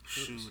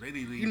 shoot, they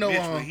need to You know,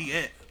 Mitch where he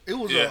at. It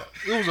was Yeah.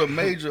 a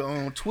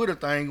major Twitter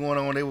thing going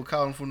on. They were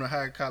calling from the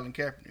high Colin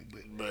Kaepernick,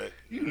 but But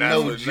You now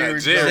know Jerry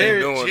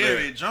Jerry doing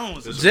Jerry that.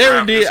 Jones is Jerry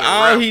rap- did it's a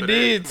all rap he for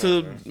did that.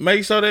 to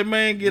make sure that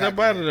man get Not up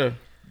out of there.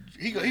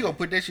 he gonna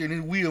put that shit in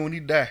his wheel when he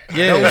die.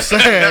 Yeah. Don't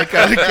sign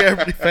Colin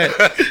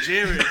Kaepernick.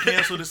 Jerry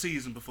cancel the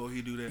season before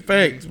he do that.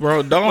 Facts,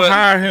 bro. Don't But-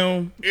 hire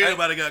him.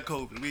 Everybody got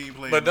COVID. We ain't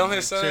playing. But don't no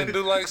his more. son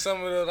do like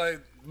some of the like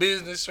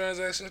business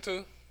transactions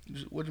too?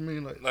 What you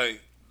mean, like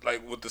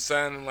Like with the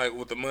signing, like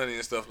with the money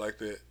and stuff like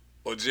that?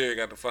 Or Jerry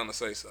got the final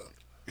say so?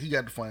 he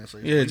got to find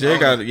something? Yeah, Jerry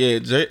got. Yeah,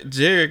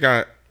 Jerry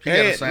got. He got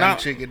to had- sign now,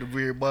 the check at the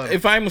very bottom.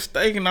 if I'm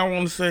mistaken, I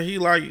want to say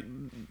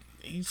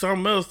he's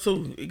something else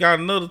too. He got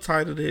another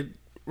title that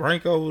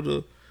rank over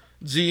the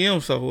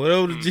GM. So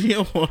whatever the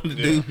GM wanted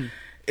to do,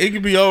 it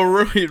could be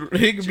overruled.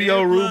 It could be Jerry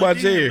overruled by plugged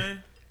in, Jerry.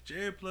 man.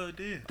 Jerry plugged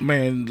in.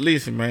 Man,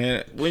 listen,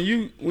 man. When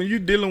you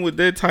dealing with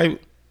that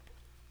type,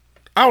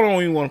 I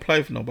don't even want to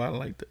play for nobody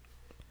like that.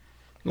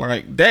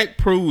 Like Dak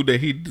proved that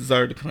he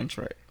deserved the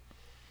contract.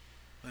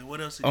 Like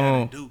what else he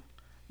gotta do?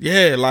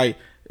 Yeah, like,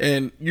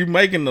 and you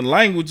making the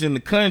language in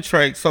the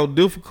contract so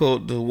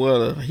difficult to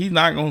where he's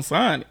not gonna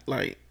sign it.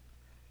 Like,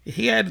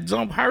 he had to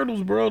jump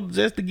hurdles, bro,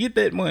 just to get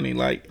that money.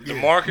 Like, The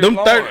Marcus them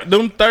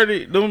Lawrence.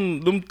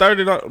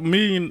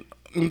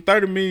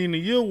 30 million a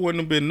year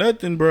wouldn't have been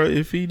nothing, bro,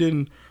 if he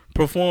didn't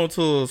perform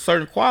to a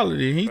certain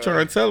quality. And he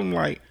trying to tell him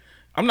like,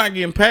 I'm not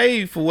getting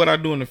paid for what I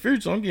do in the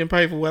future. I'm getting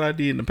paid for what I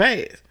did in the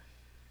past.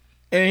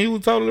 And he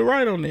was totally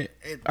right on that.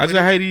 I just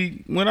hate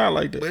he went out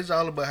like But that. it's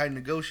all about how you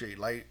negotiate.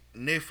 Like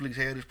Netflix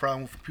had this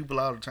problem for people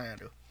all the time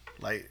though.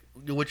 Like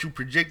what you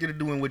projected to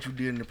do and what you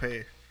did in the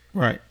past.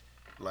 Right.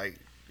 Like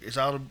it's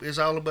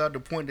all about the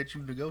point that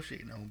you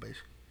negotiating on,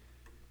 basically.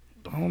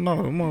 I don't know,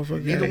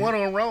 motherfucker. Either one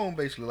on wrong,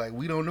 basically. Like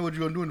we don't know what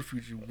you're gonna do in the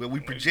future, but we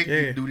project you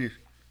Yeah. to do this.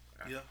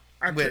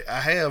 I But I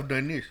have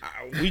done this.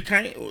 we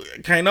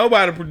can't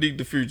nobody predict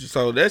the future,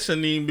 so that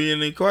shouldn't even be in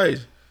the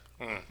equation.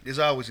 It's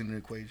always in the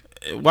equation.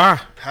 Why?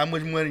 How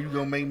much money you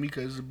gonna make me?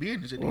 Because it's a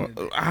business. At the end of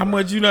the day. How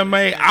much you done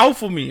made out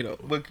for me though?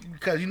 But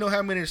because you know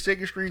how many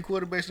second string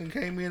quarterbacks that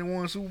came in and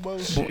won Super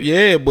Bowls.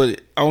 Yeah,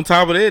 but on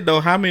top of that though,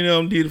 how many of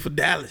them did it for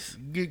Dallas?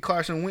 Get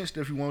Carson Wentz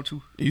if you want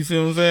to. You see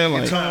what I'm saying? Get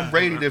Like, Tom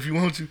Brady if you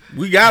want to.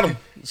 we got him.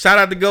 Shout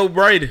out to Go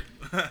Brady.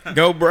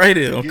 Go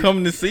Brady. I'm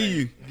coming to see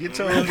you. Get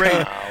Tom Brady.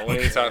 Nah, we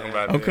ain't talking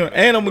about I'm that. coming,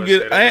 man. and I'm gonna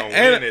get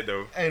Win it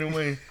though.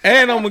 Anyway,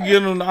 and I'm gonna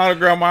give him the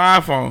autograph my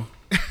iPhone.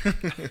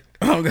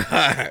 Oh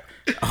God,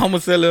 I'm gonna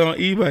sell it on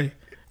eBay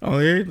on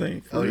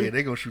everything. oh yeah,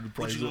 they gonna shoot the What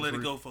price you gonna up let it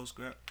for go for,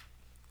 Scrap?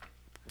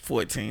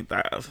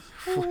 14,000.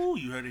 Ooh,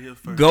 you heard it here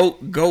first.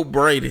 Go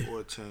Brady.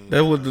 14.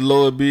 That was the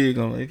Lord big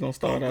on. It's gonna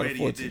start out at Brady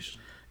 14.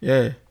 edition.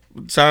 Yeah,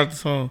 shout out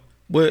to him.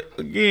 But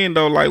again,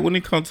 though, like when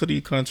it comes to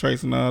these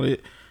contracts and all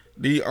that,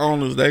 these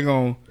owners they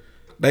gonna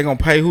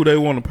pay who they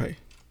want to pay.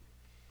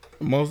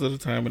 Most of the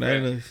time, it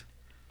ain't us.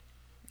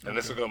 And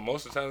this is gonna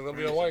most of the time it's gonna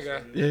be a white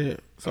guy. Yeah,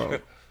 so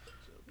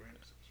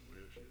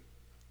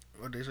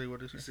What they say? What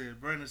they He say? said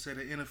Brandon said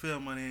the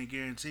NFL money ain't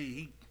guaranteed.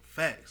 He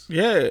facts.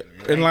 yeah,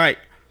 and like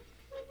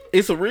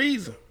it's a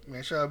reason.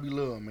 Man, shout be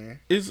love, man.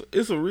 It's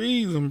a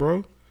reason,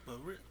 bro. But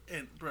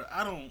bro,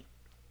 I don't.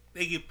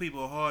 They give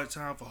people a hard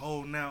time for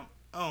holding out.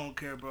 I don't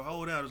care, bro.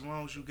 Hold out as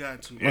long as you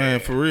got to. Man,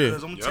 for real.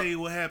 Because I'm gonna tell you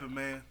what happened,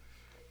 man.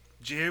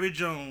 Jerry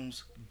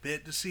Jones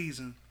bet the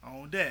season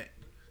on that.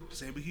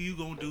 Said, "But you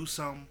gonna do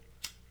something,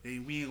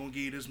 then we ain't gonna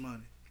give you this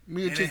money."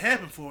 Me And and it Chick,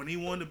 happened for him. He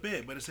won the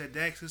bet, but it's at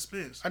Dak's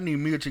expense. I need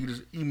Meal Chick to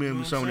just email know me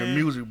what some of I'm that saying?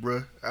 music,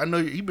 bro. I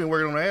know he been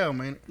working on the album,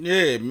 man.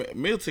 Yeah,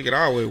 meal ticket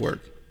always work.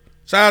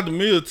 Shout out to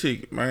meal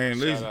ticket, man.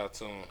 Shout Listen, out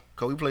to him.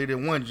 Cause we played that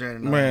one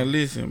journey. man,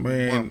 listen,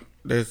 man.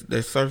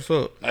 That's Surf's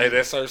Up. Hey,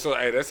 that's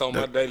on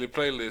my daily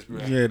playlist,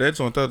 bro. Yeah, that's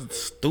on that's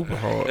stupid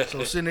hard.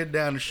 So send it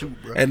down to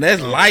shoot, bro. And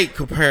that's light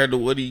compared to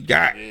what he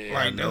got. Yeah,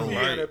 Like, Who no,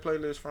 had like, that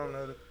playlist from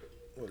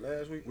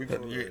last week? We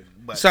from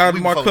But shout out to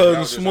we my fuck- cousin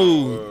Y'all just on,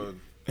 Smooth.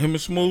 Him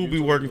and Smooth be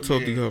working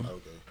together. Okay.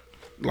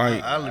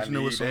 Like, I'll let you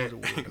know what need songs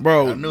it was.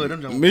 bro, I know it,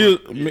 them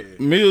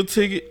meal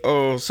ticket.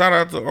 Shout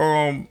out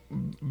to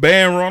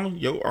Band Runner,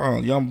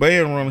 young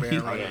Band Runner. He-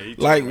 Band Runner.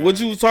 like what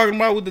you was talking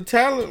about with the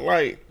talent,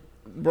 like,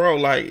 bro,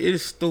 like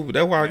it's stupid.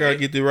 That's why I gotta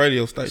get the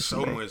radio station.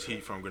 So Bro. much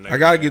heat from Grenada. I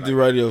gotta get the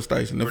radio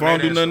station. If I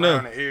don't do nothing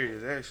else, surrounding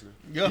areas, actually.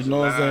 Yeah. you know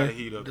what I'm saying.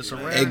 Heat up The there.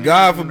 surrounding- And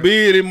God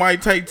forbid it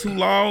might take too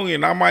long,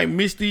 and I might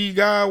miss these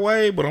guys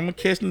away, but I'm gonna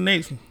catch the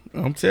next one.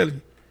 I'm telling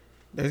you,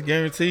 that's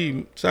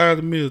guaranteed. Shout out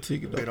to meal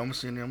ticket Bet though. I'm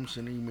gonna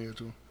send an email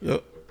to him.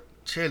 Yep.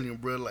 Telling you,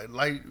 bro,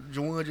 like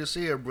Juwan just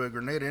said, bro,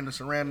 Grenada and the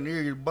surrounding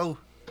areas both.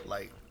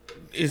 Like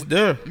It's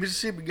there,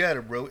 Mississippi got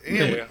it, bro. And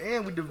Yeah.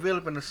 we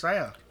developing the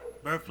sound.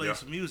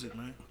 Birthplace of music,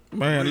 man.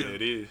 man.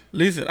 It is.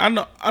 Listen, I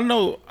know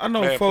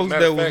Man, folks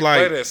matter that of was fact,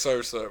 like, play that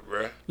Surf's Up,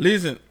 bro.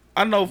 listen,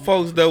 I know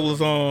folks that was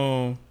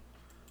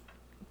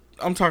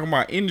I'm talking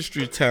about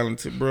industry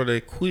talented, bro.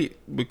 They quit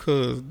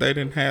because they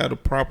didn't have the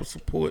proper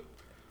support,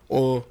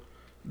 or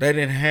they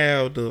didn't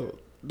have the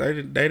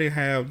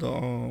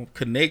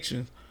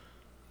connections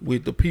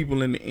with the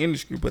people in the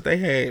industry, but they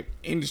had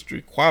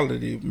industry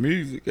quality of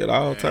music at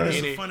all times.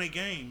 It's a funny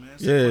game, man.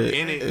 It's a Yeah, funny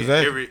Any, game.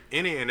 exactly.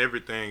 any and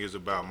everything is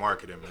about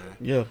marketing, man.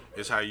 Yeah,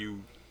 It's how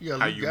you Yeah,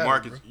 how you you got it,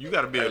 market. bro. You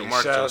got to be able to Hey,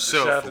 market shout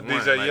yourself out for to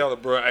one. DJ like- Yellow,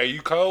 bro. Hey,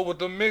 you cold with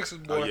the mixes,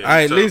 boy? Oh, yeah. all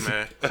right, tough, listen,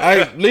 man. all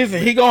right,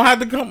 listen. He gonna have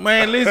to come,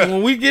 man. Listen,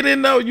 when we get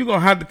in though, you gonna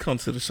have to come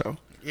to the show.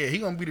 Yeah, he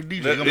gonna be the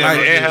DJ. Let- Gonna let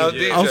be the the in-house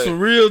DJ. DJ. On some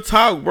real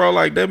talk, bro.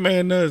 Like that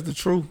man knows the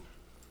truth.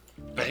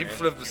 Man, he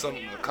flipping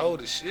something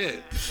cold as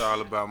shit. It's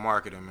all about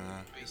marketing, man.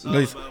 It's all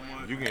Listen. about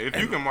marketing. You can if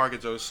you can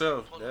market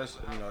yourself. That's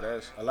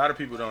a lot of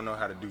people don't know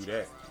how to do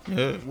that.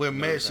 Yeah, What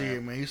Matt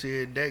said, man, he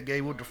said that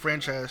gave up the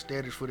franchise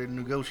status for the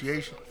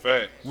negotiation,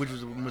 Fact. which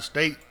is a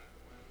mistake.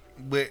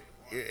 But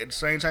at the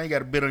same time, you got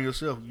to bet on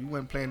yourself. You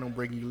wasn't planning on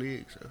breaking your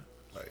legs. So,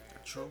 like,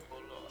 True.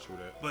 True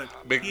that. But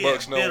Big he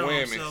bucks, had no bet on whammies.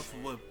 himself for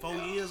what, 4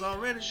 years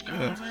already? You know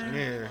what I'm saying?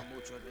 yeah,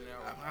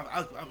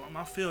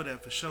 I feel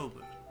that for sure,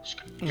 but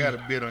you got to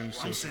bet on I'm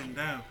yourself. sitting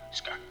down.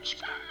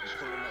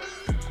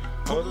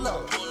 Pull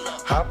up,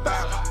 hop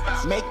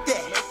out, make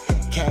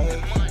that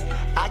cash.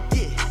 I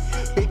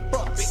get big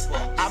bucks,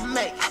 I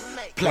make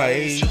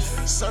plays.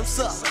 Surfs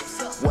up,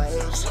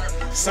 waves,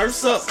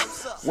 surfs up.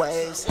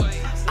 waves.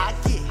 I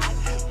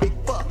get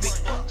big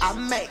bucks, I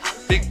make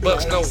Big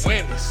bucks, no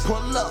whammies.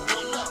 pull up,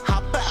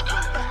 hop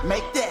out,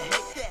 make that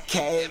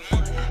cash.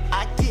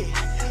 I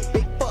get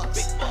big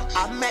bucks,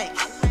 I make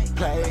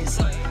plays.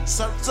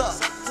 Surfs up,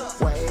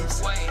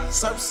 waves,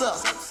 surfs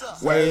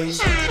up,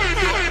 waves.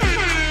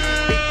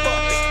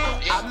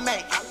 I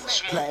make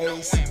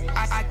plays.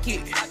 I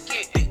get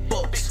big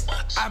bucks.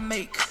 I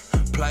make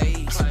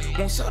plays.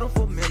 Won't settle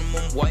for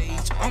minimum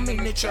wage. I'm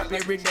in the trap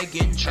every day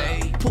getting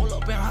paid. Pull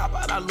up and hop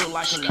out, I look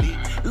like a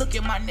lick. Look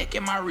at my neck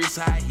and my wrist,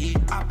 how I hit.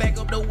 I back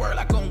up the world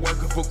like I'm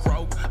working for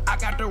Crow. I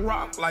got the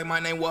rock like my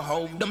name was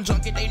Hov. Them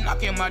junkies, they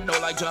knocking my door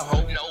like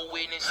Jehovah. No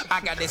witness.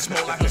 I got that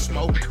smoke like a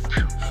smoke.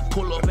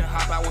 Pull up and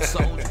hop out with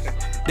soldiers.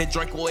 That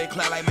Draco oil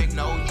cloud like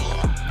Magnolia.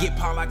 Get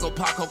popped like a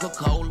pop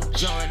Coca-Cola.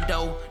 John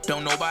Doe,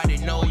 don't nobody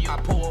know you. I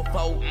pour a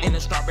four in a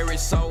strawberry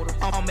soda.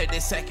 I'm at the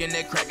second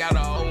that crack out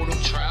of odor.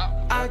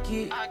 I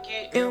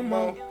get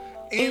M.O.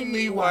 in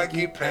me, why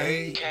get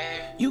paid?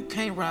 You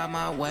can't ride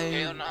my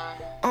wave.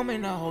 I'm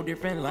in a whole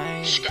different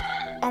lane.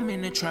 I'm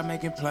in the trap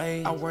making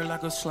plays. I work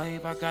like a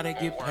slave, I gotta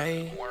get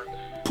paid.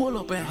 Pull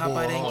up and hop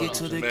out and get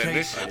to the Man, cake.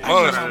 this I shit get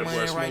my buzzing.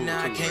 money right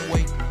now, I can't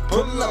wait.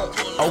 Pull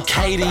up,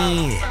 Okay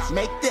then.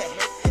 make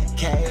that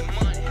cash.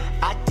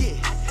 I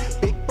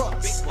get big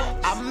bucks,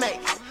 I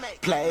make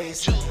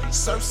plays.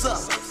 Surfs up,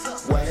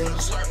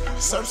 waves,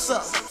 surfs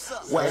up,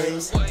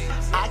 waves.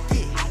 I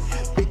get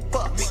big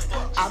bucks,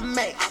 I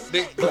make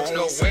Big bucks,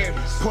 no plays.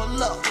 whammies.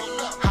 Pull up,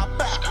 hop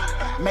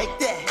out, make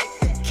that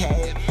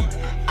cash.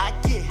 I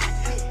get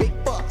big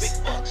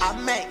bucks, I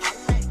make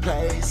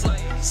plays.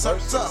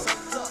 Surfs up,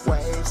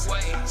 waves,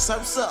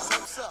 surfs up,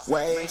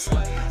 waves.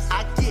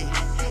 I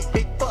get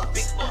big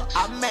bucks,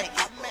 I make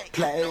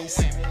plays.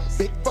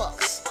 Big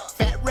bucks,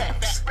 fat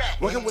racks.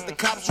 Working with the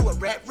cops, you a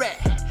rat.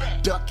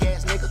 Duck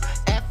ass nigga,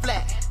 ass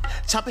flat.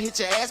 Chopper hit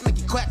your ass, make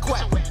you quack.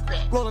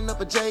 Rolling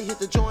up a J, hit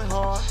the joint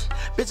hard.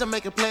 Bitch, I'm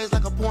making plays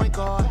like a point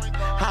guard.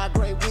 High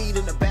grade weed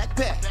in the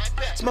backpack.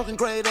 Smoking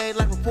grade A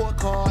like report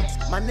cards.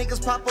 My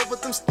niggas pop up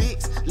with them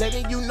sticks,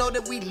 letting you know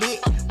that we lit.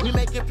 We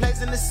making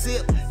plays in the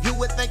sip. You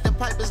would think the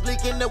pipe is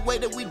leaking the way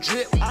that we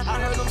drip. I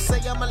heard them say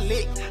I'm a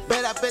lick,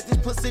 but I bet these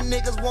pussy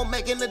niggas won't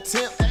make an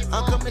attempt.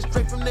 I'm coming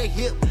straight from the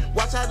hip.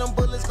 Watch how them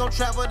bullets gon'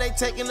 travel, they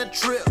taking a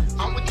trip.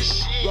 I'm with the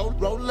shit.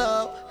 Roll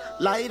up,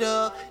 light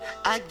up,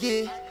 I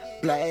get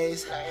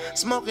blaze.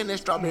 Smoking that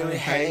strawberry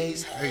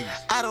haze.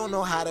 I don't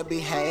know how to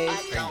behave.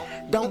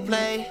 Don't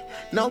play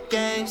no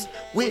games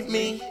with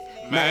me,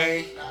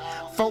 man.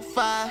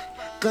 4-5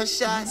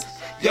 gunshots,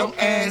 your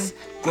ass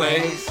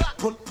glaze.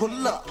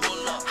 Pull up,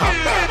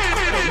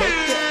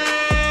 Make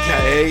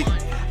that Hey,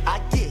 I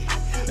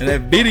get and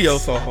that video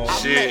so hard.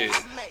 Shit.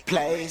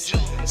 plays,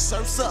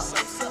 surfs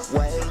up,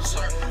 waves,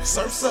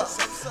 surfs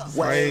up,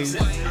 waves.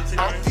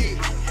 I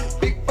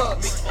get big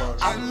bucks,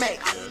 I make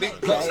big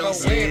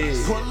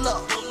plays. Pull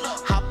up,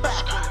 hop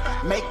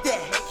out, make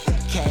that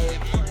cash.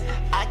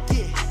 I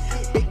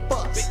get big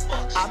bucks,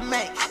 I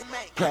make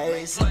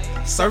plays.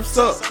 Surfs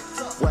up.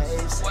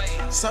 Waves,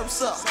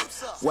 surfs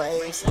up,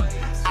 waves.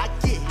 I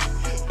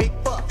get big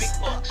bucks,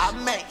 I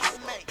make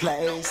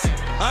plays.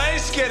 I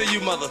ain't scared of you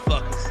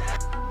motherfuckers.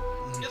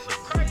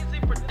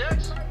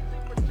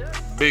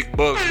 Big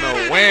bucks,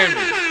 no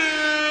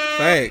whammy.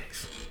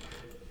 Facts.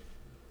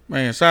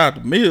 Man, shout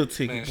out to Meal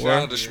Ticket, Man, boy.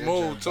 shout out to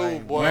Smooth too,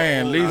 boy.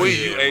 Man, listen.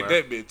 You ate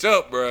that bitch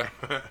up, bro.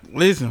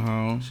 Listen,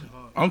 home.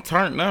 I'm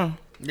turned now.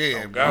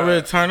 Yeah, God. I'm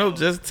ready to turn up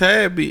just a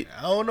tad bit.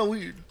 I don't know.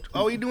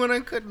 We doing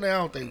uncut now. I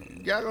don't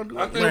think y'all gonna do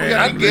I it. think, We I,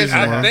 gotta think, guess,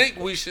 I man. think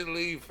we should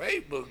leave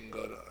Facebook and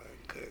go to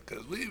uncut,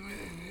 cause we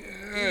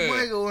We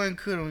might go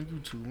uncut on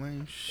YouTube. We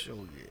ain't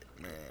show yet,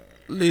 man.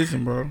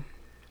 Listen, bro.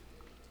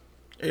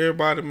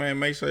 Everybody, man,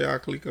 make sure y'all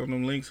click on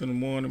them links in the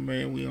morning,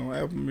 man. We on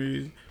Apple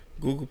Music,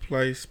 Google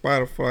Play,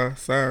 Spotify,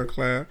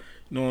 SoundCloud.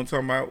 You know what I'm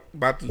talking about?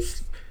 About to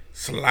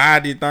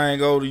slide this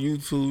thing over to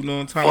YouTube. You know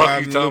what I'm talking Fuck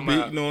about? you A little talking bit,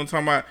 about? you know what I'm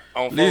talking about?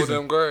 on four Listen.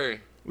 them grade.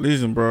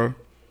 Listen, bro.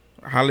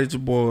 Holla at your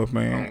boy,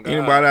 man. Oh, God.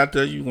 Anybody out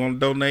there you want to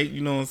donate,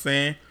 you know what I'm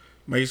saying?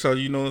 Make sure,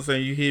 you know what I'm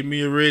saying, you hit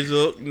me a ridge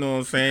up, you know what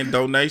I'm saying?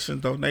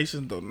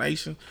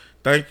 Donation.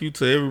 Thank you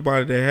to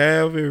everybody that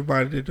have,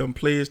 everybody that done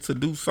pledged to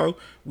do so.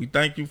 We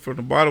thank you from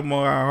the bottom of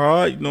our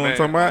heart, you know what I'm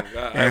talking Man, about? oh,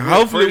 God. And We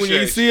hopefully when you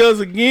appreciate see us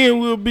again,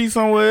 we'll be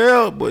somewhere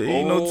else. But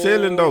ain't no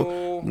telling,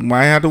 though. We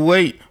might have to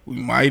wait. We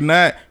might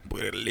not.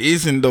 But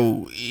listen,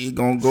 though, it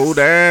gonna go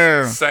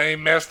down.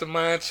 Same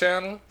mastermind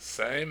channel,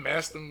 same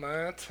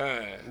mastermind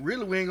time.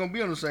 Really, we ain't gonna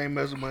be on the same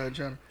Mastermind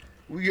channel.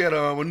 We got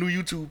a new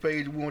YouTube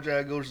page. We want y'all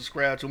to go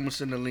subscribe to. I'm gonna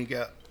send the link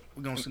out.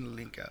 We're gonna send the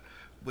link out.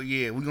 But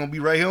yeah, we're gonna be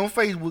right here on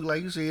Facebook,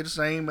 like you said, the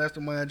same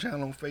Mastermind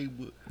channel on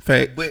Facebook.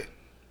 Fact. But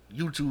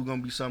YouTube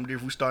gonna be something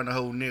different. We starting a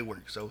whole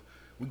network, so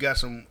we got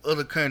some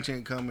other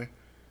content coming.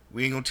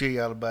 We ain't gonna tell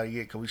y'all about it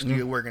yet, cause we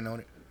still working on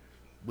it.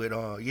 But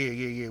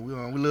yeah. We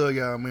love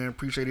y'all, man.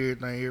 Appreciate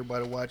everything.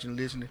 Everybody watching,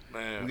 listening.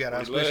 Man, we got our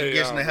we love special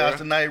guest in the y'all, house bruh.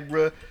 tonight,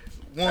 bro.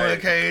 One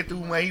came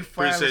through, man. He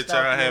finally Appreciate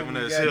stopped y'all through. having We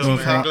us got here,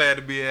 him. man. Glad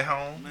to be at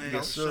home. Man,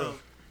 Yes, for sir. sure.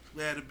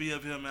 Glad to be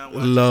up here,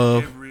 man.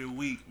 Love. Every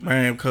week,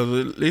 Man, because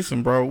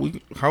listen, bro,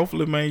 we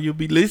hopefully, man, you'll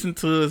be listening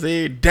to us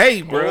every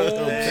day, bro.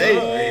 Oh,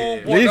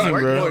 Hey, boy, listen, boy,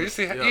 bro. you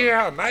see, you hear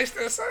how nice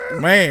that sounds?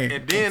 Man,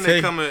 And then I tell they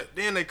you, coming.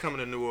 Then they coming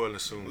to New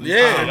Orleans soon.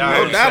 Yeah,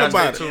 Y'all no doubt stay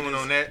about it. tuned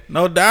on that.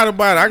 no doubt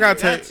about it. I gotta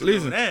got take. to know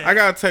Listen, that. I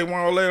gotta take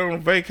my old lady on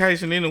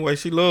vacation anyway.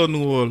 She love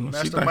New Orleans.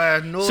 That's She the think-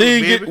 mind noise, she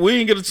didn't baby. we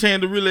didn't get a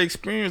chance to really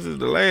experience it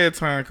the last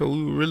time because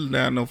we were really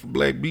down there for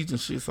Black Beach and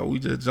shit. So we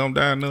just jumped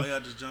down Oh, there. y'all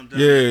just jumped down.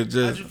 Yeah, How'd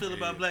just you feel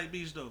about Black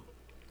Beach though?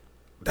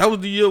 that was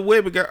the year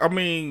Webber got. I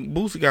mean,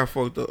 Boosie got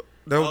fucked up.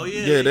 That was, Oh, yeah,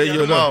 yeah, that yeah.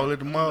 year. At the mall, though. at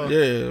the mall. Yeah,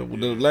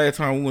 the last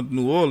time we went to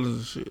New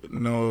Orleans and shit.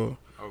 No.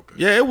 Okay.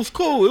 Yeah, it was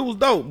cool. It was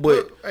dope,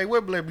 but Hey,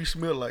 what Black Beach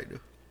smell like though?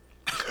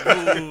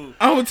 Ooh,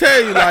 I'm gonna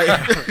tell you, like,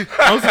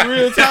 on some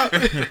real talk.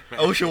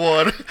 Ocean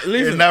water.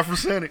 Listen. It's not from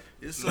Sonic.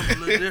 it's something a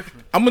little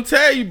different. I'm gonna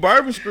tell you,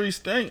 Bourbon Street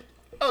stink,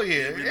 Oh yeah,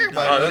 everybody.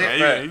 Oh, does that's that.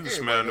 Man, you can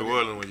smell New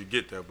Orleans when you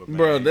get there, but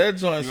bro. man, That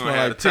joint you smell gonna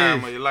have like the time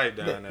piss. of your life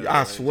down there.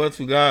 I swear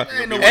to God.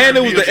 Ain't no And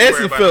it was way the to Essence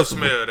Worry about the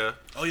Festival. smell there.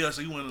 Oh yeah,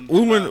 so you went.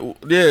 We went,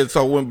 yeah.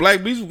 So when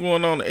Black Beach was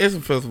going on, the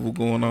Essence Festival was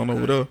going on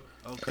over there.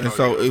 Okay. And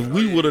so if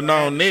we would have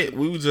known that,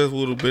 we just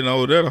would have been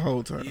over there the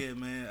whole time. Yeah,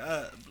 man.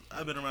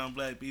 I've been around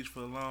Black Beach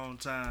for a long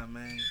time,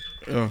 man.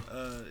 Yeah,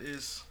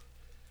 It's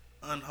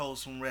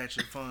unwholesome,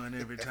 ratchet fun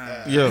every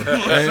time. yeah.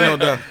 Ain't no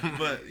doubt.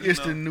 But you It's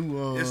know, the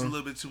new it's a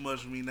little bit too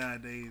much for me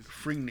nowadays.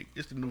 Freaknik.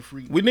 It's the new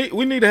Freaknik.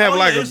 We need to have Oh,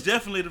 like yeah, a. it's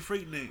definitely the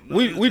Freaknik. No,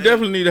 We it's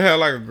definitely need to have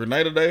like a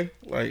Grenada Day,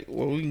 like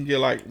where we can get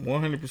like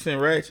 100%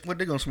 ratchet. What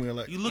they gonna smell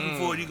like? You looking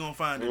for it, you gonna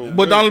find it.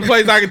 But the only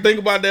place I can think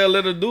about they'll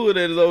let us do it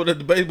at is over at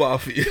the baseball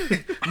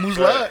field. Moose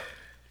Lodge.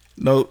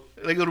 No,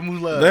 They go to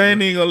Moose Lodge. they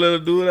ain't even gonna let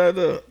us do it out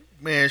there.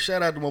 Man,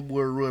 shout out to my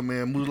boy Roy,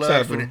 man. Moose Shout out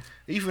Lodge to him.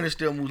 he finna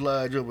still Moose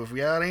Lodge up. If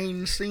y'all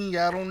ain't seen,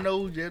 y'all don't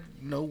know, just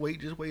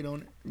wait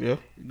on it. Yeah,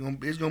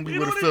 It's gonna be You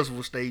where know the that-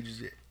 festival stage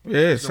is at.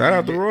 yeah. Shout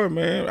out to be lit. Roy,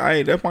 man.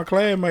 Hey, that's my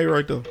classmate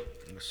right there.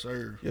 Yes,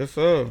 sir. Yes,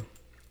 sir.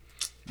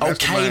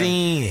 Okay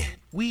then.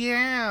 We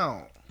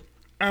out.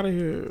 Out of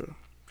here.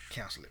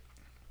 Cancel it.